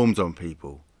 I've informed on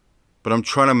people, but I'm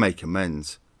trying to make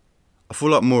amends. I feel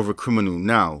like more of a criminal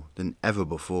now than ever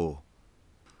before.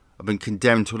 I've been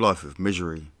condemned to a life of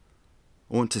misery.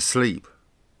 I want to sleep,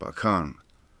 but I can't.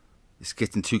 It's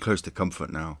getting too close to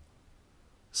comfort now.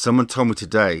 Someone told me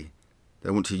today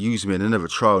they want to use me in another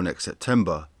trial next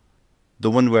September. The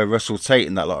one where Russell Tate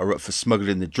and that lot are up for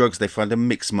smuggling the drugs they found in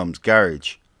Mick's mum's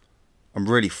garage. I'm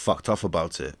really fucked off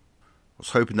about it. I was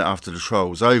hoping that after the trial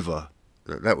was over,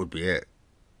 that would be it.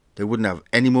 They wouldn't have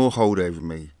any more hold over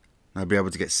me, and I'd be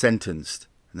able to get sentenced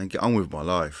and then get on with my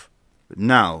life. But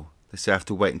now, they say I have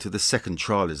to wait until the second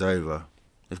trial is over.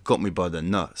 They've got me by the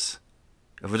nuts.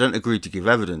 If I don't agree to give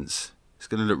evidence, it's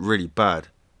going to look really bad,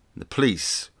 and the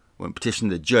police won't petition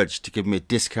the judge to give me a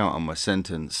discount on my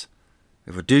sentence.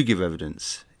 If I do give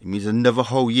evidence, it means another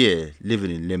whole year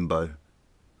living in limbo.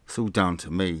 It's all down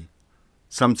to me.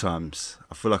 Sometimes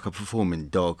I feel like a performing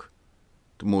dog.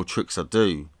 The more tricks I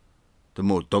do, the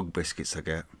more dog biscuits I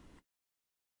get.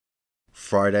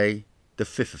 Friday, the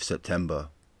 5th of September.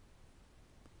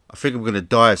 I think I'm going to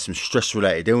die of some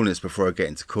stress-related illness before I get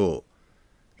into court.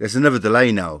 There's another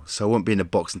delay now, so I won't be in the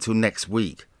box until next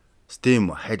week. It's doing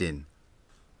my head in.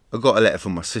 I got a letter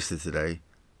from my sister today.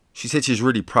 She said she's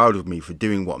really proud of me for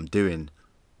doing what I'm doing.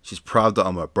 She's proud that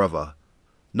I'm her brother.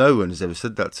 No one has ever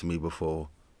said that to me before.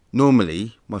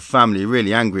 Normally, my family are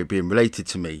really angry at being related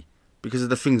to me because of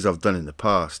the things I've done in the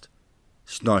past.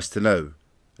 It's nice to know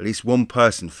at least one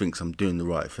person thinks I'm doing the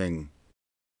right thing.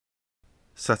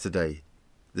 Saturday,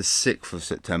 the 6th of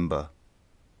September.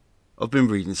 I've been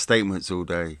reading statements all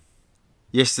day.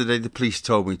 Yesterday the police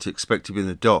told me to expect to be in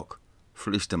the dock for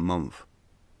at least a month.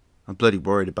 I'm bloody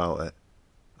worried about it.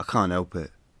 I can't help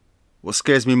it. What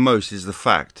scares me most is the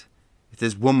fact, if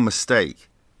there's one mistake,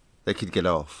 they could get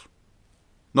off.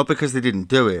 Not because they didn't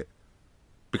do it,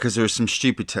 because there is some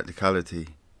stupid technicality.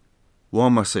 Why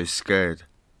am I so scared?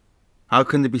 How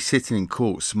can they be sitting in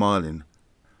court smiling?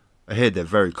 I hear they're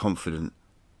very confident.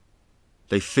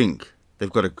 They think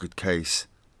they've got a good case,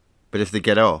 but if they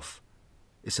get off,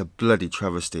 it's a bloody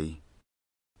travesty.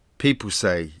 People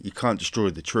say you can't destroy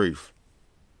the truth,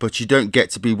 but you don't get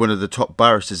to be one of the top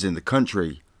barristers in the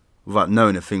country without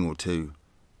knowing a thing or two.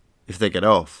 If they get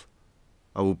off,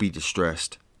 I will be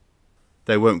distressed.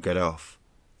 They won't get off.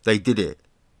 They did it.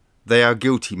 They are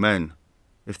guilty men.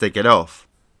 If they get off,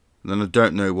 then I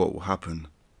don't know what will happen.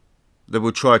 They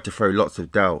will try to throw lots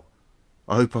of doubt.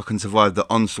 I hope I can survive the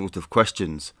onslaught of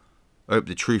questions. I hope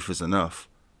the truth is enough.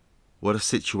 What a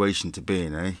situation to be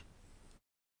in, eh?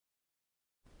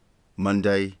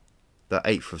 Monday, the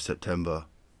 8th of September.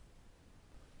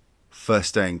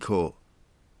 First day in court.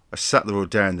 I sat there all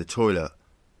day in the toilet,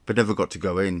 but never got to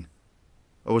go in.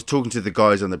 I was talking to the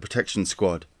guys on the protection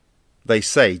squad. They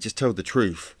say just tell the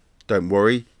truth. Don't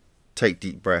worry. Take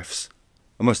deep breaths.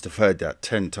 I must have heard that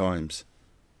 10 times.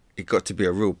 It got to be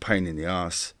a real pain in the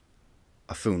arse.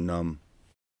 I feel numb.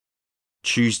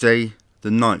 Tuesday, the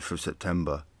 9th of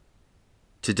September.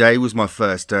 Today was my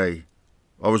first day.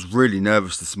 I was really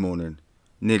nervous this morning,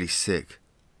 nearly sick.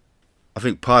 I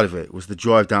think part of it was the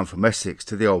drive down from Essex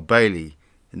to the Old Bailey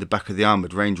in the back of the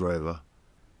armoured Range Rover.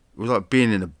 It was like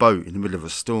being in a boat in the middle of a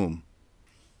storm.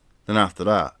 Then after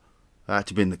that, I had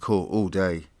to be in the court all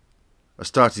day. I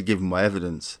started giving my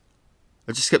evidence.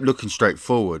 I just kept looking straight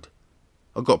forward.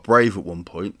 I got brave at one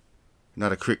point and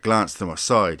had a quick glance to my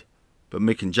side, but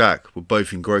Mick and Jack were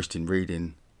both engrossed in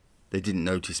reading. They didn't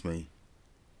notice me.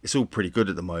 It's all pretty good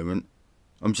at the moment.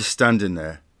 I'm just standing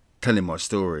there, telling my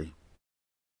story.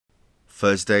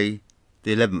 Thursday,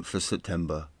 the 11th of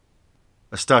September.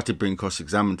 I started being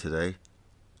cross-examined today.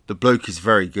 The bloke is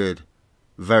very good.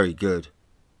 Very good.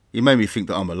 He made me think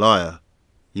that I'm a liar.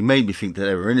 He made me think that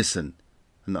they were innocent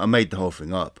and that I made the whole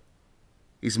thing up.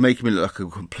 He's making me look like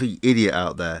a complete idiot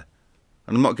out there,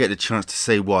 and I'm not getting a chance to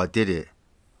say why I did it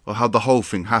or how the whole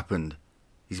thing happened.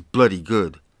 He's bloody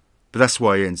good, but that's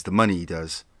why he earns the money he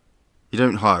does. You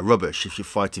don't hire rubbish if you're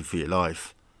fighting for your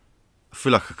life. I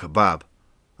feel like a kebab.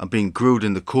 I'm being grilled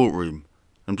in the courtroom.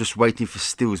 I'm just waiting for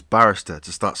Steele's barrister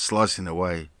to start slicing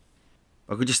away.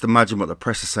 I could just imagine what the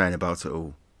press are saying about it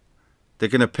all. They're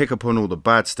going to pick up on all the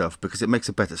bad stuff because it makes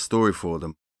a better story for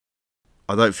them.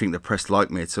 I don't think the press like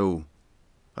me at all.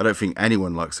 I don't think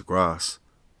anyone likes the grass.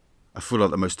 I feel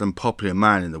like the most unpopular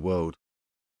man in the world.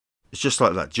 It's just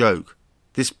like that joke.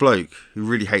 This bloke, who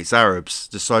really hates Arabs,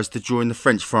 decides to join the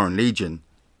French Foreign Legion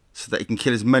so that he can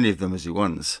kill as many of them as he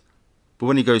wants. But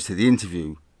when he goes to the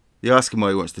interview, they ask him why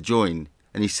he wants to join,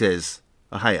 and he says,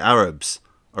 I hate Arabs.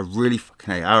 I really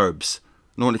fucking hate Arabs,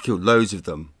 and I want to kill loads of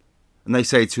them. And they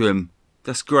say to him,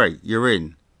 that's great, you're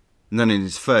in. And then in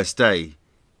his first day,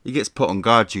 he gets put on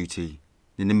guard duty.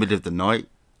 In the middle of the night,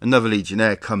 another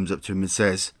legionnaire comes up to him and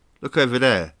says, look over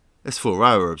there, there's 4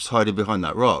 Arabs hiding behind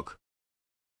that rock.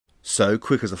 So,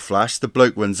 quick as a flash, the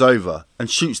bloke runs over and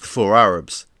shoots the 4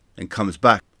 Arabs, and comes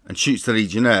back and shoots the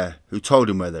legionnaire who told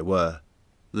him where they were.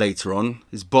 Later on,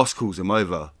 his boss calls him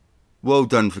over. Well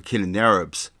done for killing the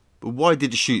Arabs, but why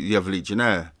did you shoot the other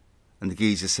legionnaire? And the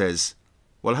geezer says,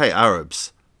 well, I hate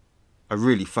Arabs. I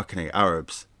really fucking hate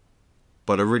Arabs.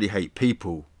 But I really hate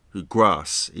people who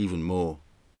grass even more.